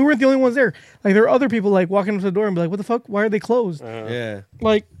literally, and we weren't the only ones there. Like there were other people walking up to the door and be like, "What the fuck? Why are they closed?" Yeah.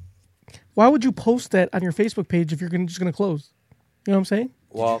 Like, why would you post that on your Facebook page if you're just gonna close? You know what I'm saying?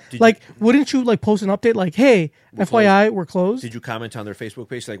 Well, Wouldn't you post an update like, "Hey, FYI, we're closed"? Did you comment on their Facebook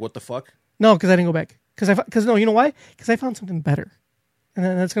page like, what the fuck? No, because I didn't go back. Because no, you know why? Because I found something better, and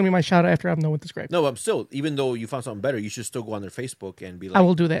then that's gonna be my shout out after I'm done with this gripe. No, I'm still, even though you found something better, you should still go on their Facebook and be like, I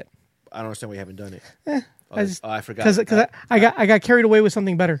will do that. I don't understand why you haven't done it. I forgot. Because I got carried away with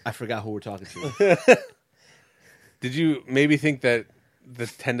something better. I forgot who we're talking to. did you maybe think that the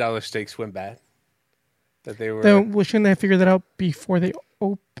 $10 steaks went bad? That they were. Then shouldn't they have figured that out before they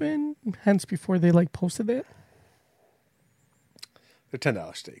opened? Hence, before they posted that. They're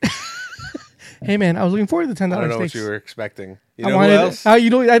 $10 steaks. Hey man, I was looking forward to the $10 I don't know steaks. what you were expecting. You I know who wanted. else? I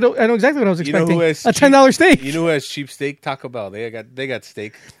know exactly what I was You know expecting. who has a $10 steak. You know who has cheap steak? Taco Bell. They got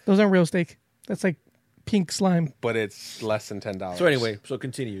steak, Those aren't real steak. That's like pink slime. but it's less than $10. So anyway,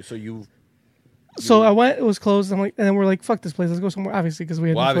 continue. So So I went. It was closed. And then we're like, "Fuck this place. Let's go somewhere." Obviously, because we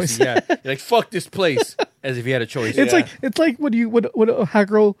had well, no choice. obviously, yeah. You're like, fuck this place, as if you had a choice. It's like when a hot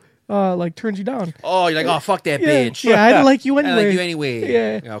girl turns you down. Oh, you're like, oh, fuck that Yeah, bitch. yeah, I like you I anyway. like you anyway.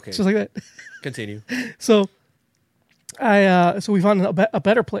 Yeah, Okay. just like that. Continue. So, so we found a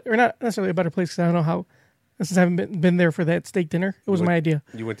better place, or not necessarily a better place, because I don't know how. Since I haven't been there for that steak dinner, it was my idea.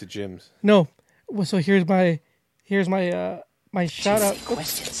 You went to Jim's. No, well, so here's my my shout out. Oops,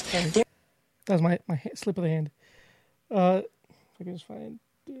 sorry. That was my slip of the hand. If I can just find.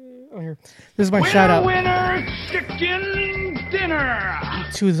 Here. This is my shout out Winner, chicken dinner.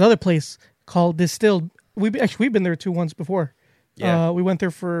 to this other place called Distilled. We've been there once before. Yeah. We went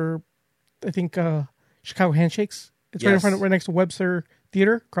there for, I think, Chicago Handshakes. It's right in Yes. front, right next to Webster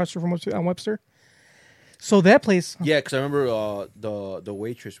Theater, across from on Webster. So that place, Yeah, because I remember the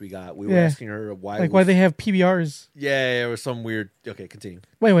waitress we got. We were Yeah. asking her why. like why they have PBRs. Yeah, it was some weird. Okay, continue.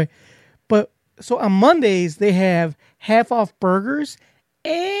 Wait. But so on Mondays they have half off burgers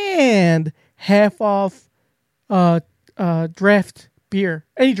and half off draft beer,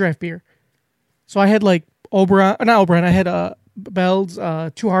 any draft beer. So I had like not Oberon. I had Bell's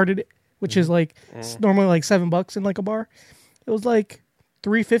Two Hearted, which is like it's normally like $7 in like a bar. It was like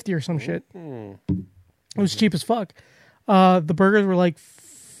 $3.50 or some shit. It was cheap as fuck. The burgers were like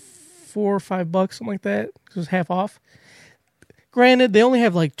 $4 or $5, something like that. It was half off. Granted, they only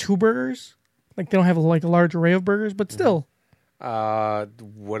have like 2 burgers. Like they don't have like a large array of burgers, but still,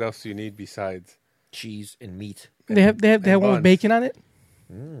 What else do you need besides? Cheese and meat. they have one with buns. bacon on it.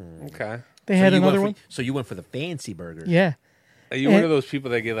 Okay. They had you another went one. So you went for the fancy burger. Yeah. Are you one of those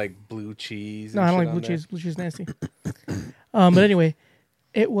people that get like blue cheese? No, and I don't shit like on blue there? cheese. Blue cheese is nasty. But anyway,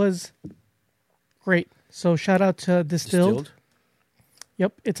 it was great. So shout out to Distilled.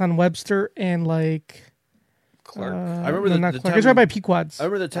 Yep, it's on Webster and like Clark. I remember no, the not time Clark. It's right by Pequod's. I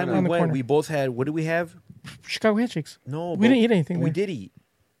remember the time on we the went. corner. We both had. What did we have? Chicago handshakes. No, We didn't eat anything We there. did eat.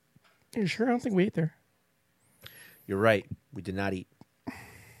 You sure? I don't think we ate there. You're right. We did not eat.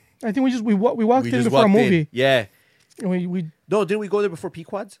 I think we walked in just before a walked in. movie. Yeah. And we No, didn't we go there before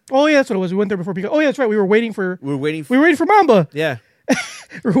Pequod's? oh yeah, that's what it was. We went there before Pequod's. Oh yeah, that's right. We were waiting for We were waiting. we were waiting for Mamba. Yeah.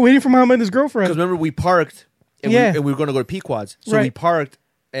 We were waiting for Mamba and his Because girlfriend. remember we parked. And Yeah. we were going to go to Pequod's. So we Right. parked,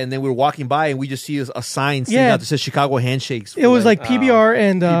 and then we were walking by, and we just see a sign sitting Yeah. out that says Chicago Handshakes. It was like PBR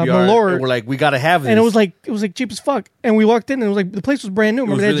and PBR, Malort. and we're like, we got to have this. And it was like cheap as fuck. And we walked in and it was like the place was brand new.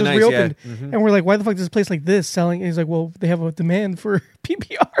 Remember was they had really just nice, reopened. yeah. Mhm. And we're like, why the fuck is this place like this selling? And he's like, well, they have a demand for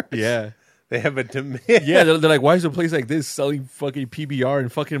PBR. yeah. They have a demand. Yeah, they're like, why is a place like this selling fucking PBR and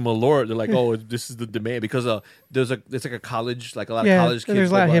fucking Malort? They're like, oh, this is the demand because it's like a college, like a lot Yeah, of college kids.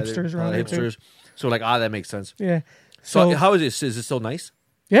 there's a lot of go by hipsters there, around a lot of there, too. hipsters. So like, that makes sense. Yeah. So, So how is it? Is it still nice?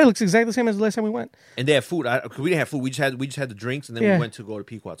 yeah, it looks exactly the same as the last time we went. And they have food. 'Cause we didn't have food. We just had the drinks, and then Yeah. we went to go to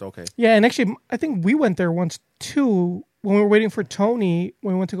Pequod's. Okay. Yeah, and actually, I think we went there once too when we were waiting for Tony.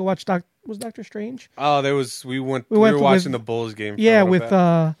 When we went to go watch Doctor Strange. Oh, there was. We were went watching with- the Bulls game. for Yeah, a little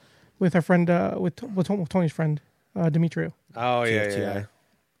bit. with our friend with Tony's friend Demetrio. Oh yeah, TFTI. yeah.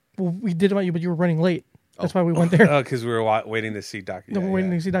 Well, we did invite you, but you were running late. That's why we went there. Oh, because we were waiting to see Doctor. No, we're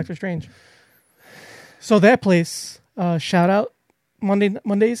waiting to see Doctor Strange. So that place, shout out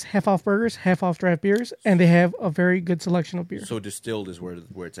Mondays, half off burgers, half off draft beers, and they have a very good selection of beer. So Distilled is where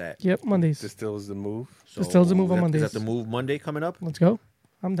it's at. Yep, Mondays. Distills the move. So Distill's the move on is Mondays. that the move Monday coming up? Let's go.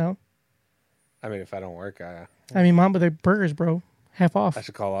 I'm down. I mean, if I don't work, I Mamba, they're burgers, bro. Half off.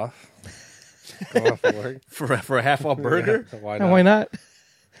 should call off. Go off of work. For a half off burger? Yeah, why Now, not? why not?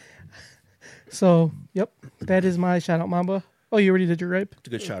 So, yep, that is my shout out, Mamba. Oh, you already did your ripe. It's a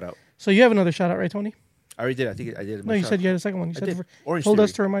good shout out. So you have another shout out, right, Tony? I already did. I think I did. No, you said you had a second one. You I said did. for- Orange told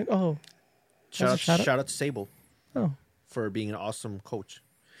us Theory. to remind. Oh, Shout That's a shout out? out to Sable oh, for being an awesome coach.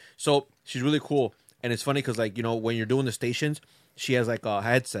 So she's really cool, and it's funny because like when you're doing the stations, she has like a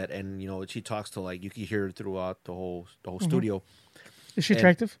headset, and she talks to like you can hear her throughout the whole Mm-hmm. studio. is she And-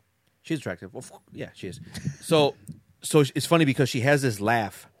 attractive? She's attractive. Well, yeah, she is. So it's funny because she has this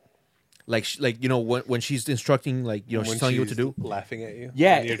laugh, like when she's instructing, like When she's telling you what to do. laughing at you.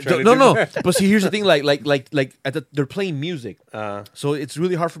 Yeah, when you're trying to no, do no. that. But see, here's the thing: they're playing music, so it's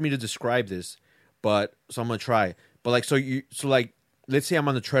really hard for me to describe this. But so I'm gonna try. But let's say I'm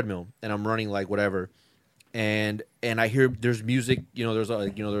on the treadmill and I'm running like whatever, and I hear there's music. There's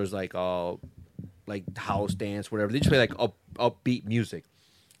like house dance, whatever. They just play like upbeat music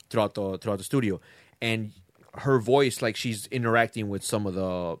throughout the studio, and her voice, like she's interacting with some of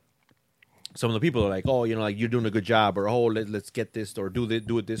the people are like, oh, like you're doing a good job, or oh, let's get this, or do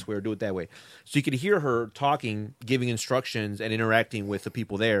it this way, or do it that way. So you could hear her talking, giving instructions, and interacting with the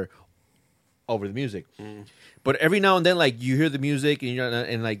people there over the music. But every now and then, like you hear the music,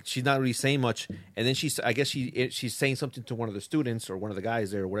 and like she's not really saying much, and then she's saying something to one of the students or one of the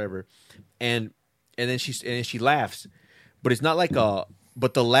guys there or whatever, and then she laughs, but it's not like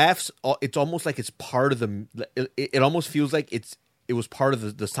but the laughs, it's almost like it's part of the. It almost feels like it was part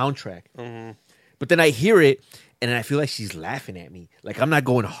of the soundtrack. But then I hear it, and then I feel like she's laughing at me. Like I'm not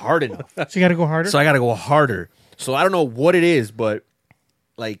going hard enough. So you got to go harder. So I got to go harder. So I don't know what it is, but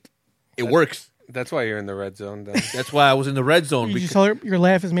like it works. That's why you're in the red zone. Then. That's why I was in the red zone. Did you because tell her your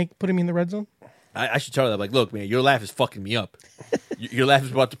laugh is putting me in the red zone? I should tell her that. Like, look, man, your laugh is fucking me up. Your laugh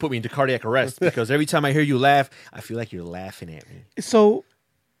is about to put me into cardiac arrest because every time I hear you laugh, I feel like you're laughing at me. So,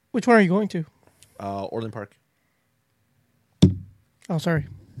 which one are you going to? Orland Park. Oh, sorry.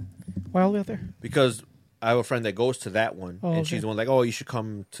 Why all the way out there? Because I have a friend that goes to that one, Oh, and okay. she's the one like, oh, you should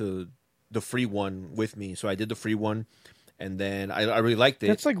come to the free one with me. So I did the free one, and then I really liked it.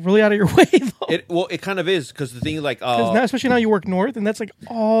 That's like really out of your way, though. It kind of is because the thing is like Because now, especially now you work north, and that's like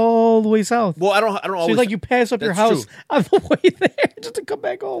all the way south. well, I don't So always it's like you pass up your That's house true. on the way there just to come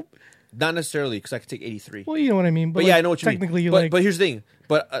back home. Not necessarily because I could take 83. Well, you know what I mean. But like, yeah, I know what you technically mean. you But here's the thing.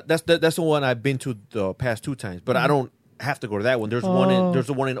 But that's the one I've been to the past 2 times. But I don't have to go to that one. There's there's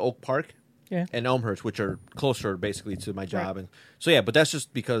the one in Oak Park, Yeah. and Elmhurst, which are closer basically to my job. And so yeah, but that's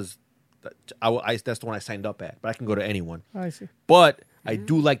just because that's the one I signed up at. But I can go to any one. I see. But I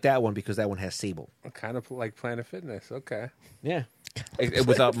do like that one because that one has Sable. Kind of like Planet Fitness. Okay. Yeah,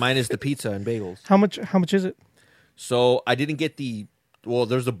 without minus the pizza and bagels. How much is it? So I didn't get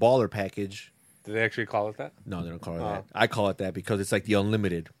there's the baller package. Do they actually call it that? No, they don't call it that. I call it that because it's like the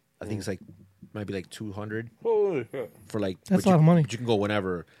unlimited. I think it's like might be like 200 Holy shit. for like. That's but a lot of money. But you can go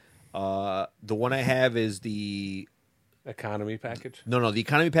whenever. The one I have is the Economy package? no. The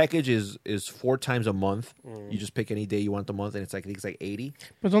economy package is 4 times a month. You just pick any day you want the month, and it's like I think it's like 80.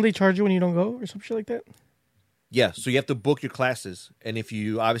 But don't they charge you when you don't go or some shit like that? Yeah, so you have to book your classes, and if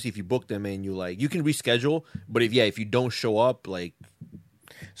you book them and you can reschedule. But if you don't show up, like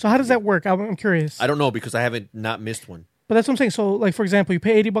So how does that work? I'm curious. I don't know because I haven't not missed one. But that's what I'm saying. So, like for example, you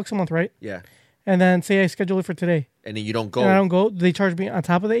pay $80 a month, right? Yeah, And then say I schedule it for today, and then you don't go. and I don't go. Do they charge me on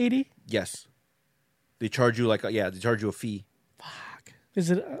top of the 80? Yes, they charge you they charge you a fee. Is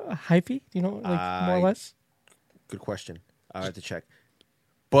it a high fee? Do you know, like more or less? Good question. I have to check.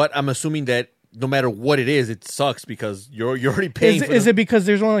 But I'm assuming that no matter what it is, it sucks because you're already paying. Is it because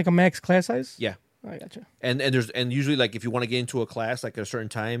there's only like a max class size? Yeah, I gotcha. and usually like if you want to get into a class like at a certain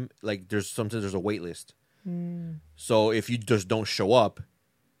time, like sometimes there's a wait list. So if you just don't show up,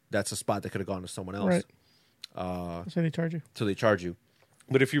 that's a spot that could have gone to someone else. Right. That's why they charge you. So they charge you.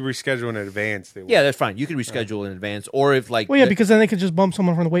 But if you reschedule in advance, they will. Yeah, that's fine. You can reschedule in advance, or if like Well, yeah, because then they could just bump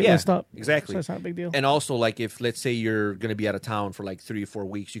someone from the wait yeah, list up. exactly. So it's not a big deal. And also, like, if let's say you're going to be out of town for like 3 or 4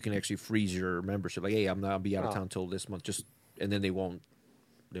 weeks, you can actually freeze your membership. Like, hey, I'll be out of town till this month. And then they won't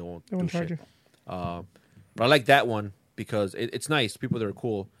do charge shit. you. But I like that one because it's nice. People that are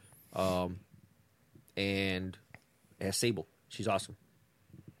cool, and it has Sable. She's awesome.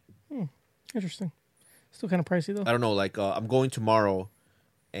 Interesting. Still kind of pricey though. I don't know. Like, I'm going tomorrow,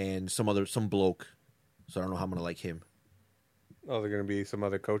 and some bloke. So I don't know how I'm gonna like him. Oh, they're going to be some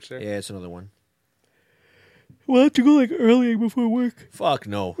other coach there? Yeah, it's another one. Why don't you go like early before work? Fuck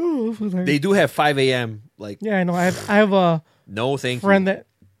no. Oh, so tired. They do have 5 a.m. Like, Yeah, I know. I have a no, thank friend you.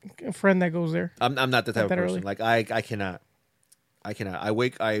 that goes there. I'm not the type of that person. early. Like I cannot. I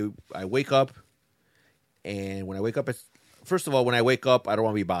wake up, and when I wake up, first of all, when I wake up, I don't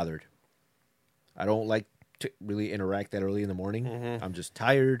want to be bothered. I don't like to really interact that early in the morning. I'm just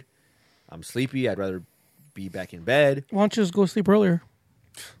tired. I'm sleepy. I'd rather be back in bed. Why don't you just go sleep earlier?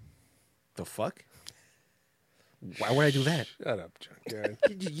 The fuck? Why would I do that? Shut up, Junkyard.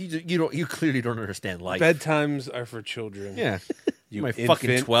 You clearly don't understand life. Bedtimes are for children. Yeah. You My infant.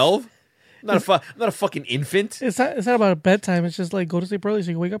 fucking 12? I'm not a fucking infant. It's not about bedtime. It's just like go to sleep early so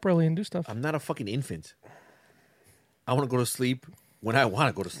you can wake up early and do stuff. I'm not a fucking infant. I want to go to sleep when I want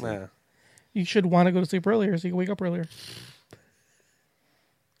to go to sleep. Yeah. You should want to go to sleep earlier so you can wake up earlier.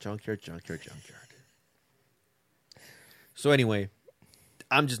 Junkyard. So anyway,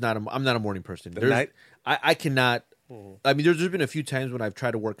 I'm not a morning person. night? I cannot. I mean, there's been a few times when I've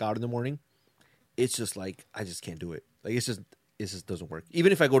tried to work out in the morning. It's just like I just can't do it. Like it just doesn't work.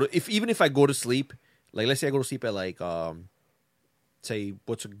 Even if I go to sleep, like let's say I go to sleep at like say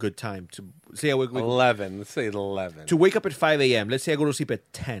what's a good time to say I wake 11. Let's say 11. to wake up at 5 a.m. Let's say I go to sleep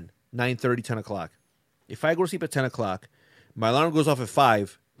at 10, 9:30, 10 o'clock. If I go to sleep at 10 o'clock, my alarm goes off at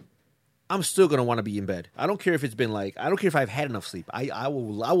 5. I'm still gonna want to be in bed. I don't care if it's been like I don't care if I've had enough sleep. I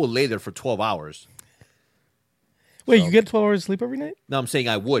will lay there for 12 hours. Wait, you get 12 hours of sleep every night? No, I'm saying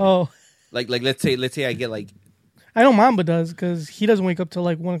I would. Oh, Like let's say I get like I know Mamba does because he doesn't wake up till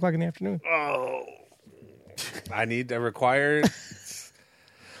like 1 o'clock in the afternoon. I need to require a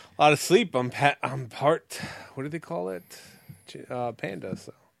lot of sleep. I'm part, what do they call it? Panda.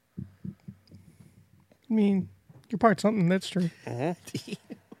 So. I mean, you're part something. That's true. 12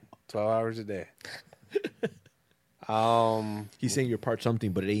 hours a day. he's saying you're part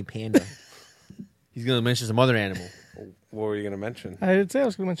something, but it ain't panda. He's gonna mention some other animal. What were you going to mention? I did say I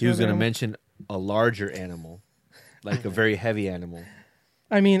was going to mention. He was that gonna animal. mention a larger animal, like a very heavy animal.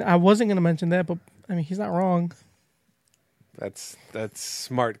 I mean, I wasn't going to mention that, but I mean, he's not wrong. That's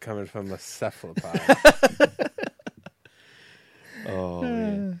smart coming from a cephalopod. Oh,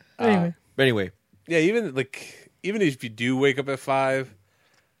 man. Anyway, But anyway, Yeah, even if you do wake up at 5,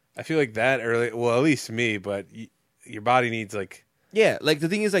 I feel like that early. Well, at least me, but your body needs like Yeah, like the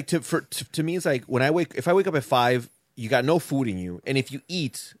thing is, like to me, it's like if I wake up at 5, you got no food in you, and if you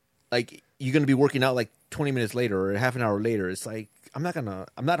eat, like you're gonna be working out like 20 minutes later or half an hour later. It's like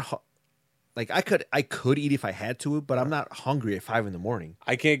like I could eat if I had to, but I'm not hungry at 5 in the morning.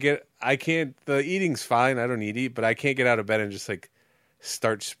 The eating's fine. I don't need to eat, but I can't get out of bed and just like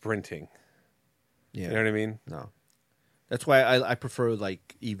start sprinting. Yeah, you know what I mean? No, that's why I prefer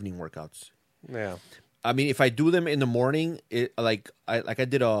like evening workouts. Yeah. I mean, if I do them in the morning, the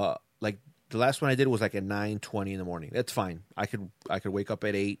last one I did was like at 9:20 in the morning. That's fine. I could wake up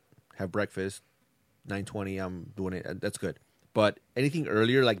at 8, have breakfast, 9:20. I'm doing it. That's good. But anything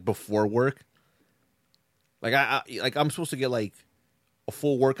earlier, like before work, like I'm supposed to get like a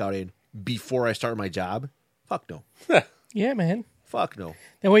full workout in before I start my job. Fuck no. Yeah, man. Fuck no.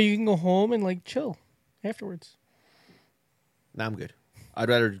 That way you can go home and like chill afterwards. Nah, I'm good. I'd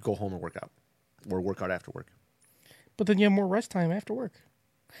rather go home and work out or work out after work. But then you have more rest time after work.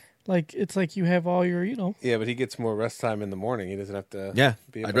 Like it's like you have all your, Yeah, but he gets more rest time in the morning. He doesn't have to. Yeah,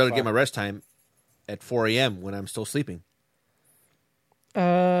 be up I'd at rather 5. get my rest time at 4 a.m. when I'm still sleeping.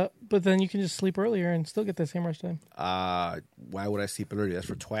 But then you can just sleep earlier and still get that same rest time. Why would I sleep early? That's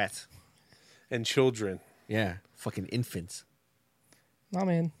for twats. And children. Yeah, fucking infants. Nah,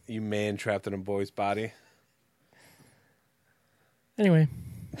 man. You man trapped in a boy's body. Anyway.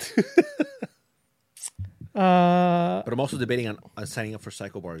 But I'm also debating on signing up for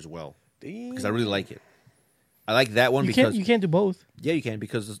Psycho Bar as well because I really like it. I like that one because you can't do both. Yeah, you can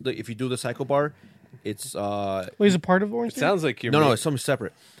because if you do the Psycho Bar, it's Wait, is it part of Orange It Theory? sounds like you're. no, it's something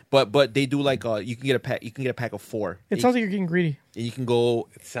separate. But they do like you can get a pack. You can get a pack of 4. It sounds like you're getting greedy. And you can go.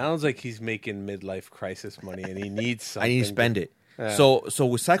 It sounds like he's making midlife crisis money, and he needs something. I need to spend it. Yeah. So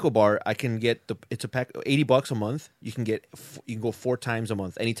with Psycho Bar, I can get it's a pack $80 a month. You can go 4 times a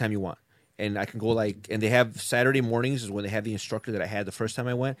month, anytime you want. And I can go and they have Saturday mornings is when they have the instructor that I had the first time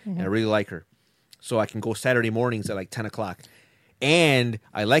I went, and I really like her. So I can go Saturday mornings at like 10 o'clock. And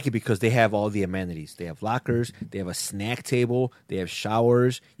I like it because they have all the amenities. They have lockers, they have a snack table, they have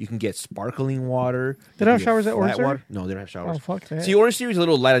showers. You can get sparkling water. They don't have You can get showers at Orange flat water. Theory? No, they don't have showers. Oh, fuck that. See, Orange Theory is a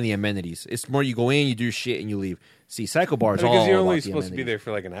little light on the amenities. It's more you go in, you do your shit, and you leave. See, Psycho Bar is all because you're about only the supposed to be amenities. there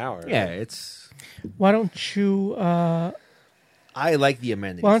for like an hour. Yeah, right? it's... Why don't you... I like the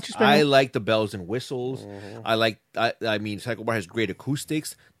amenities. Why don't you spend I it- like the bells and whistles. I mean, Psycho Bar has great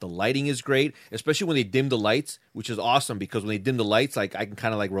acoustics. The lighting is great, especially when they dim the lights, which is awesome because when they dim the lights, like I can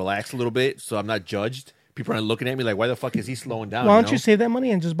kind of like relax a little bit, so I'm not judged. People aren't looking at me like, why the fuck is he slowing down? why don't you save that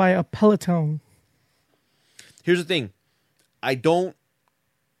money and just buy a Peloton? Here's the thing. I don't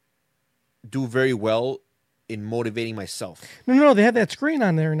do very well in motivating myself. No, they have that screen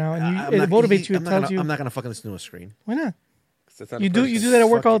on there now, and it motivates you. It tells you. I'm not gonna fucking listen to a screen. Why not? 'Cause that's not a You do person. that at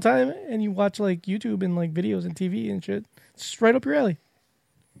work all the time, and you watch like YouTube and like videos and TV and shit. It's right up your alley.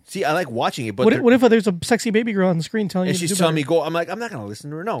 See, I like watching it, but What if there's a sexy baby girl on the screen telling you? and to she's do telling me better? go. I'm like, I'm not gonna listen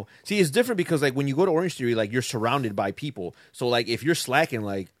to her. No, see, it's different because like when you go to Orange Theory, like you're surrounded by people. So like if you're slacking,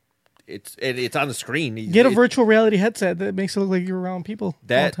 like it's on the screen. Get a virtual reality headset that makes it look like you're around people. all the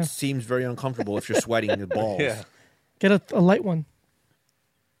That time. seems very uncomfortable if you're sweating the balls. Yeah. Get a light one.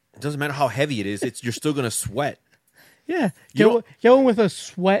 It doesn't matter how heavy it is. You're still gonna sweat. Yeah, You don't- get one with a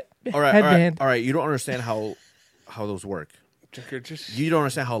sweat headband. All right. You don't understand how those work. You don't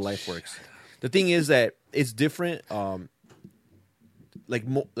understand how life works. The thing is that it's different.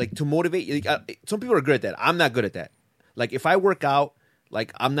 Like to motivate. Some people are good at that. I'm not good at that. Like if I work out,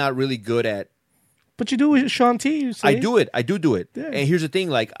 like I'm not really good at. But you do with Sean T. You say. I do it. I do it. Yeah. And here's the thing.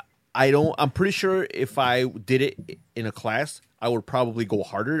 Like I'm pretty sure if I did it in a class, I would probably go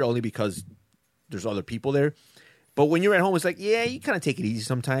harder only because there's other people there. But when you're at home, it's like, yeah, you kind of take it easy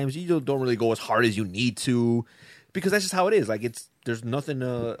sometimes. You don't really go as hard as you need to because that's just how it is. Like there's nothing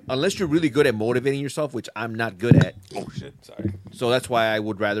unless you're really good at motivating yourself, which I'm not good at. Oh shit! Sorry. So that's why I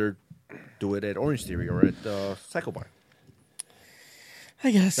would rather do it at Orange Theory or at Psycho Bar.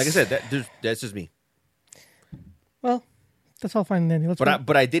 I guess. Like I said, that's just me. Well, that's all fine and dandy. Let's.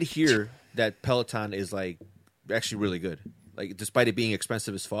 But I did hear that Peloton is like actually really good. Like despite it being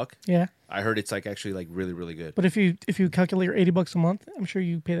expensive as fuck, yeah. I heard it's like actually like really really good. But if you calculate your $80 a month, I'm sure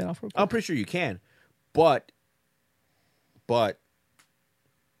you pay that off real quick. I'm pretty sure you can, but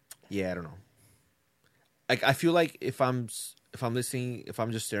yeah, I don't know. Like I feel like if I'm listening, if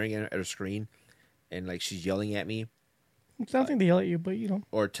I'm just staring at a screen, and like she's yelling at me I don't think they yell at you, but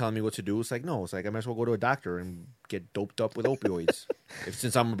or telling me what to do, it's like no, it's like I might as well go to a doctor and get doped up with opioids.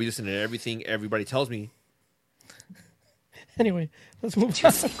 Since I'm gonna be listening to everything everybody tells me. Anyway, let's move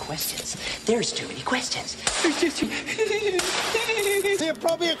on. Questions. There's too many questions. The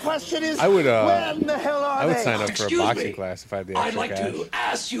appropriate question is, I would, where in the hell are I would they? sign up for a Excuse boxing me. class if I had the I'd extra like cash. to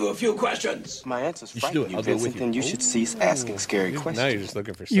ask you a few questions. My answer's You should do frightening it. you, I'll go with Vincent, you. then you should cease asking scary Now you're questions. just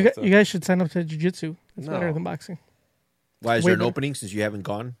looking for You, stuff. you guys should sign up to jiu-jitsu. It's No. better than boxing. Why is Way there an better. opening since you haven't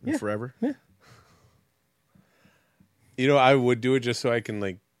gone in Yeah. forever? Yeah. You know, I would do it just so I can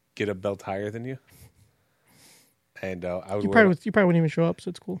like get a belt higher than you. And I would You wear, probably wouldn't even show up, so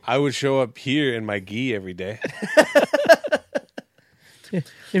it's cool. I would show up here in my gi every day. Yeah.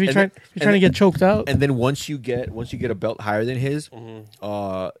 If you're then- trying to get choked out. And then once you get a belt higher than his,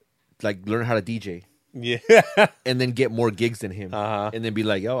 Mm-hmm. like learn how to DJ. Yeah. And then get more gigs than him. Uh-huh. And then be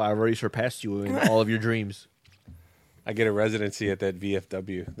like, yo, I've already surpassed you in all of your dreams. I get a residency at that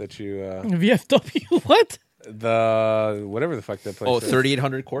VFW that you VFW, what? the whatever the fuck that place Oh, is.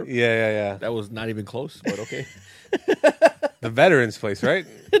 3800 Corp? Yeah. That was not even close, but okay. The veterans place, right?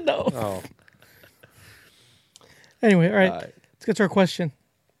 No. Oh. Anyway, all right. Uh, Let's get to our question.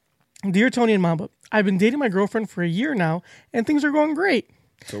 Dear Tony and Mamba, I've been dating my girlfriend for a year now, and things are going great.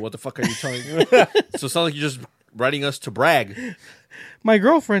 So what the fuck are you telling me? So it sounds like you're just writing us to brag. My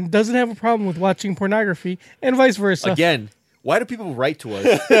girlfriend doesn't have a problem with watching pornography, and vice versa. Again, why do people write to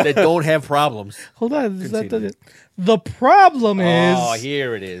us that don't have problems? Hold on. Is that Continue. the problem is Oh,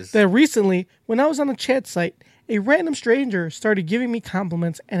 here it is. that recently, when I was on a chat site, a random stranger started giving me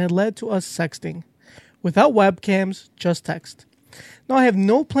compliments, and it led to us sexting. Without webcams, just text. Now, I have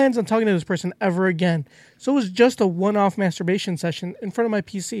no plans on talking to this person ever again, so it was just a one-off masturbation session in front of my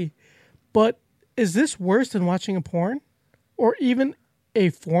PC. But is this worse than watching a porn? Or even a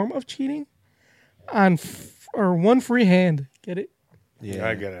form of cheating? Or one free hand. Get it? Yeah.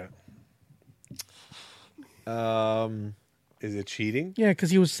 I get it. Is it cheating? Yeah,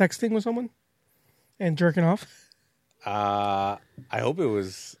 because he was sexting with someone and jerking off. I hope it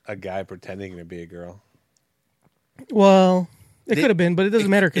was a guy pretending to be a girl. Well, it could have been, but it doesn't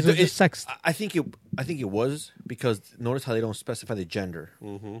matter because it was just sex. I think it was because notice how they don't specify the gender.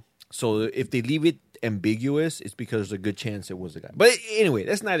 Mm-hmm. So if they leave it ambiguous, it's because there's a good chance it was a guy. But anyway,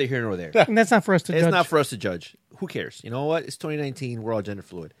 that's neither here nor there. And that's not for us to It's judge. not for us to judge. Who cares? You know what? It's 2019. We're all gender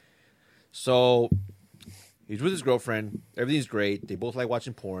fluid. So he's with his girlfriend. Everything's great. They both like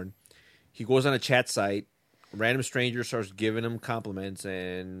watching porn. He goes on a chat site. Random stranger starts giving him compliments,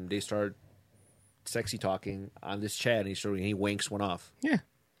 and they start sexy talking on this chat. And he winks one off. Yeah.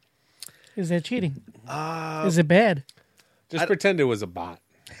 Is that cheating? Is it bad? Just pretend it was a bot.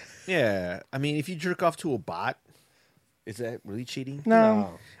 Yeah, I mean, if you jerk off to a bot, is that really cheating?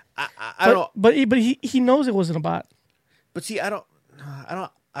 No. I don't know. But he knows it wasn't a bot. But see, I don't.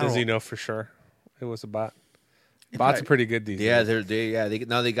 Does he know for sure it was a bot? Bots are pretty good these Yeah, days.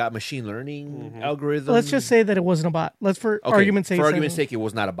 they got machine learning algorithms. Let's just say that it wasn't a bot. Let's for Okay, argument's sake. For say argument's it sake, it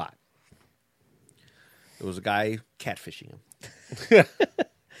was not a bot. It was a guy catfishing him.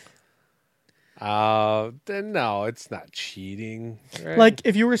 Then no, it's not cheating. Right? Like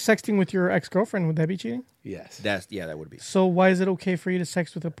if you were sexting with your ex-girlfriend, would that be cheating? yes, That would be So why is it okay for you to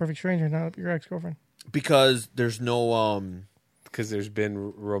sext with a perfect stranger, not your ex-girlfriend? because there's no because there's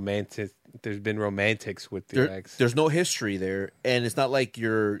been romantics with your ex. there's no history there, and it's not like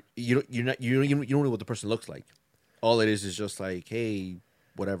you don't know what the person looks like. All it is just like, hey,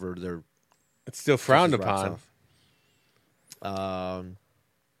 whatever. They're It's still frowned just rocks upon. off.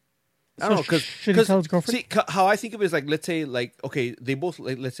 I don't know, because should he tell his girlfriend? See, how I think of it is like, let's say, like, okay, they both,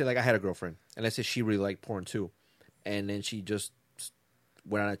 like, let's say, like, I had a girlfriend, and let's say she really liked porn too, and then she just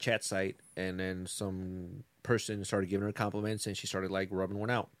went on a chat site, and then some person started giving her compliments, and she started like rubbing one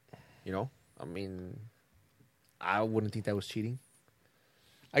out. You know, I mean, I wouldn't think that was cheating.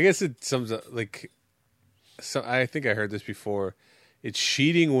 I guess it sums up like. So I think I heard this before. It's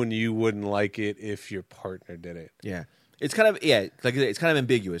cheating when you wouldn't like it if your partner did it. Yeah. It's kind of like it's kind of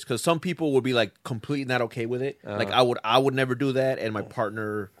ambiguous because some people would be like completely not okay with it. Like I would never do that, and my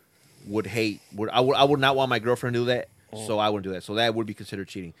partner would hate. I would not want my girlfriend to do that, so I wouldn't do that. So that would be considered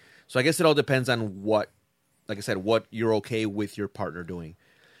cheating. So I guess it all depends on what, like I said, what you're okay with your partner doing.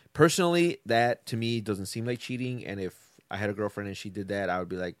 Personally, that to me doesn't seem like cheating. And if I had a girlfriend and she did that, I would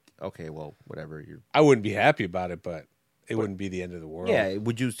be like, okay, well, whatever. I wouldn't be happy about it, but it wouldn't be the end of the world. Yeah,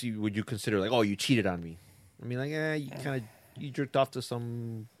 would you consider like, oh, you cheated on me? I mean, like, you jerked off to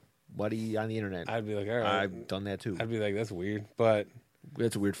somebody on the internet. I'd be like, all right, I've done that too. I'd be like, that's weird, but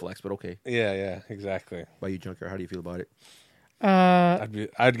That's a weird flex, but okay. yeah, exactly. Why you, Junkyard? How do you feel about it?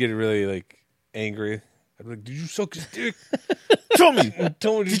 I'd get really like angry. I'd be like, did you suck his dick? Tell me,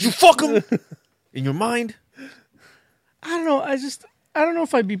 did you fuck him? In your mind? I don't know. I don't know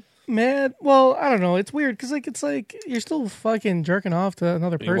if I'd be mad. Well, I don't know. It's weird because it's like you're still fucking jerking off to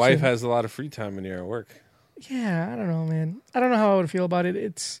another person. Your wife has a lot of free time when you're at work. Yeah, I don't know, man. I don't know how I would feel about it.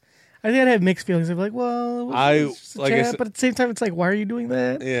 I think I'd have mixed feelings. I'd be like, well, it's just a chat, but at the same time, it's like, why are you doing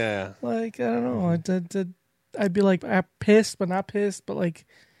that? Yeah. Like, I don't know. I'd be like, I'm pissed, but not pissed, but like,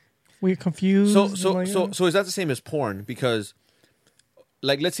 we're confused. So is that the same as porn? Because,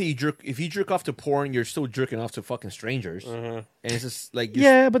 like, let's say if you jerk off to porn, you're still jerking off to fucking strangers, and it's just like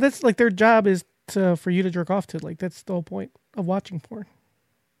but that's like their job is for you to jerk off to. Like, that's the whole point of watching porn.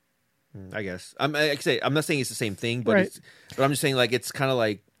 I guess I'm not saying it's the same thing, but Right. but I'm just saying like it's kind of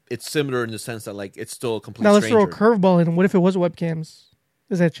like it's similar in the sense that like it's still a complete. Now let's stranger. throw a curveball in. What if it was webcams?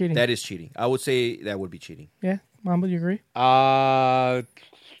 Is that cheating? That is cheating. I would say that would be cheating. Yeah, Mamba, you agree? Yeah,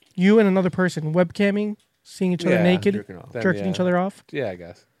 You and another person webcamming, seeing each other naked, jerking off. Then, jerking yeah. each other off. I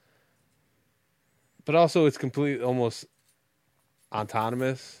guess. But also, it's almost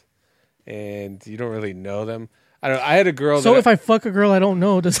autonomous, and you don't really know them. I don't know. I had a girl. So if I fuck a girl I don't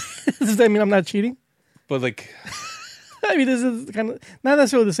know, does that mean I'm not cheating? but like, I mean, this is kind of not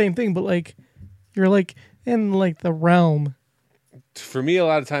necessarily the same thing, but like you're like in like the realm. for me, a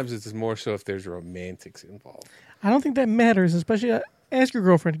lot of times it's more so if there's romantics involved. I don't think that matters, especially ask your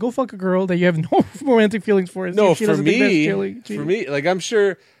girlfriend. Go fuck a girl that you have no romantic feelings for. And see No, if she for doesn't think that's me, cheating. like I'm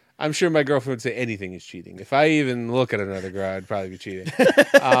sure my girlfriend would say anything is cheating. If I even look at another girl, I'd probably be cheating.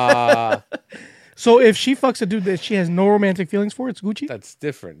 So if she fucks a dude that she has no romantic feelings for, it's Gucci. That's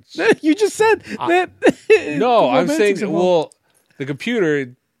different. You just said that. No, I'm romantics saying, involved. well, the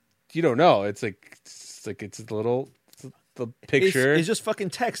computer, you don't know. It's the picture. It's just fucking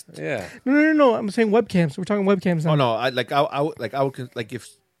text. Yeah. No. I'm saying webcams. We're talking webcams now. Oh no, I would like if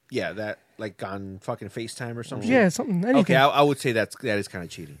that like on fucking FaceTime or something. Yeah, something. Anything. Okay, I would say that is kind of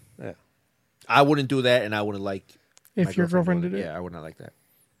cheating. Yeah. I wouldn't do that, and I wouldn't like If my your girlfriend doing did it. Yeah, I would not like that.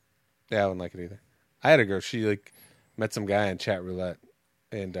 Yeah, I wouldn't like it either. I had a girl. She like met some guy in chat roulette,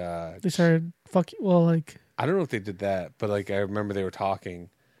 and They started fucking. Well, like I don't know if they did that, but like I remember they were talking,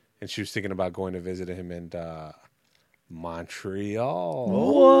 and she was thinking about going to visit him in Montreal.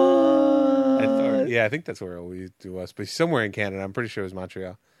 what? I think that's where it was, but somewhere in Canada. I'm pretty sure it was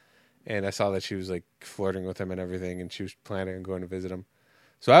Montreal. And I saw that she was like flirting with him and everything, and she was planning on going to visit him.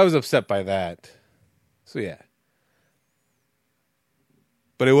 So I was upset by that. So yeah.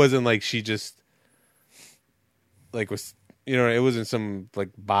 But it wasn't like she just like was, it wasn't some like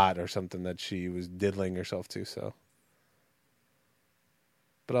bot or something that she was diddling herself to. So,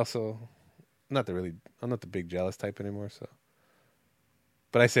 but also, I'm not the big jealous type anymore. So,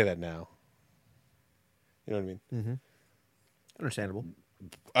 but I say that now. You know what I mean? Mm-hmm. Understandable.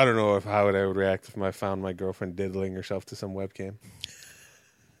 I don't know how I would react if I found my girlfriend diddling herself to some webcam.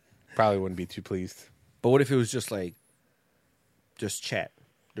 Probably wouldn't be too pleased. But what if it was just like, just chat?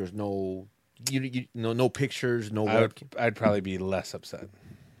 There's no, no pictures, no webcam. I'd probably be less upset.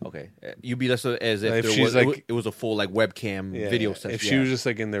 Okay, you'd be less as if If there she's was like- it was a full like webcam video session. If she was just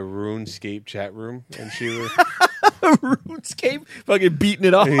like in the RuneScape chat room and she was RuneScape, fucking beating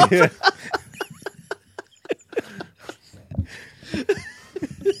it off. yeah.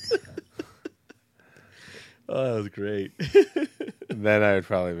 Oh, that was great. then I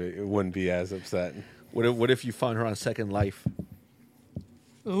would wouldn't be as upset. What if you found her on Second Life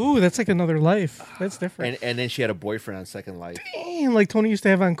Ooh, that's like another life. That's different. and then she had a boyfriend on Second Life? Damn, like Tony used to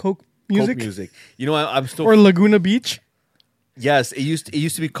have on Coke music, Coke music. You know, I'm still or Laguna Beach. yes. It used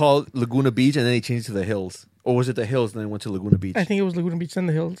to be called Laguna Beach, and then they changed it to the Hills, or was it the Hills and then it went to Laguna Beach? I think it was Laguna Beach and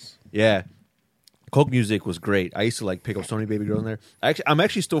the Hills. Yeah. Coke music was great. I used to like pick up so many baby girls in there. I'm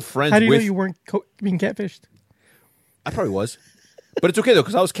actually still friends How do you with. know you weren't being catfished? I probably was, but it's okay though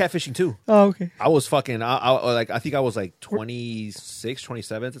because I was catfishing too. Oh, okay. I was fucking. I think I was like 26,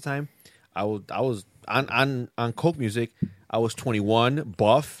 27 at the time. I was on Coke music. I was 21,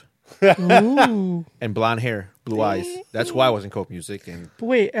 buff, Ooh. and blonde hair, blue eyes. That's why I was in Coke music. And But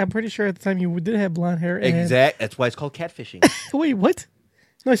wait, I'm pretty sure at the time you did have blonde hair. And... that's why it's called catfishing. Wait, what?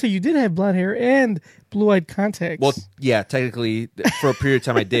 No, I said you did have blonde hair and blue-eyed contacts. Well, yeah, technically for a period of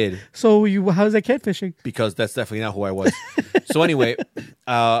time I did. So how's that catfishing? Because that's definitely not who I was. So anyway,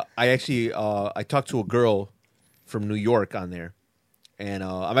 I actually I talked to a girl from New York on there, and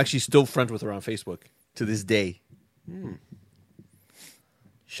I'm actually still friends with her on Facebook to this day.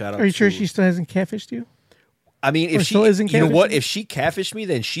 Shout out! Are you sure to- she still hasn't catfished you? I mean, or if she, still isn't you know what? catfishing? If she catfished me,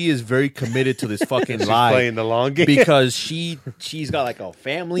 then she is very committed to this fucking lie. Playing the long game. Because she's got like a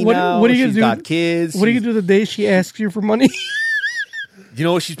family What now. are you gonna She's do? got kids. What are you She's- gonna do the day she asks you for money? You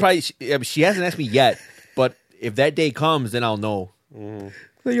know, she's probably she hasn't asked me yet, but if that day comes, then I'll know.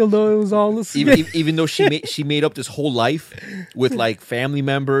 that you'll know it was all this. even though she made up this whole life with like family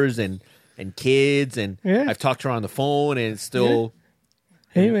members and kids, and Yeah. I've talked to her on the phone, and it's still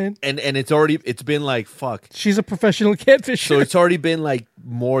Hey, man. and it's been like fuck. She's a professional catfisher. So it's already been like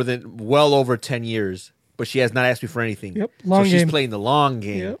well over 10 years, but she has not asked me for anything. Yep, long so she's game. playing the long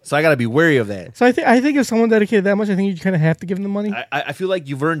game. Yep. So I got to be wary of that. So I think if someone dedicated that much, I think you kind of have to give them the money. I feel like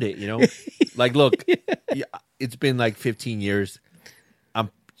you've earned it, you know? Like, look, it's been like 15 years.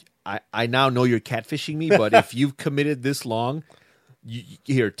 I now know you're catfishing me, but if you've committed this long,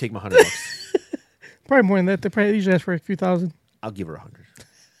 here, take my $100. Probably more than that. They probably usually ask for a few thousand. I'll give her 100.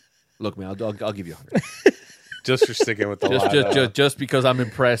 Look, man, I'll give you 100. Just for sticking with the lie. Just because I'm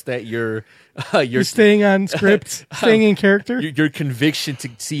impressed that you're Staying on script, staying in character. your conviction to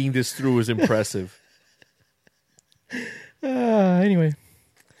seeing this through is impressive. Anyway.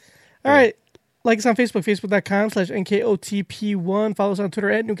 All right. Like us on Facebook, facebook.com/NKOTP1. Follow us on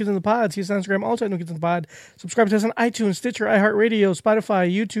Twitter at New Kids in the Pod. See us on Instagram, also at New Kids in the Pod. Subscribe to us on iTunes, Stitcher, iHeartRadio,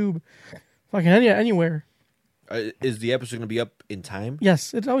 Spotify, YouTube, fucking anywhere. Is the episode going to be up in time?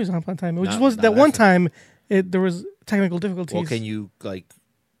 Yes, it's always on time. It just Not- was not that one after. time. There was technical difficulties. Well, can you like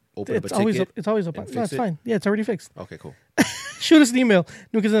open up It's a always ticket? up. It's always up. and No, fix it's it? fine. Yeah, it's already fixed. Okay, cool. Shoot us an email,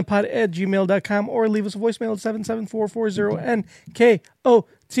 newkidsinthepod@gmail.com, or leave us a voicemail at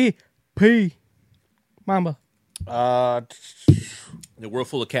 77440-NKOTP. Mamba. In a world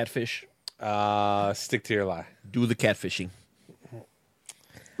full of catfish, Stick to your lie. do the catfishing. All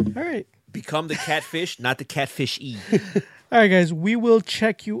right. Become the catfish, not the catfish-y. All right, guys. We will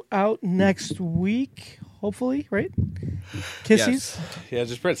check you out next week, hopefully, right? Kissies. Yes. Yeah,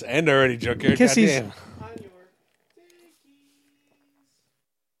 just press end already, Joker. Kissies. Goddamn.